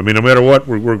true. I mean, no matter what,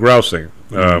 we're grousing.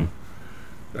 I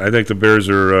think the Bears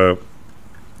are.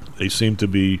 They seem to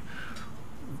be,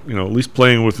 at least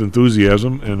playing with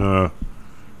enthusiasm, and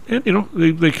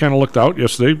they kind of looked out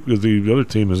yesterday because the other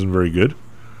team isn't very good,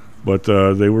 but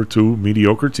they were 2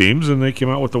 mediocre teams and they came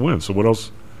out with the win. So what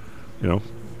else? I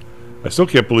still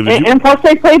can't believe it. And plus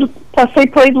they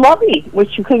played Lovey,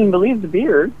 which you couldn't believe the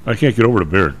beard. I can't get over the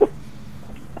beard.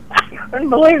 I couldn't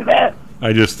believe that.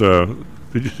 I just man,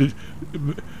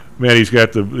 he's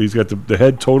got the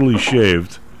head totally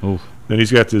shaved. Oof. Then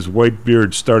he's got this white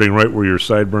beard starting right where your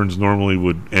sideburns normally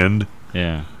would end.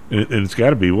 Yeah. And it's got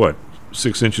to be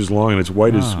 6 inches long, and it's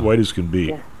white as can be.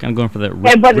 Yeah. Kind of going for that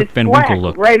but Rick it's Van black Winkle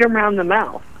look. right around the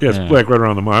mouth. Yeah, it's black right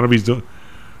around the mouth. I don't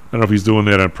know if he's doing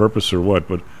that on purpose or what,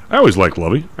 but I always liked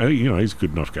Lovey. I think he's a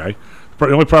good enough guy.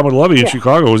 The only problem with Lovey in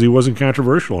Chicago is he wasn't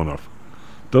controversial enough.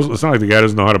 It's not like the guy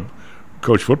doesn't know how to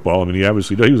coach football. I mean, he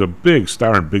obviously does. He was a big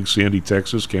star in Big Sandy,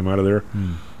 Texas. Came out of there.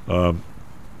 I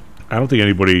don't think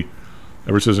anybody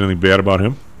ever says anything bad about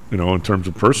him. In terms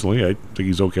of personally, I think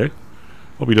he's okay.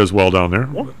 Hope he does well down there.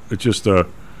 Yeah. It's just I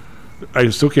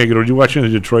still can't get over. Did you watch the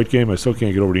Detroit game? I still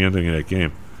can't get over the ending of that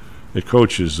game. The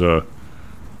coach is I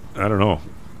don't know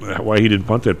why he didn't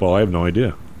punt that ball. I have no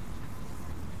idea.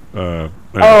 I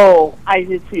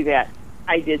did see that.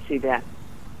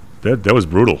 That was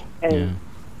brutal. And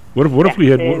What if we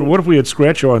had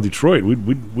Scratcho on Detroit?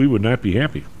 We would not be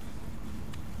happy.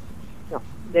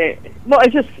 No,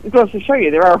 it just goes to show you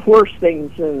there are worse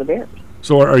things than the Bears.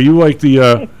 So are you like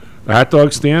the hot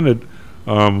dog stand at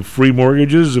free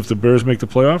mortgages if the Bears make the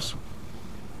playoffs?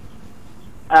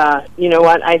 You know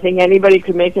what? I think anybody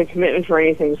could make a commitment for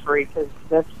anything free because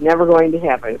that's never going to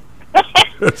happen.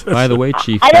 By the way,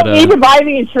 Chief, I don't need to buy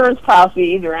the insurance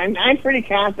policy either. I'm pretty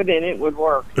confident it would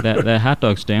work. That hot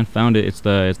dog stand found it. It's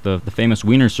the famous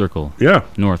Wiener Circle. Yeah,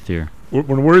 north here.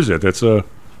 Where is it? That's Oh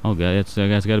god, it's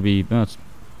got to be. It's,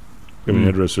 give me an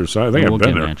address or something. I think I've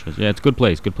been there. Yeah, it's a good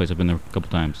place. Good place. I've been there a couple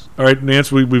times. All right,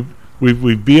 Nance, we've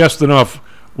BS'd enough.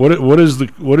 What is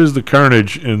the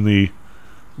carnage in the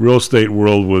real estate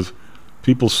world with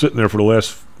people sitting there for the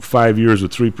last 5 years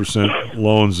with 3%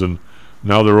 loans, and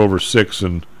now they're over 6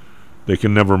 and they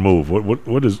can never move?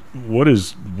 Where's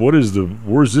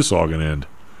this all gonna end?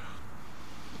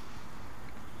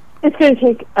 It's going to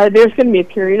take. There's going to be a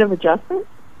period of adjustment,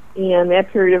 and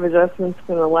that period of adjustment is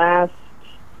going to last,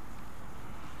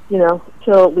 till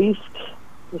at least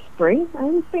the spring. I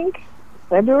would think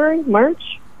February,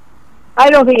 March. I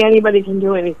don't think anybody can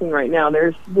do anything right now.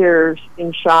 They're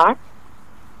in shock.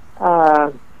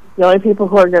 The only people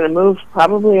who are going to move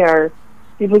probably are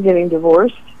people getting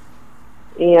divorced,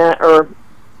 or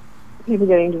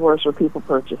people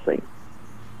purchasing.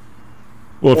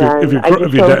 Well, if you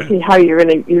don't see how you're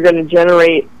going to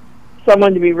generate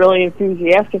someone to be really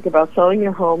enthusiastic about selling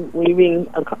their home, leaving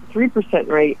a 3%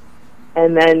 rate,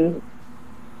 and then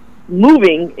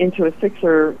moving into a 6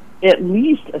 or at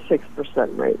least a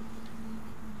 6% rate.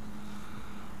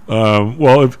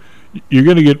 Well,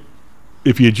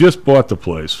 if you just bought the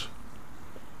place,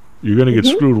 you're going to get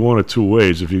screwed one of two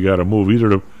ways. If you got to move,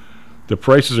 either the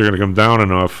prices are going to come down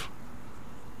enough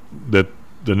that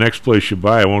the next place you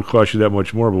buy, it won't cost you that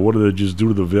much more. But what do they just do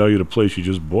to the value of the place you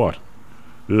just bought?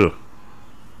 Ugh.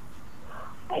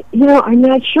 I'm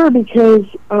not sure because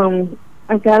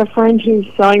I've got a friend who's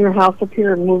selling her house up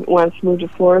here and wants to move to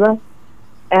Florida,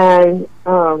 and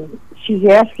she's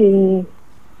asking,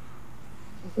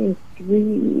 I think,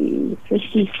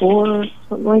 $354,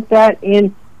 something like that,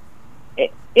 and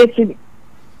it's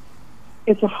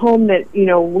a home that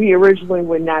we originally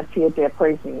would not see at that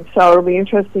pricing. So it'll be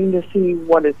interesting to see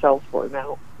what it sells for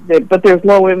now. But there's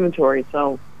low inventory,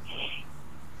 so.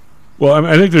 Well,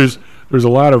 I think there's a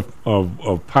lot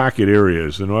of pocket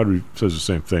areas, and Audrey says the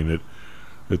same thing,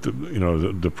 that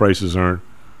the prices aren't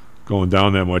going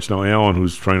down that much. Now, Alan,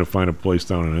 who's trying to find a place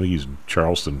down in, I think he's in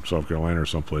Charleston, South Carolina or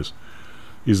someplace,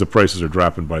 the prices are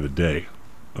dropping by the day.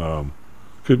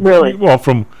 Really? Well,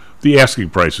 from the asking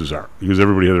prices are, because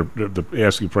everybody had the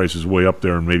asking prices way up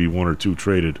there and maybe one or two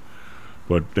traded,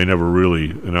 but they never really,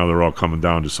 and now they're all coming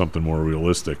down to something more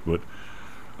realistic. But,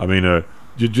 I mean,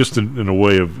 just in a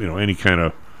way of, any kind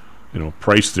of,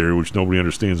 price theory, which nobody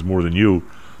understands more than you,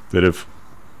 that if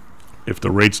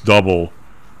the rates double,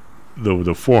 the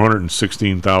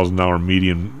 $416,000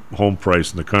 median home price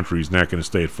in the country is not going to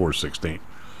stay at $416.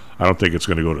 I don't think it's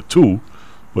going to go to 2,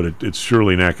 but it's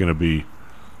surely not going to be.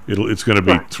 It's going to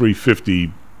be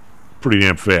 350 pretty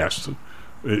damn fast,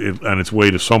 on its way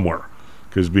to somewhere,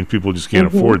 because people just can't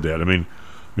afford that. I mean,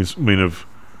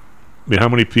 how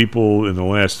many people in the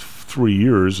last 3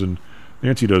 years? And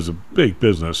Nancy does a big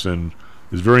business and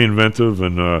is very inventive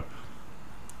and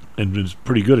is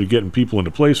pretty good at getting people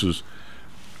into places.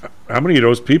 How many of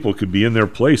those people could be in their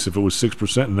place if it was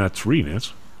 6% and not 3,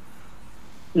 Nance?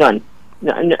 None.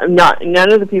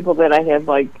 None of the people that I have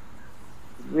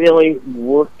really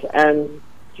worked and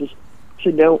just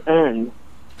to no end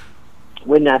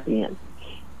would not be in.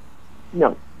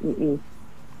 No. Mm-mm.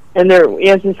 And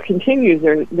as this continues,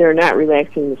 they're not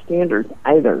relaxing the standards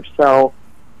either. So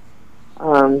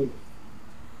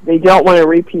they don't want a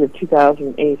repeat of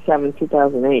 2007,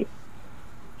 2008.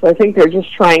 So I think they're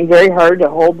just trying very hard to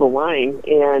hold the line,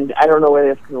 and I don't know where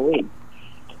that's going to lead.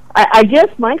 I guess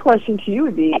my question to you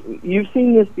would be, you've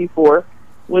seen this before,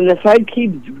 when the Fed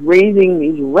keeps raising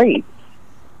these rates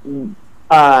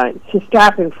to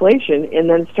stop inflation and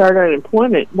then start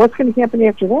unemployment, what's going to happen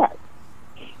after that?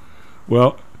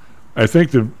 Well, I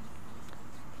think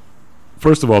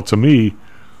first of all, to me,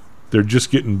 they're just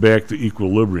getting back to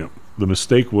equilibrium. The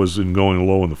mistake was in going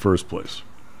low in the first place.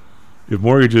 If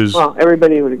mortgages... Well,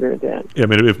 everybody would agree with that. Yeah, I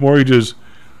mean, if mortgages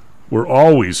were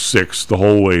always 6 the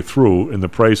whole way through and the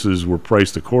prices were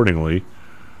priced accordingly,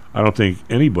 I don't think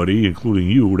anybody, including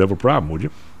you, would have a problem, would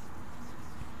you?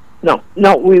 No,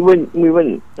 we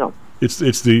wouldn't. No. It's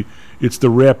the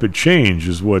rapid change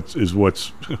is what's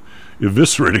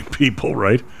eviscerating people,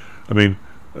 right? I mean,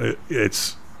 I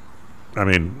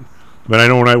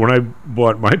know when I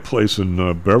bought my place in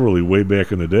Beverly way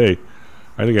back in the day,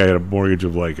 I think I had a mortgage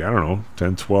of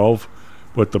 10, 12,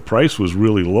 but the price was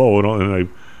really low, and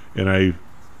I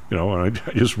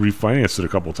just refinanced it a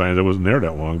couple times. I wasn't there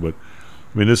that long, but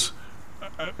I mean,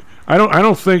 I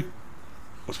don't think.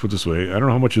 Let's put it this way: I don't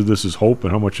know how much of this is hope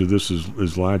and how much of this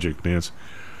is logic, Nance.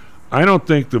 I don't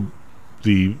think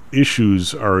the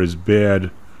issues are as bad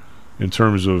in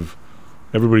terms of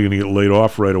everybody going to get laid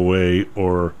off right away,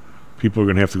 or people are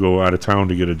going to have to go out of town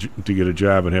to get a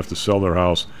job and have to sell their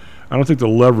house. I don't think the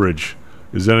leverage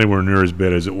is anywhere near as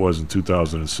bad as it was in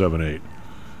 2007-8.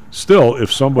 Still, if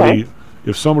somebody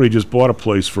just bought a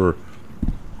place for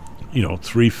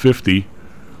 $350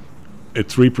 at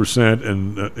 3%,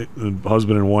 and the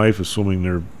husband and wife, assuming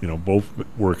they're both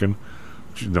working,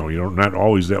 not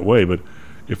always that way, but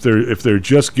if they're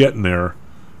just getting there,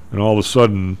 and all of a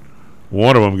sudden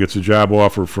one of them gets a job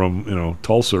offer from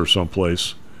Tulsa or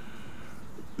someplace,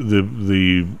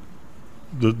 the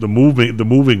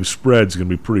moving spread's going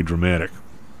to be pretty dramatic.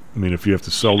 I mean, if you have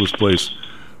to sell this place,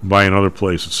 buy another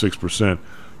place at 6%,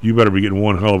 you better be getting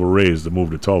one hell of a raise to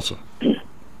move to Tulsa,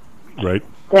 right?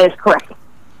 That is correct.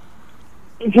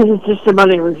 Because it's just a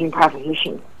money-losing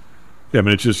proposition. Yeah, I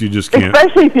mean, it's just you just can't.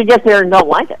 Especially if you get there and don't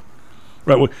like it.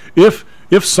 Right. Well, if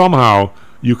somehow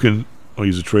you can, I'll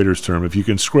use a trader's term, if you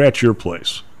can scratch your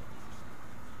place,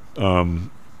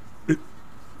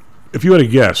 if you had a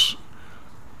guess,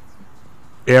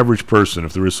 average person,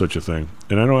 if there is such a thing,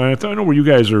 and I know where you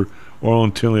guys are all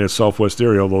in Tinley, that Southwest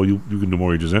area, although you can do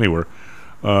mortgages anywhere.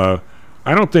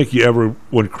 I don't think you ever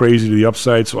went crazy to the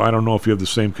upside, so I don't know if you have the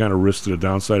same kind of risk to the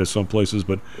downside as some places.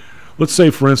 But let's say,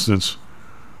 for instance,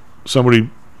 somebody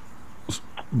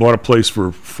bought a place for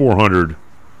 $400.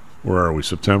 Where are we?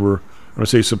 September. I'm going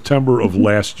to say September of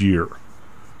last year.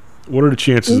 What are the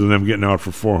chances of them getting out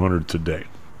for $400 today?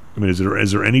 I mean, is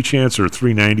there any chance, or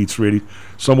 $390, $380,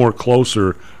 somewhere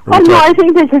closer? No, I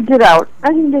think they could get out.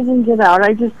 I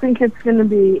just think it's going to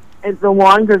be, the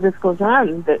longer this goes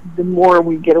on, the more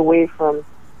we get away from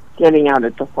getting out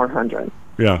at the 400.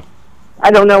 Yeah. I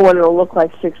don't know what it'll look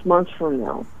like 6 months from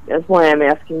now. That's why I'm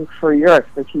asking for your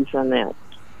expertise on that.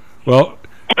 Well,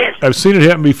 I've seen it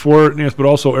happen before, Nance, but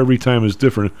also every time is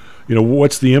different.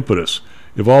 What's the impetus?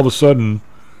 If all of a sudden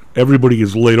everybody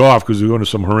gets laid off because we're going to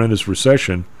some horrendous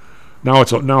recession, now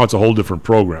it's a whole different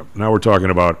program. Now we're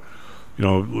talking about, it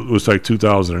was like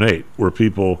 2008, where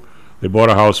they bought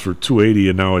a house for $280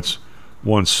 and now it's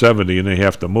 $170 and they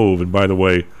have to move. And by the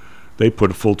way, they put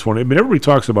a full 20. I mean, everybody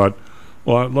talks about.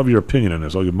 Well, I'd love your opinion on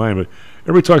this. I'll give mine, but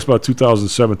everybody talks about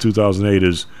 2007, 2008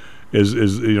 as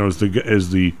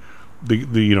the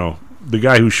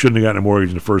guy who shouldn't have gotten a mortgage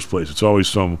in the first place. It's always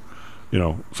some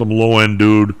low end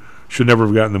dude should never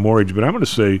have gotten the mortgage. But I'm going to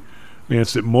say,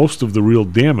 Nance, that most of the real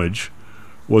damage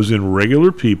was in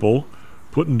regular people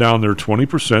putting down their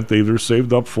 20% they either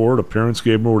saved up for it, or parents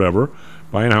gave them, or whatever,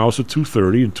 buying a house at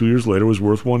 $230, and 2 years later was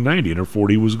worth $190, and their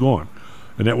 $40 was gone,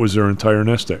 and that was their entire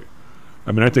nest egg.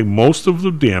 I mean, I think most of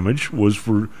the damage was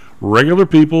for regular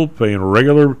people paying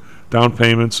regular down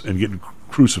payments and getting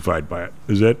crucified by it.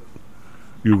 Is that,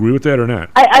 you agree with that or not?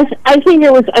 I think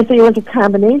it was a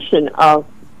combination of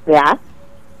that.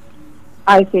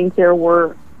 I think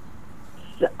the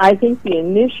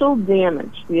initial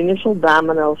damage, the initial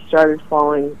dominoes started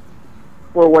falling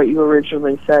for what you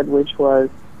originally said, which was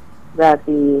that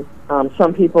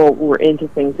some people were into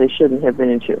things they shouldn't have been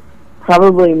into.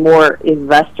 Probably more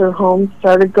investor homes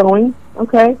started going,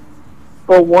 okay?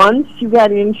 But once you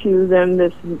got into then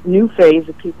this new phase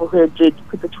of people who did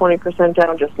put the 20%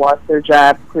 down, just lost their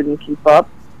job, couldn't keep up,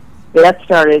 that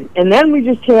started. And then we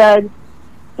just had,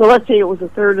 so let's say it was a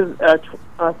third of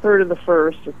the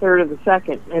first, a third of the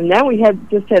second, and then we had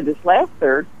this last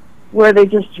third where they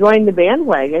just joined the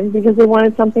bandwagon because they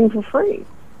wanted something for free.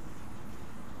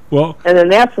 Well, and then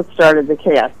that's what started the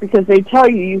chaos, because they tell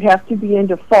you have to be in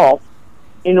default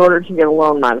in order to get a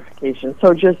loan modification.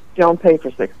 So just don't pay for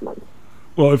 6 months.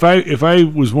 Well, if I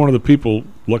was one of the people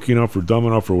lucky enough or dumb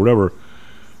enough or whatever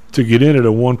to get in at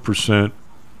a 1%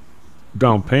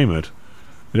 down payment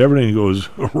and everything goes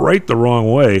right the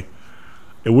wrong way,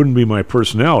 it wouldn't be my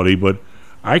personality, but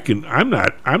I'm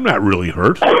not really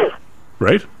hurt,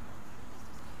 right?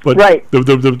 But right.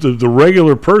 The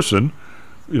regular person,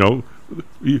 you know,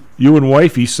 you and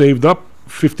wifey saved up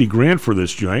 $50,000 for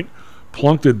this joint,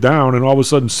 plunked it down, and all of a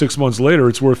sudden 6 months later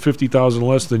it's worth $50,000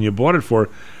 less than you bought it for.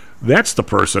 That's the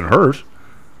person hurt.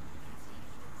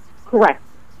 Correct,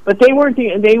 but they were not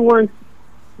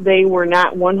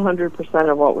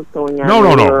 100% of what was going on.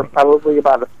 No. They were probably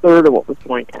about a third of what was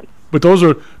going on. But those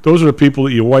are the people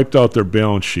that you wiped out their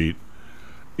balance sheet.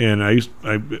 And I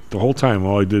the whole time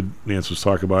all I did, Nance, was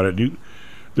talk about it.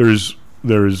 There's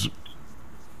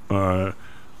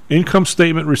income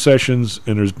statement recessions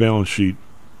and there's balance sheet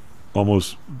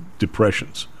almost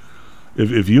depressions.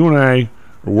 If you and I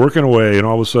are working away and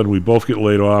all of a sudden we both get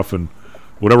laid off and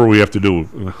whatever we have to do, I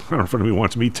don't know if anybody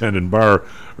wants me tending bar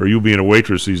or you being a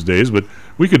waitress these days, but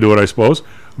we could do it, I suppose.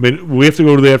 I mean, we have to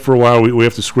go to that for a while. We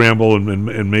have to scramble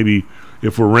and maybe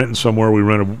if we're renting somewhere, we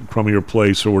rent a crummier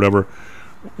place or whatever.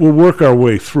 We'll work our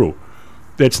way through.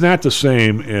 That's not the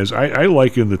same as I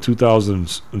liken the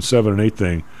 2007 and 8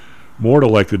 thing more to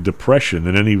like the Depression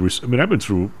than any. I mean, I've been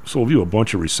through, so have you, a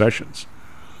bunch of recessions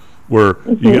where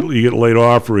you get laid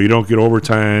off or you don't get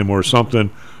overtime or something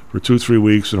for 2-3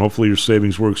 weeks, and hopefully your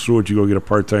savings works through it. You go get a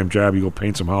part-time job, you go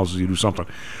paint some houses, you do something.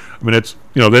 I mean,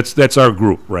 that's our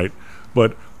group, right?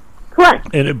 But correct.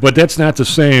 But that's not the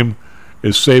same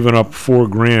as saving up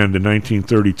 $4,000 in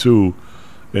 1932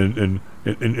 and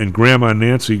Grandma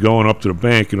Nancy going up to the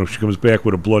bank. You know, she comes back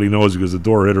with a bloody nose because the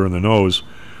door hit her in the nose,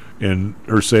 and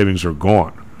her savings are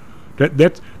gone.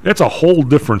 That's a whole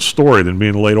different story than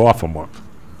being laid off a month.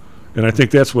 And I think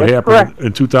that's what happened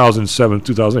in 2007,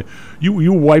 2008.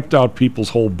 You wiped out people's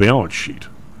whole balance sheet.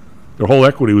 Their whole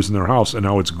equity was in their house, and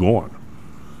now it's gone.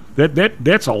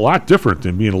 That's a lot different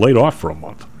than being laid off for a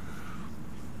month.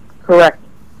 Correct.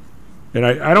 And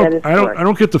I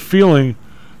don't get the feeling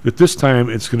that this time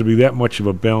it's going to be that much of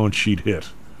a balance sheet hit,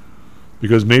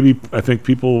 because maybe I think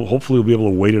people hopefully will be able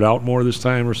to wait it out more this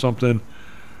time or something.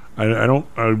 I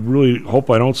really hope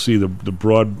I don't see the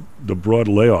broad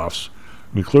layoffs.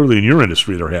 I mean, clearly in your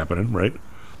industry they're happening, right?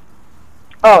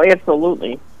 Oh,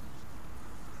 absolutely.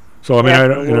 So I mean,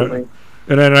 absolutely.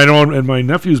 I know in my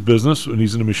nephew's business, and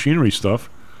he's in the machinery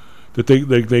stuff, that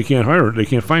they can't hire, they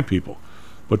can't find people.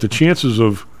 But the chances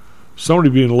of somebody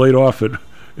being laid off at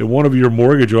one of your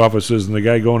mortgage offices and the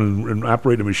guy going and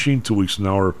operating a machine 2 weeks from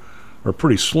now are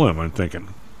pretty slim, I'm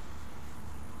thinking.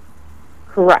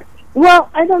 Correct. Well,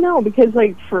 I don't know, because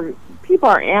for people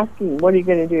are asking, what are you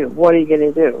going to do? What are you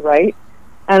going to do, right?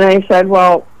 And I said,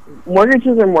 well,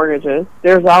 mortgages are mortgages.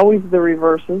 There's always the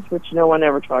reverses, which no one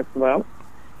ever talks about.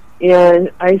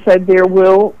 And I said, there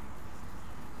will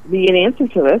be an answer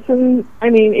to this. And, I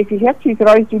mean, if you have to, you could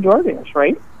always do DoorDash,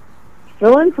 right?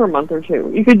 Fill in for a month or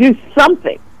two. You could do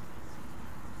something.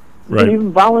 Right. You could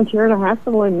even volunteer in a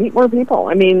hospital and meet more people.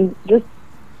 I mean,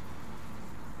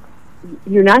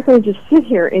 you're not going to just sit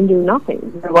here and do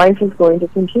nothing. Your life is going to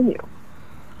continue.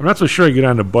 I'm not so sure I get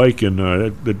on the bike and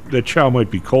that chow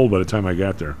might be cold by the time I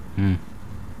got there.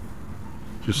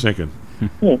 Just thinking.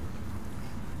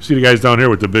 See the guys down here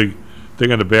with the big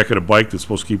thing on the back of the bike that's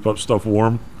supposed to keep up stuff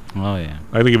warm? Oh, yeah.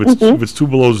 I think if it's 2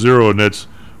 below zero and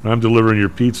when I'm delivering your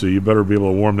pizza, you better be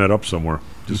able to warm that up somewhere.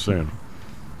 Just saying.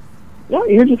 No,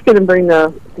 you're just going to bring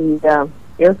the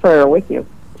air fryer with you.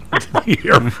 The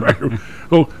air fryer.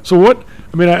 So what?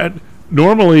 I mean,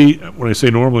 normally, when I say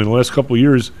normally, in the last couple of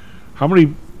years, how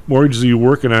many mortgages are you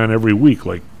working on every week?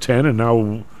 Like 10, and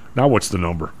now what's the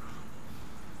number?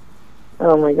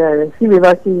 Oh my God, you'd be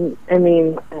lucky. I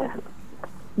mean,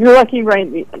 you're lucky,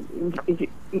 right?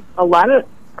 A lot of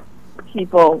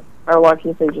people are lucky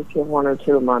if they just get 1 or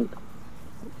 2 a month.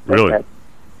 Really?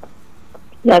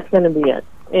 That's going to be it.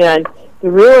 And the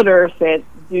realtors that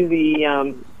do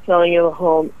the selling of the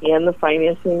home and the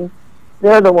financing,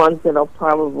 they're the ones that'll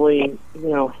probably,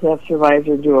 have survived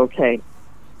or do okay.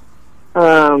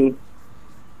 Other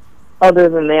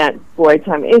than that, boy,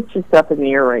 time, it's just up in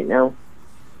the air right now.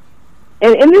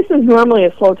 And this is normally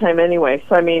a slow time anyway,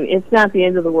 so I mean, it's not the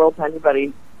end of the world to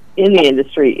anybody in the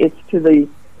industry. It's to the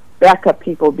backup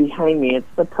people behind me. It's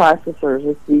the processors,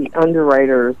 it's the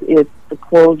underwriters, it's the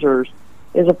closers,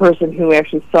 it's a person who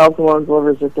actually sells the loans,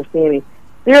 delivers it to Fannie.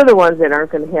 They're the ones that aren't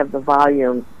going to have the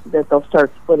volume that they'll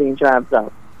start splitting jobs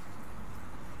up.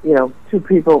 2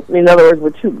 people, in other words,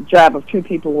 with job of 2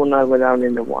 people will not go down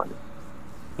into one.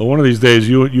 Well, one of these days,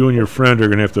 you and your friend are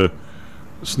going to have to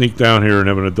sneak down here and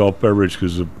have an adult beverage,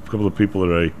 because a couple of people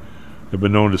that I have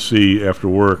been known to see after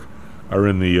work are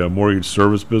in the mortgage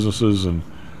service businesses, and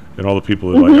all the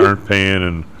people that like aren't paying,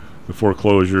 and the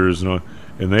foreclosures, and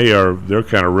they're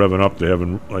kind of revving up to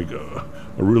having like a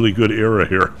really good era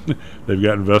here. They've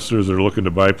got investors that are looking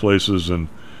to buy places, and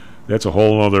that's a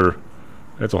whole other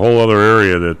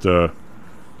area that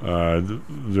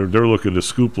they're looking to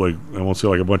scoop, like, I won't say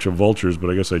like a bunch of vultures, but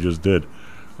I guess I just did.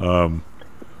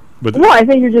 But no, I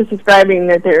think you're just describing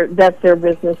that that's their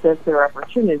business, that's their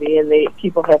opportunity, and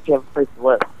people have to have a place to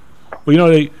live.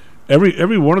 Well,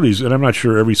 every one of these, and I'm not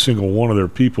sure every single one of their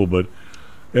people, but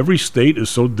every state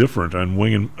is so different on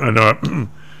winging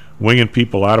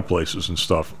people out of places and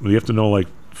stuff. You have to know like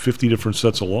 50 different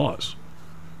sets of laws.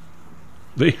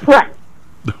 Correct.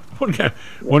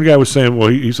 One guy was saying, well,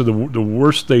 he said the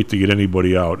worst state to get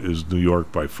anybody out is New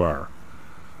York by far.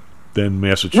 Then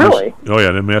Massachusetts. Really? Oh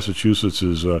yeah, then Massachusetts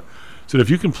is. Said if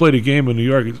you can play the game in New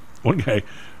York, one guy,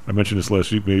 I mentioned this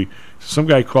last week, maybe some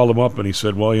guy called him up and he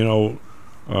said, well,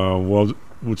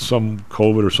 with some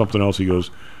COVID or something else, he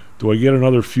goes, do I get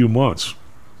another few months,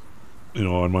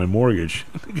 on my mortgage?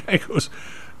 The guy goes,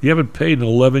 you haven't paid in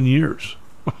 11 years.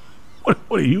 What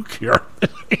do you care?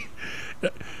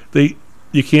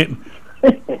 You can't.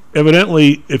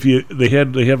 Evidently, they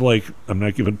have like, I'm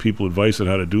not giving people advice on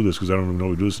how to do this because I don't even know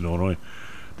who do this in Illinois.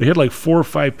 They had like 4 or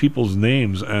 5 people's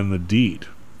names on the deed,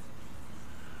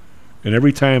 and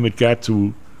every time it got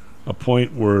to a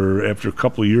point where after a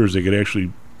couple of years they could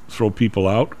actually throw people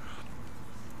out,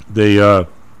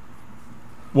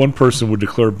 one person would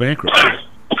declare bankruptcy,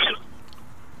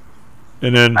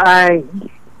 and then that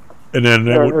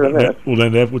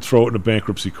would throw it into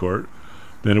bankruptcy court.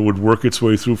 Then it would work its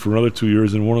way through for another 2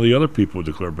 years, and one of the other people would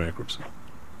declare bankruptcy.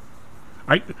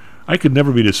 I could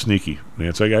never be this sneaky,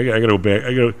 Nance. I got to go back.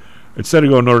 Instead of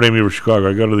going Notre Dame or Chicago,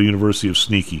 I go to the University of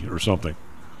Sneaky or something,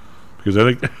 because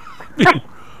I think.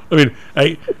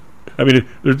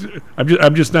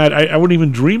 I'm just not. I wouldn't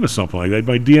even dream of something like that.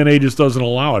 My DNA just doesn't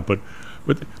allow it. But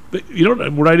what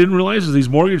I didn't realize is these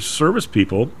mortgage service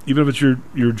people, even if it's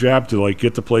your job to like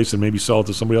get the place and maybe sell it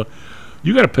to somebody else,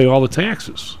 you got to pay all the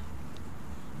taxes.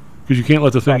 Because you can't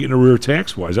let the thing get in arrear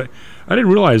tax-wise. I didn't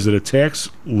realize that a tax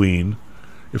lien,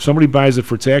 if somebody buys it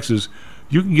for taxes,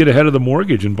 you can get ahead of the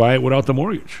mortgage and buy it without the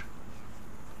mortgage.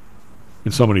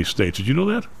 In some of these states, did you know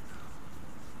that?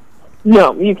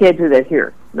 No, you can't do that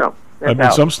here. No, in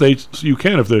some states you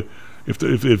can.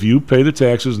 If you pay the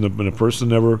taxes and the person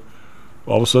never,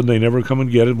 all of a sudden they never come and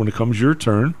get it. When it comes your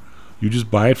turn, you just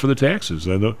buy it for the taxes.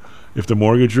 And if the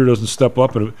mortgager doesn't step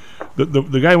up, and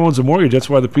the guy who owns a mortgage, that's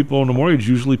why the people who own the mortgage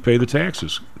usually pay the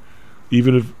taxes,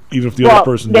 even if the other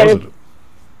person doesn't.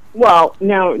 Well,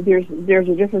 now there's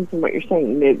a difference in what you're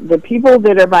saying. The people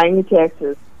that are buying the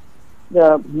taxes,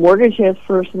 the mortgage has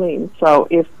first lien. So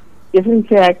if in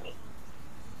fact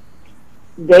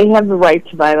they have the right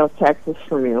to buy those taxes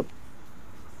from you,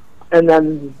 and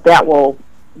then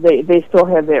they still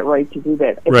have that right to do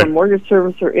that. If right. a mortgage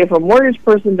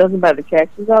person doesn't buy the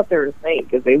taxes out, they're insane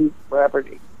because they lose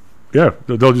property. Yeah,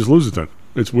 they'll just lose it then.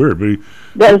 It's weird, but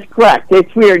that is correct.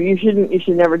 It's weird. You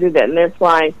should never do that, and that's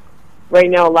why right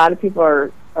now a lot of people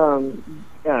are you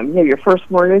have your first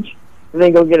mortgage, and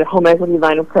then go get a home equity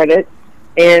line of credit.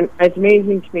 And it's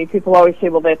amazing to me. People always say,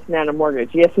 "Well, that's not a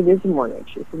mortgage." Yes, it is a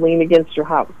mortgage. It's a lien against your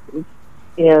house,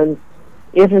 and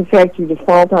if in fact you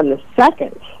default on the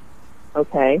second.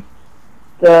 Okay,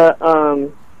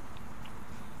 the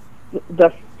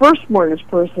first mortgage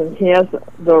person has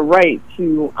the right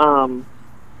to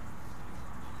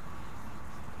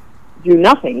do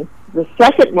nothing. The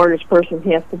second mortgage person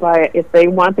has to buy it. If they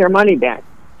want their money back,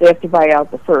 they have to buy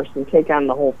out the first and take on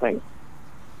the whole thing.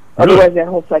 Otherwise, that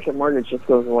whole second mortgage just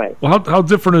goes away. Well, how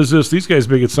different is this? These guys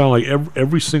make it sound like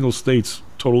every single state's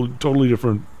totally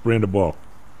different brand of ball.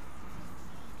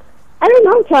 I don't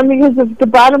know, Tom, because the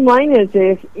bottom line is,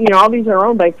 if all these are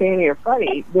owned by Fannie or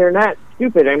Freddie, they're not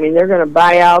stupid. I mean, they're going to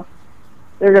buy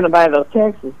those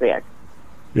taxes back.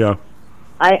 Yeah.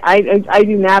 I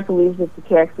do not believe that the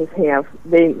taxes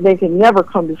they can never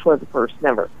come before the first,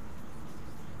 never.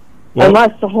 Well,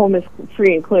 unless the home is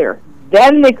free and clear.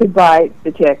 Then they could buy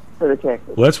the tax for the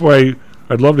taxes. Well, that's why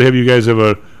I'd love to have you guys have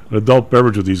an adult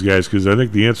beverage with these guys, because I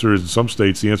think the answer is, in some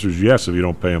states, the answer is yes if you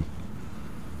don't pay them,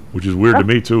 which is weird to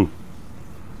me, too.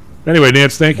 Anyway,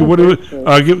 Nance, thank you.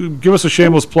 Give us a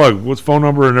shameless plug. What's phone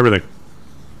number and everything?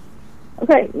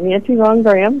 Okay, Nancy Von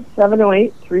Graham,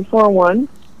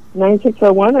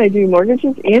 708-341-9601. I do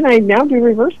mortgages, and I now do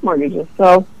reverse mortgages.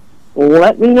 So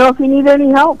let me know if you need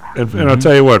any help. And I'll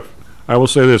tell you what, I will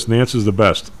say this, Nance is the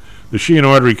best. The she and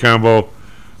Audrey combo,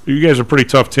 you guys are a pretty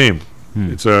tough team.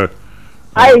 It's I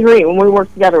agree. When we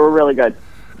work together, we're really good.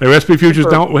 Hey, SP Futures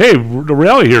down. Hey, the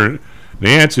rally here.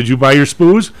 Nance, did you buy your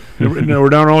spoos?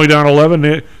 We're only down 11.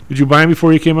 Did you buy them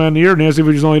before you came on the air? Nancy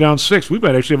Futures only down 6. We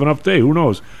might actually have an up day. Who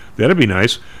knows? That'd be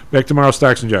nice. Back tomorrow,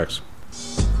 Stocks and Jocks.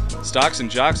 Stocks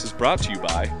and Jocks is brought to you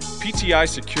by PTI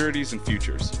Securities and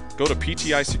Futures. Go to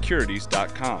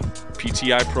PTIsecurities.com.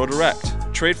 PTI Pro Direct.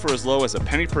 Trade for as low as a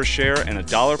penny per share and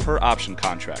 $1 per option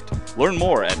contract. Learn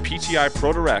more at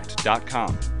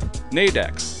PTIProDirect.com.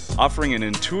 Nadex, offering an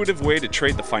intuitive way to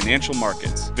trade the financial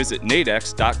markets. Visit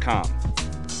nadex.com.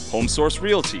 HomeSource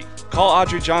Realty. Call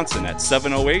Audrey Johnson at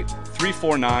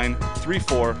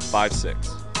 708-349-3456.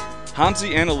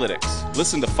 Hamzy Analytics.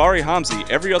 Listen to Fari Hamzy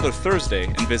every other Thursday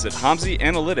and visit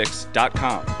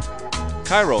HamzyAnalytics.com.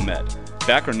 ChiroMed.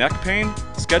 Back or neck pain?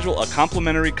 Schedule a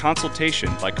complimentary consultation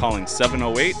by calling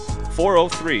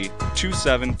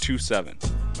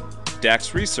 708-403-2727.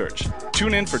 DAX Research.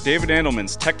 Tune in for David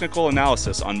Andelman's technical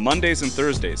analysis on Mondays and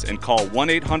Thursdays and call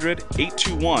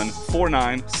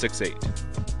 1-800-821-4968.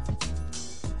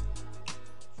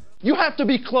 You have to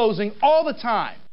be closing all the time.